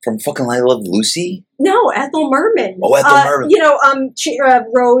 honey. From fucking I Love Lucy? No, Ethel Merman. Oh, Ethel Merman. You know,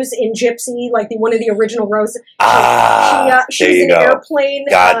 Rose in Gypsy, like one of the original Rose. She there was you in go. an airplane.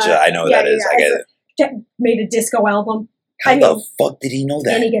 Gotcha. I know what that is. I get it. Made a disco album. How the fuck did he know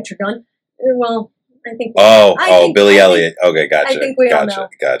that? Can he get your gun? Well, I think. Billy Elliot. Okay, gotcha. I think we all know.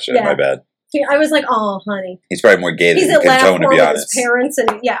 Gotcha. Yeah. My bad. I was like, oh, honey. He's probably more gay than He's at Cantone, to Laughcore be with honest. his parents,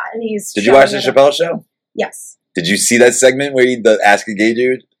 and he's. Did you watch the Chappelle show? Yes. Did you see that segment where he ask a gay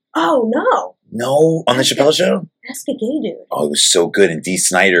dude? Oh no. No, on the Chappelle show? Ask a gay dude. Oh, it was so good. And Dee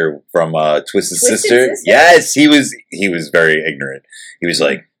Snider from Twisted Sister. Sister? Yes, he was very ignorant. He was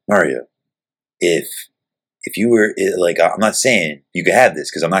like, Mario, if you were like, I'm not saying you could have this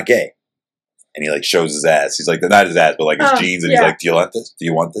because I'm not gay. And he like shows his ass. He's like, not his ass, but like his jeans. And he's like, do you want this? Do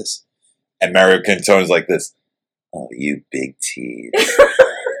you want this? And Mario Cantone's like this. Oh, you big tease.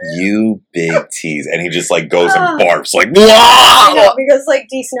 You big tease. And he just like goes and barfs like, wow! I know, because like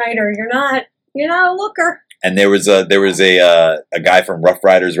Dee Snider, you're not a looker. And there was a guy from Rough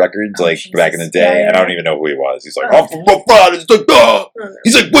Riders Records, Jesus. back in the day, Yeah. and I don't even know who he was. He's like, I'm from Rough Riders. Like,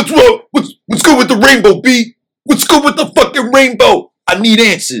 He's like, what's wrong? What's good with the rainbow, B? What's good with the fucking rainbow? I need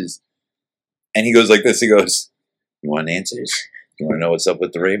answers. And he goes like this. He goes, you want answers? You want to know what's up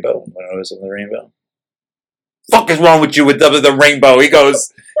with the rainbow? You want to know what's up with the rainbow? Fuck is wrong with you with the rainbow?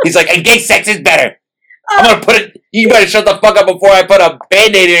 He's like, and gay sex is better. I'm gonna put it. You better shut the fuck up before I put a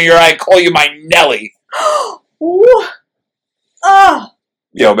Band-Aid in your eye and call you my Nelly.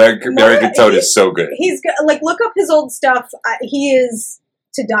 Yo, Barry Cantone is so good. He's good. Like, look up his old stuff. He is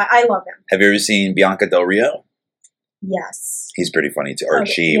to die. I love him. Have you ever seen Bianca Del Rio? Yes. He's pretty funny too, or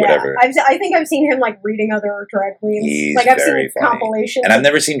she, Yeah. whatever. I think I've seen him like reading other drag queens. He's like I've very seen funny. compilations. And I've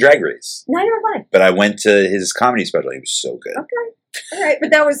never seen Drag Race, Neither have I. but I went to his comedy special. He was so good. Okay. All right, but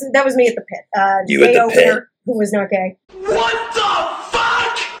that was me at the pit. You at the gay pit. opener who was not gay. What the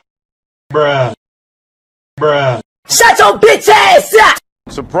fuck? Bruh. Shut your bitch ass up!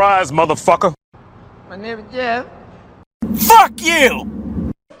 Surprise, motherfucker. My name is Jeff. Fuck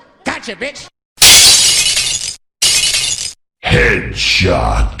you! Gotcha, bitch.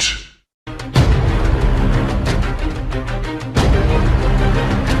 Headshot.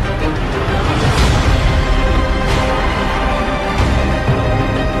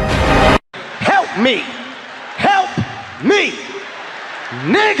 Help me! Help me!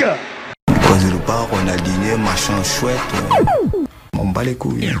 Nigga! Poser le bar, on a dîné, machin chouette. M'en bats les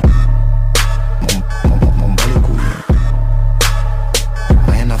couilles. M'en bats les couilles.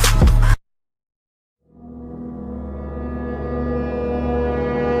 Rien à foutre.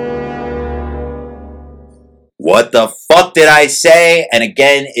 What the fuck did I say? And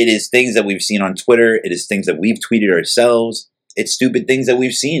again, it is things that we've seen on Twitter. It is things that we've tweeted ourselves. It's stupid things that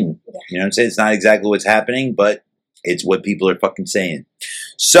we've seen. You know what I'm saying? It's not exactly what's happening, but it's what people are fucking saying.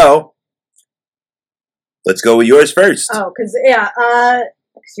 So, let's go with yours first. Oh, because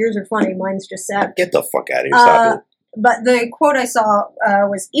yours are funny. Mine's just sad. Get the fuck out of here. Stop it. But the quote I saw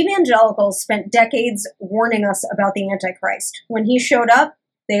was, evangelicals spent decades warning us about the Antichrist. When he showed up,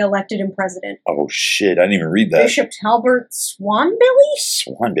 they elected him president. Oh shit, I didn't even read that. Bishop Talbert Swanbilly?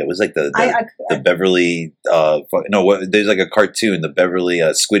 Swanbill. It was like the I Beverly, there's like a cartoon, the Beverly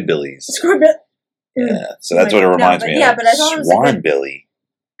Squidbillies. Yeah, so that's what it reminds me of. Yeah, but I thought it was Swanbilly.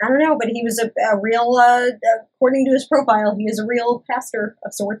 I don't know, but he was a real, according to his profile, he is a real pastor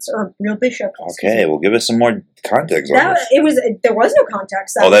of sorts, or a real bishop. Okay, well, give us some more context on this. There was no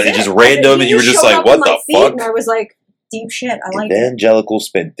context. It's just random, and you were just like, what the fuck? And I was like, deep shit, I like it. Evangelicals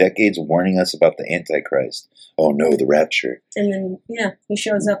spent decades warning us about the Antichrist. Oh no, the rapture. And then, he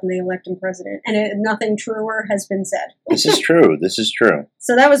shows up and they elect him president. And nothing truer has been said. This is true. This is true.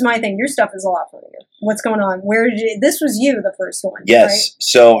 So that was my thing. Your stuff is a lot funnier. What's going on? This was you, the first one. Yes. Right?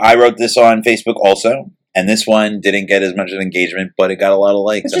 So I wrote this on Facebook also. And this one didn't get as much of engagement, but it got a lot of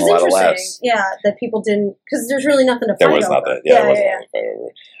likes and a lot of laughs. Yeah, that people didn't, because there's really nothing to fight There was over. nothing. Yeah, there was nothing to fight over.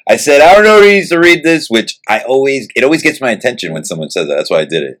 I said, I don't know who needs to read this, which it always gets my attention when someone says that. That's why I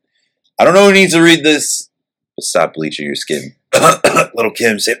did it. I don't know who needs to read this. Well, stop bleaching your skin. Little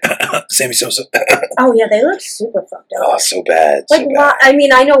Kim, Sammy Sosa. Oh, yeah, they look super fucked up. Oh, so bad. Like, why? I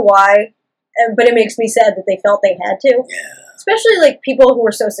mean, I know why, but it makes me sad that they felt they had to. Yeah. Especially, like, people who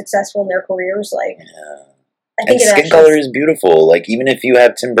were so successful in their careers, like... Yeah. I think and skin color is beautiful. Like, even if you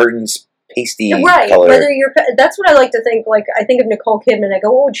have Tim Burton's pasty Right. color. Whether you're, that's what I like to think. Like, I think of Nicole Kidman. I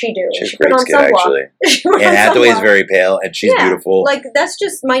go, what would she do? She's She great put on skin, sunblock. actually. She put on Anne Hathaway's sunblock. very pale, and she's Yeah, beautiful. Like, that's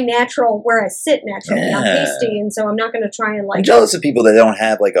just my natural, where I sit naturally. I'm Yeah. pasty, and so I'm not going to try and, like... I'm jealous of people that don't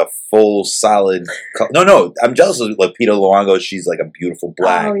have like a full solid. No, I'm jealous of like Peter Luongo. She's like a beautiful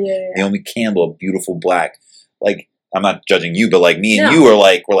black. Oh, yeah. Naomi Campbell, a beautiful black. Like, I'm not judging you, but like me and No. you are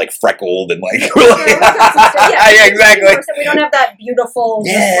like, we're like freckled and like, we're like we got some stuff. yeah, exactly. We don't have that beautiful...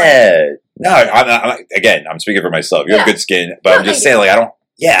 just, like, Yeah. No, I'm speaking for myself. You have Yeah. good skin, but No, I'm just thank saying, you.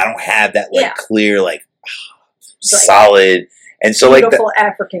 like, I don't have that like Yeah. clear, like Right. solid, and so like beautiful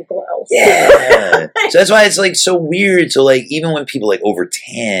African glow. yeah. So that's why it's like so weird. So like even when people like over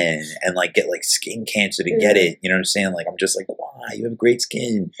tan and like get like skin cancer to get it, you know what I'm saying? Like I'm just like, why? You have great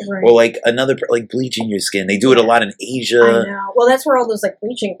skin, Right. or like like bleaching your skin. They do it a lot in Asia. I know. Well, that's where all those like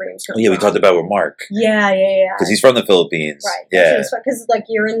bleaching creams come Oh, yeah, we from. talked about with Mark Yeah. because he's from the Philippines. Right. Yeah. Because like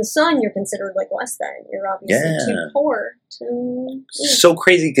you're in the sun, you're considered like less than. You're obviously Yeah. too poor to. So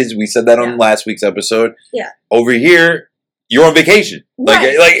crazy because we said that on Yeah. last week's episode. Yeah. Over here, you're on vacation. Like,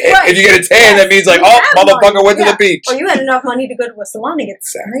 Right, like right. if you get a tan, that means like, You oh, have motherfucker money. went to Yeah. the beach. Or you had enough money to go to a salon and get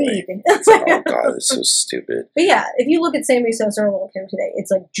Exactly. sprayed. Oh god, it's so stupid. But yeah, if you look at Sammy Sosa or Lil Kim today,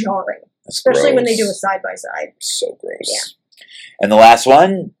 it's like jarring, That's especially when they do a gross. side by side. So gross. Yeah. And the last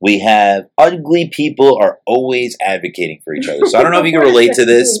one, we have ugly people are always advocating for each other. So I don't know if you can relate to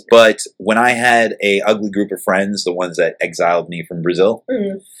this, but when I had a ugly group of friends, the ones that exiled me from Brazil,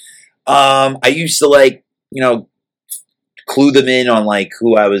 I used to like, clue them in on like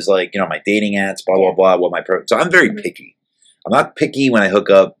who I was like, my dating apps, blah, blah, blah, what my so I'm very picky. I'm not picky when I hook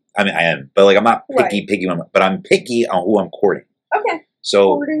up. I mean, I am, but like I'm not picky but I'm picky on who I'm courting. Okay.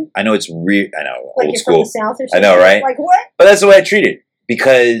 So Courting. I know it's weird. I know, Like old you're school. from the South or I something. know, right? Like what? But that's the way I treat it.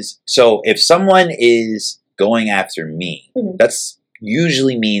 Because, so if someone is going after me, that's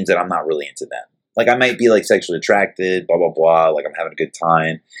usually means that I'm not really into them. Like, I might be, like, sexually attracted, blah, blah, blah, like, I'm having a good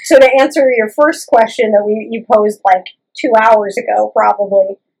time. So to answer your first question that you posed, like, 2 hours ago,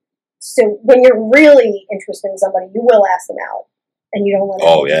 probably, so when you're really interested in somebody, you will ask them out, and you don't let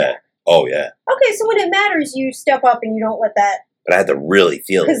Oh, yeah. Oh, yeah. Okay, so when it matters, you step up and you don't let that... But I had to really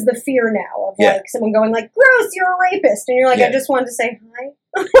feel Because it. the fear now of, Yeah. like, someone going, like, gross, you're a rapist, and you're like, Yeah. I just wanted to say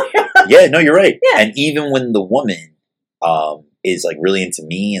hi. Yeah, no, you're right. Yeah. And even when the woman is, like, really into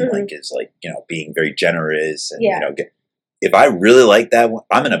me and, like, is, like, being very generous and, if I really like that one,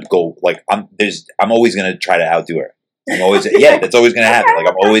 I'm gonna go, like, I'm always gonna try to outdo her. I'm always, that's always gonna happen. Like,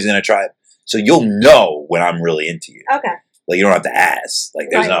 I'm always gonna try. So you'll know when I'm really into you. Okay. Like, you don't have to ask. Like,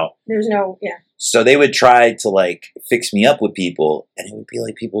 there's Right. There's no, So they would try to, like, fix me up with people, and it would be,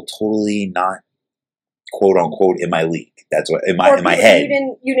 like, people totally not, quote unquote, in my league. That's what in my head.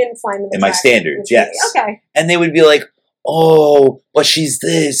 You didn't find them In my attractive, standards, which is- yes. Okay. And they would be like, "Oh, but she's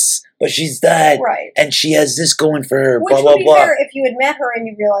this, but she's that, Right. and she has this going for her." Which blah blah would be blah. fair if you had met her and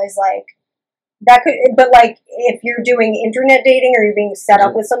you realize, like, that could, but, like, if you're doing internet dating or you're being set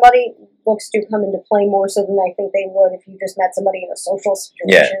up with somebody, looks do come into play more so than I think they would if you just met somebody in a social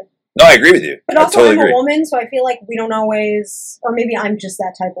situation. No, I agree with you. But I also, totally I'm agree. a woman, so I feel like we don't always, or maybe I'm just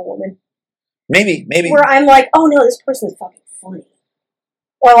that type of woman, Maybe. where I'm like, oh no, this person's fucking funny.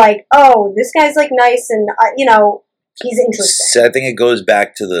 Or like, oh, this guy's like nice and, he's interesting. So I think it goes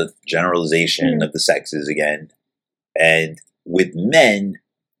back to the generalization of the sexes again. And with men,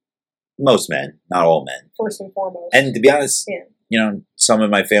 most men, not all men. First and foremost. And to be honest, some of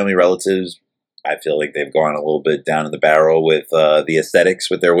my family relatives, I feel like they've gone a little bit down in the barrel with the aesthetics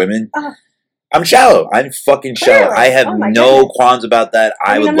with their women. I'm shallow. I'm fucking shallow. Clearly. I have Oh my no goodness. qualms about that.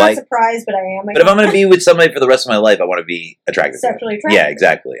 I mean, would I'm like. not surprised, but I am. But if I'm going to be with somebody for the rest of my life, I want to be attracted to them. Sexually attracted. Yeah,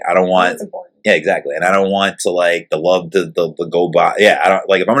 exactly. I don't want. That's important. Yeah, exactly. And I don't want to like the love to go by. Yeah, I don't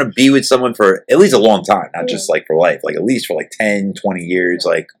like if I'm going to be with someone for at least a long time, not just like for life, like at least for like 10, 20 years.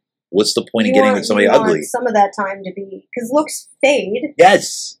 Like, what's the point of getting with somebody you ugly? Want some of that time to be, because looks fade.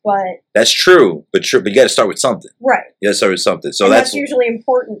 Yes, but that's true. But you got to start with something. Right. You got to start with something. So and that's usually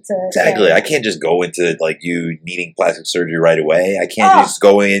important to exactly. say. I can't just go into like you needing plastic surgery right away. I can't just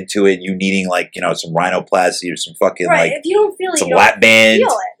go into it. You needing like some rhinoplasty or some fucking right. like If you don't feel it, some you lap don't band. feel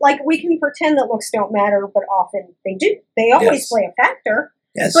it. Like we can pretend that looks don't matter, but often they do. They always play a factor.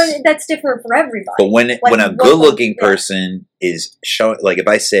 Yes. But that's different for everybody. But when Like, when a what good looking person is showing, like if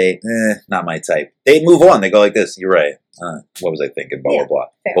I say, not my type, they move on. They go like this. You're right. What was I thinking? Blah blah blah.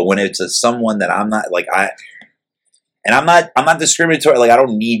 fair. But when it's someone that I'm not like I'm not discriminatory. Like I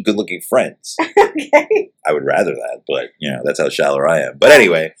don't need good looking friends. Okay. I would rather that, but that's how shallow I am. But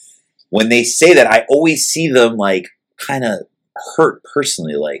anyway, when they say that, I always see them like kind of hurt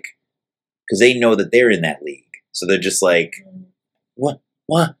personally, like because they know that they're in that league. So they're just like, what?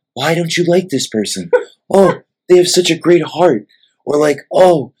 why don't you like this person? Oh, they have such a great heart. Or like,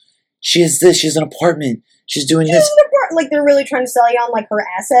 oh, she has this, she has an apartment, she's doing this. Like they're really trying to sell you on like her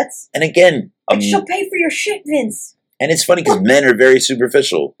assets. And again, Like she'll pay for your shit, Vince. and it's funny because men are very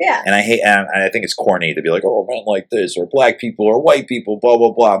superficial. Yeah. And I think it's corny to be like, oh, men like this, or black people, or white people, blah,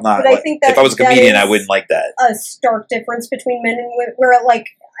 blah, blah. I'm not. But I think if I was a that comedian, I is wouldn't like that. A stark difference between men and women, where like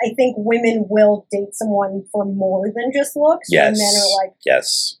I think women will date someone for more than just looks. Yes. And men are like,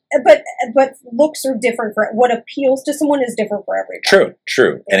 yes. But looks are different for what appeals to someone is different for everybody.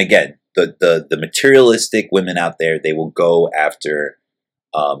 True. And again, the materialistic women out there, they will go after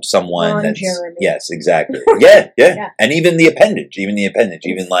someone Ron that's Jeremy. yes, exactly. Yeah. And even the appendage, even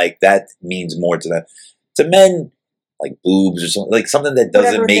like that means more to them. To men, like boobs or something, like something that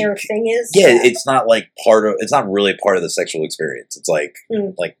doesn't Whatever make their thing is. yeah, it's not like it's not really part of the sexual experience. It's like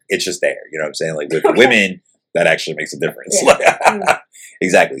it's just there. You know what I'm saying? Like with women, that actually makes a difference. Yeah.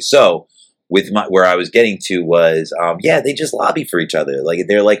 Exactly. So with where I was getting to was, they just lobby for each other. Like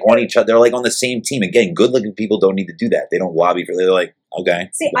they're like on each other. They're like on the same team. Again, good looking people don't need to do that. They don't lobby for. They're like, okay,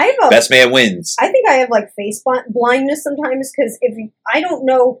 See, I have best man wins. I think I have like face blindness sometimes because I don't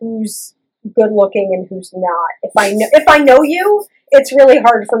know who's good looking and who's not. If I know you, it's really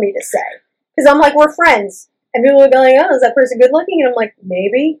hard for me to say because I'm like we're friends, and people will be like, oh, is that person good looking? And I'm like,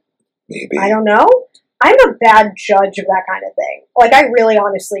 maybe. I don't know. I'm a bad judge of that kind of thing. Like, I really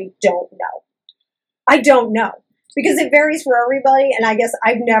honestly don't know. I don't know. Because it varies for everybody, and I guess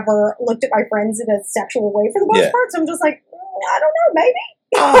I've never looked at my friends in a sexual way for the most part, so I'm just like, I don't know, maybe.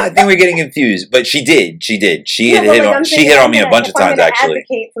 I think we're getting confused. But she did. She hit on me a bunch of times, actually.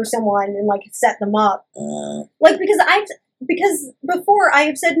 Advocate for someone and, like, set them up. Because before I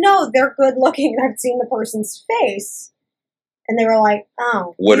have said, no, they're good looking, and I've seen the person's face. And they were like,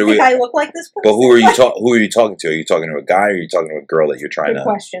 "Oh, I look like this person?" But who are you talking to? Are you talking to a guy, or are you talking to a girl that you're trying Good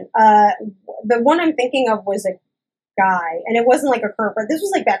question. The one I'm thinking of was a guy, and it wasn't like a curve. This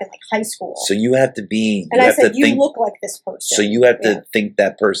was like back in like high school. So you have to be. And I said, "You look like this person." So you have to think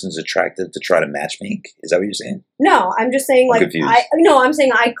that person's attractive to try to matchmake. Is that what you're saying? No, I'm just saying like I'm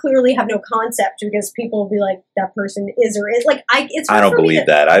saying I clearly have no concept because people will be like that person is or is like I don't believe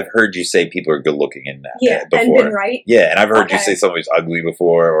that. I've heard you say people are good looking in that. Yeah, before. and been right. Yeah, and I've heard you say somebody's ugly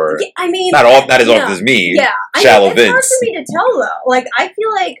before, or I mean, not as often as me. Yeah, shallow Vince. It's hard for me to tell though. Like I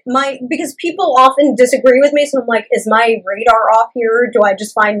feel like because people often disagree with me, so I'm like, is my radar off here? Do I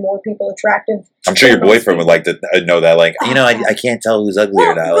just find more people attractive? I'm sure your boyfriend would like to know that. Like, I can't tell who's ugly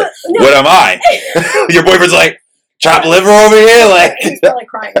or not. Like, what am I? Your boyfriend's like. Chopped liver over here, like he's probably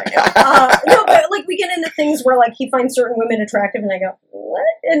crying right now. No, but like we get into things where like he finds certain women attractive, and I go, what?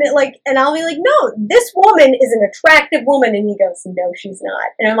 And I'll be like, no, this woman is an attractive woman, and he goes, no, she's not,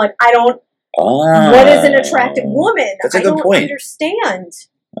 and I'm like, I don't. What is an attractive woman? That's a good point. I don't understand.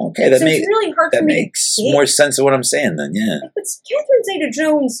 Okay, that it's really hard for me. That makes more sense of what I'm saying then. Yeah, but Catherine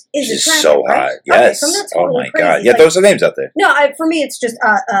Zeta-Jones is She's attractive, so hot. right? Yes. Okay, so totally oh my crazy. god. Yeah, throw some names out there. No, for me, it's just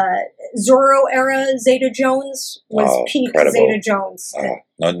Zorro era Zeta-Jones was peak Zeta-Jones.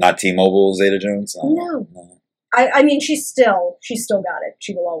 No, not T-Mobile Zeta-Jones. No. I mean, she still got it.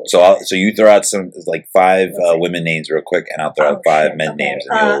 She will always. So you throw out some like 5 women names real quick, and I'll throw out 5 men names.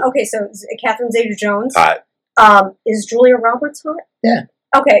 Okay, so Catherine Zeta-Jones. Hot. Is Julia Roberts hot? Yeah.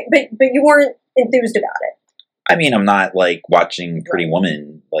 Okay, but you weren't enthused about it. I mean, I'm not like watching Pretty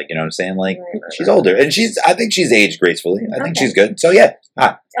Woman, like you know what I'm saying. Like she's older, and I think she's aged gracefully. I think she's good. So yeah,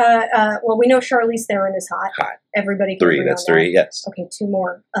 hot. Well, we know Charlize Theron is hot. Hot. Everybody. 3. That's 3. Yes. Okay, 2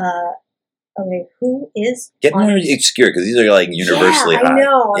 more. Okay, who is get more obscure because these are like universally hot. I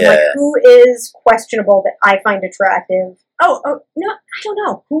know. I'm like, who is questionable that I find attractive? Oh no, I don't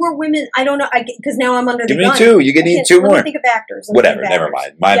know. Who are women? I don't know. Because now I'm under the gun. Give me 2. You can need 2 more. Let me think of actors. Whatever. Never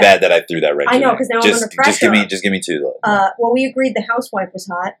mind. My bad that I threw that right. I know because now I'm under pressure. Just give me 2. Though. Well, we agreed the housewife was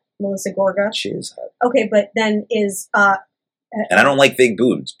hot, Melissa Gorga. She is hot. Okay, but then is and I don't like fake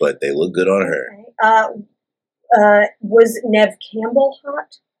boobs, but they look good on her. Okay. Was Neve Campbell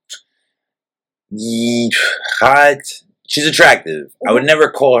hot? Hot. She's attractive. Mm-hmm. I would never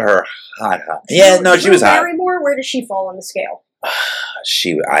call her hot. Yeah, no, she was hot. Barrymore, where does she fall on the scale?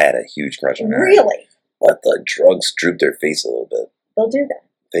 I had a huge crush on her. Really? But the drugs drooped her face a little bit. They'll do that.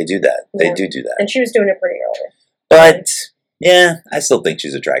 They do that. Yeah. They do that. And she was doing it pretty early. But yeah, I still think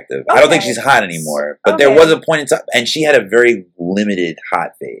she's attractive. Okay. I don't think she's hot anymore. But there was a point in time, and she had a very limited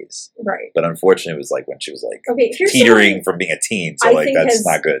hot phase. Right. But unfortunately, it was like when she was like teetering from being a teen. So like that's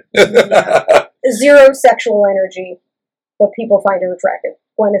not good. Zero sexual energy, but people find her attractive.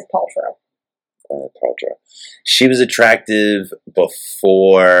 Gwyneth Paltrow. She was attractive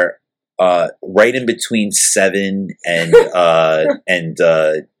before, right in between 7 and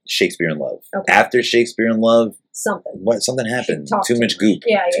Shakespeare in Love. Okay. After Shakespeare in Love, something happened. Talked Too much goop.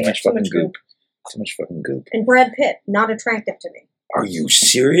 Yeah, Too much fucking much goop. Too much fucking goop. And Brad Pitt, not attractive to me. Are you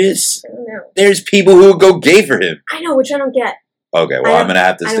serious? I don't know. There's people who would go gay for him. I know, which I don't get. Okay, well, I'm gonna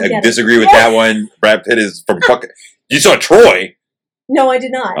have I don't to get disagree it. with that one. Brad Pitt is from fucking. You saw Troy. No, I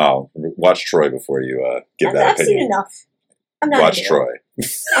did not. Oh, watch Troy before you give that I've opinion. seen enough. I'm not Watch into Troy. it.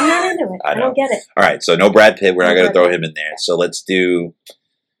 I'm not into it. I I know. don't get it. All right, so no Brad Pitt. We're not No going to Brad throw him in there. So let's do.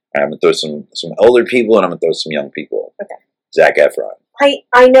 I'm going to throw some older people, and I'm going to throw some young people. Okay. Zac Efron.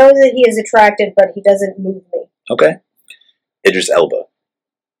 I know that he is attractive, but he doesn't move me. Okay. Idris Elba.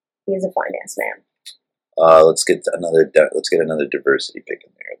 He is a fine ass man. Let's get another diversity pick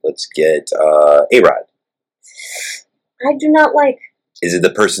in there. Let's get A-Rod. I do not like. Is it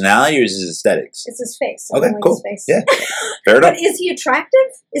the personality or is it his aesthetics? It's his face. I Okay, don't like cool. his face. Yeah, fair enough. But is he attractive?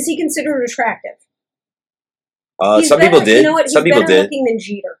 Is he considered attractive? Some people did. You know what? He's Some people better did. looking than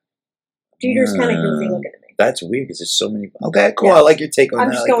Jeter. Jeter's kind of goofy looking to me. That's weird because there's so many. Okay, cool. Yeah. I like your take on I'm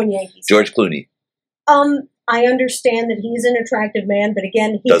that. just I like going it. Yankees. George Clooney I understand that he's an attractive man, but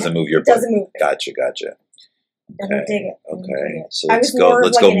again, he doesn't move your. doesn't move me. Gotcha. I don't dig it. I don't dig Okay, it. so I let's was go. more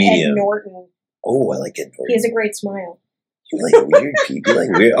Let's of go like an medium. Ed Norton. Oh, I like Ed Norton. He has a great smile. You like weird people. You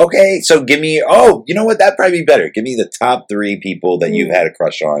like weird. Okay, so give me. Oh, you know what? That'd probably be better. Give me the top 3 people that you've had a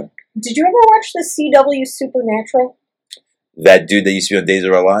crush on. Did you ever watch the CW Supernatural? That dude that used to be on Days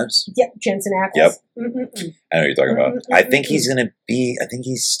of Our Lives. Yep, Jensen Ackles. Yep. Mm-mm-mm. I know what you're talking about. Mm-mm-mm-mm. I think he's gonna be. I think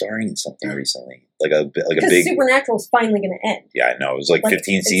he's starring in something recently, like a Because big. Supernatural's finally going to end. Yeah, I know. It was like 15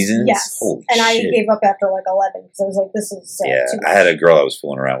 it's- seasons. Yes. Holy and I shit. gave up after like 11 because I was like, this is Yeah, too I had a girl I was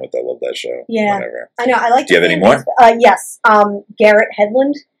fooling around with that loved that show. Yeah. Whatever. I know. I like. Do you have any more? Yes. Garrett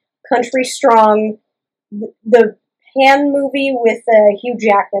Hedlund, Country Strong, the Pan movie with Hugh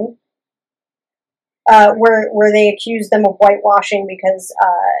Jackman, where they accused them of whitewashing because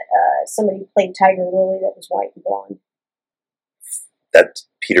somebody played Tiger Lily that was white and blonde. That's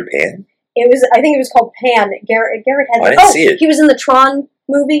Peter Pan. It was. I think it was called Pan. Garrett Hedlund. I didn't see it. He was in the Tron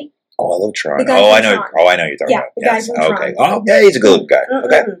movie. Oh, I love Tron. The guy Oh, from I know. Tron. Oh, I know who you're talking Yeah, about. the guy Yes. from Okay. Tron. Oh, yeah, he's a good looking guy. Mm-mm-mm.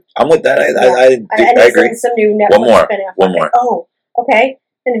 Okay, I'm with that. I And he's agree. in some new Netflix One more. spin-off. One Okay. more. Oh, okay.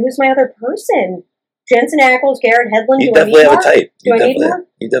 Then who's my other person? Jensen Ackles, Garrett Hedlund. You Do I definitely need have a more? type. Do I need more?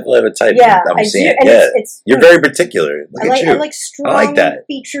 You definitely have a type. Yeah, I'm I seeing do. it. And Yeah, it's you're very particular. Look at you. I like strong I like that.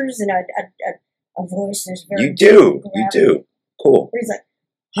 features and a voice that's very. You do. deep You and do. gravelly. Cool. Where he's like,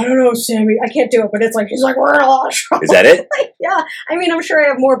 I don't know, Sammy. I can't do it, but it's like he's like, we're in a lot of trouble. Is that it? Yeah. I mean, I'm sure I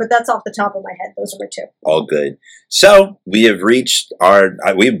have more, but that's off the top of my head. Those are my 2. All good. So we have reached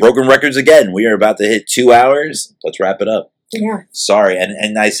we've broken records again. We are about to hit 2 hours. Let's wrap it up. Yeah. Sorry,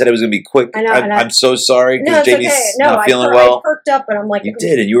 and I said it was going to be quick. I know, I'm so sorry No, because it's Jamie's okay. No, not feeling I well. perked up, but I'm like, You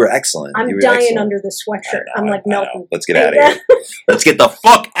did, and you were excellent. I'm You were dying excellent. under the sweatshirt. I'm like I know. melting. Let's get out of here. Let's get the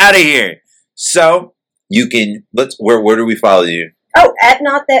fuck out of here. So you can where do we follow you? Oh, at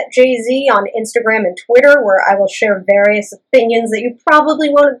Not That Jay-Z on Instagram and Twitter, where I will share various opinions that you probably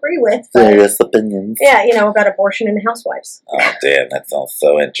won't agree with. but- Various opinions. Yeah, about abortion and housewives. Oh damn, that sounds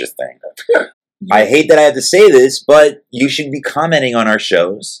so interesting. I hate that I have to say this, but you should be commenting on our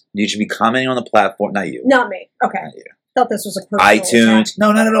shows. You should be commenting on the platform. Not you. Not me. Okay. Not you. Thought this was a personal iTunes. attack.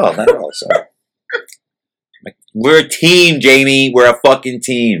 No, not at all. Not at all. Sorry. We're a team, Jamie. We're a fucking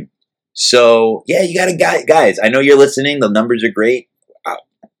team. So yeah, you gotta guys. I know you're listening. The numbers are great.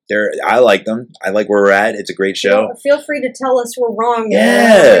 I like them. I like where we're at. It's a great show. Feel free to tell us we're wrong. And let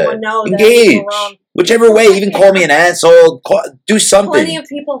Yeah, everyone know that engage. we're wrong. Whichever way, even call me an asshole. Do something. Plenty of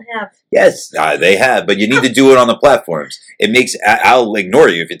people have. Yes, they have, but you need to do it on the platforms. It makes I'll ignore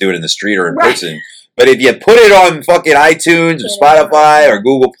you if you do it in the street or in Right. person. But if you put it on fucking iTunes or Spotify or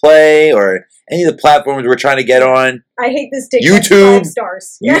Google Play or any of the platforms we're trying to get on, I hate this dick. YouTube. 5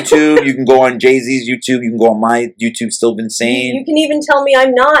 stars. Yeah. YouTube, you can go on Jay-Z's YouTube, you can go on my YouTube, Still Been You Sane. can even tell me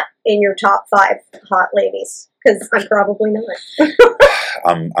I'm not in your top 5 hot ladies, because I'm probably not.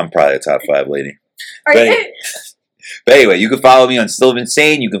 I'm probably a top 5 lady. Are But- you? But anyway, you can follow me on Still Been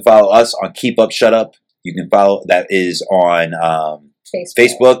Sane. You can follow us on Keep Up, Shut Up. You can follow, that is on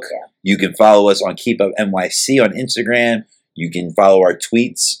Facebook. Yeah. You can follow us on Keep Up NYC on Instagram. You can follow our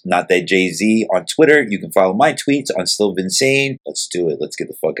tweets, Not That Jay-Z, on Twitter. You can follow my tweets on Still Been Sane. Let's do it. Let's get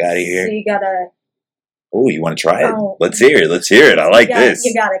the fuck out of So here. you gotta. Oh, you want to try it? Oh. Let's hear it. Let's hear it. I like this.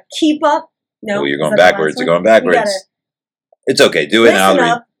 You gotta keep up. No, Oh, you're is going that the last backwards. one? You're going backwards. You gotta It's okay. Do it and I'll listen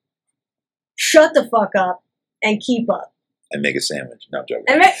read. up, shut the fuck up, and keep up. And make a sandwich. No, I'm joking.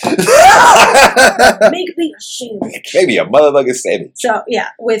 And make me ashamed. Maybe a motherfucking sandwich. So yeah,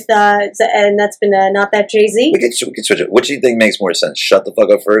 with and that's been Not That Jay-Z. We can switch it. Which do you think makes more sense? Shut the fuck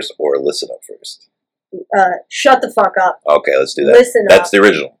up first or listen up first? Shut the fuck up. Okay, let's do that. Listen That's up. the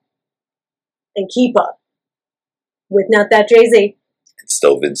original. and keep up with Not That Jay-Z. It's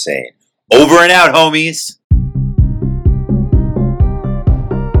Stove Insane. Over and out, homies.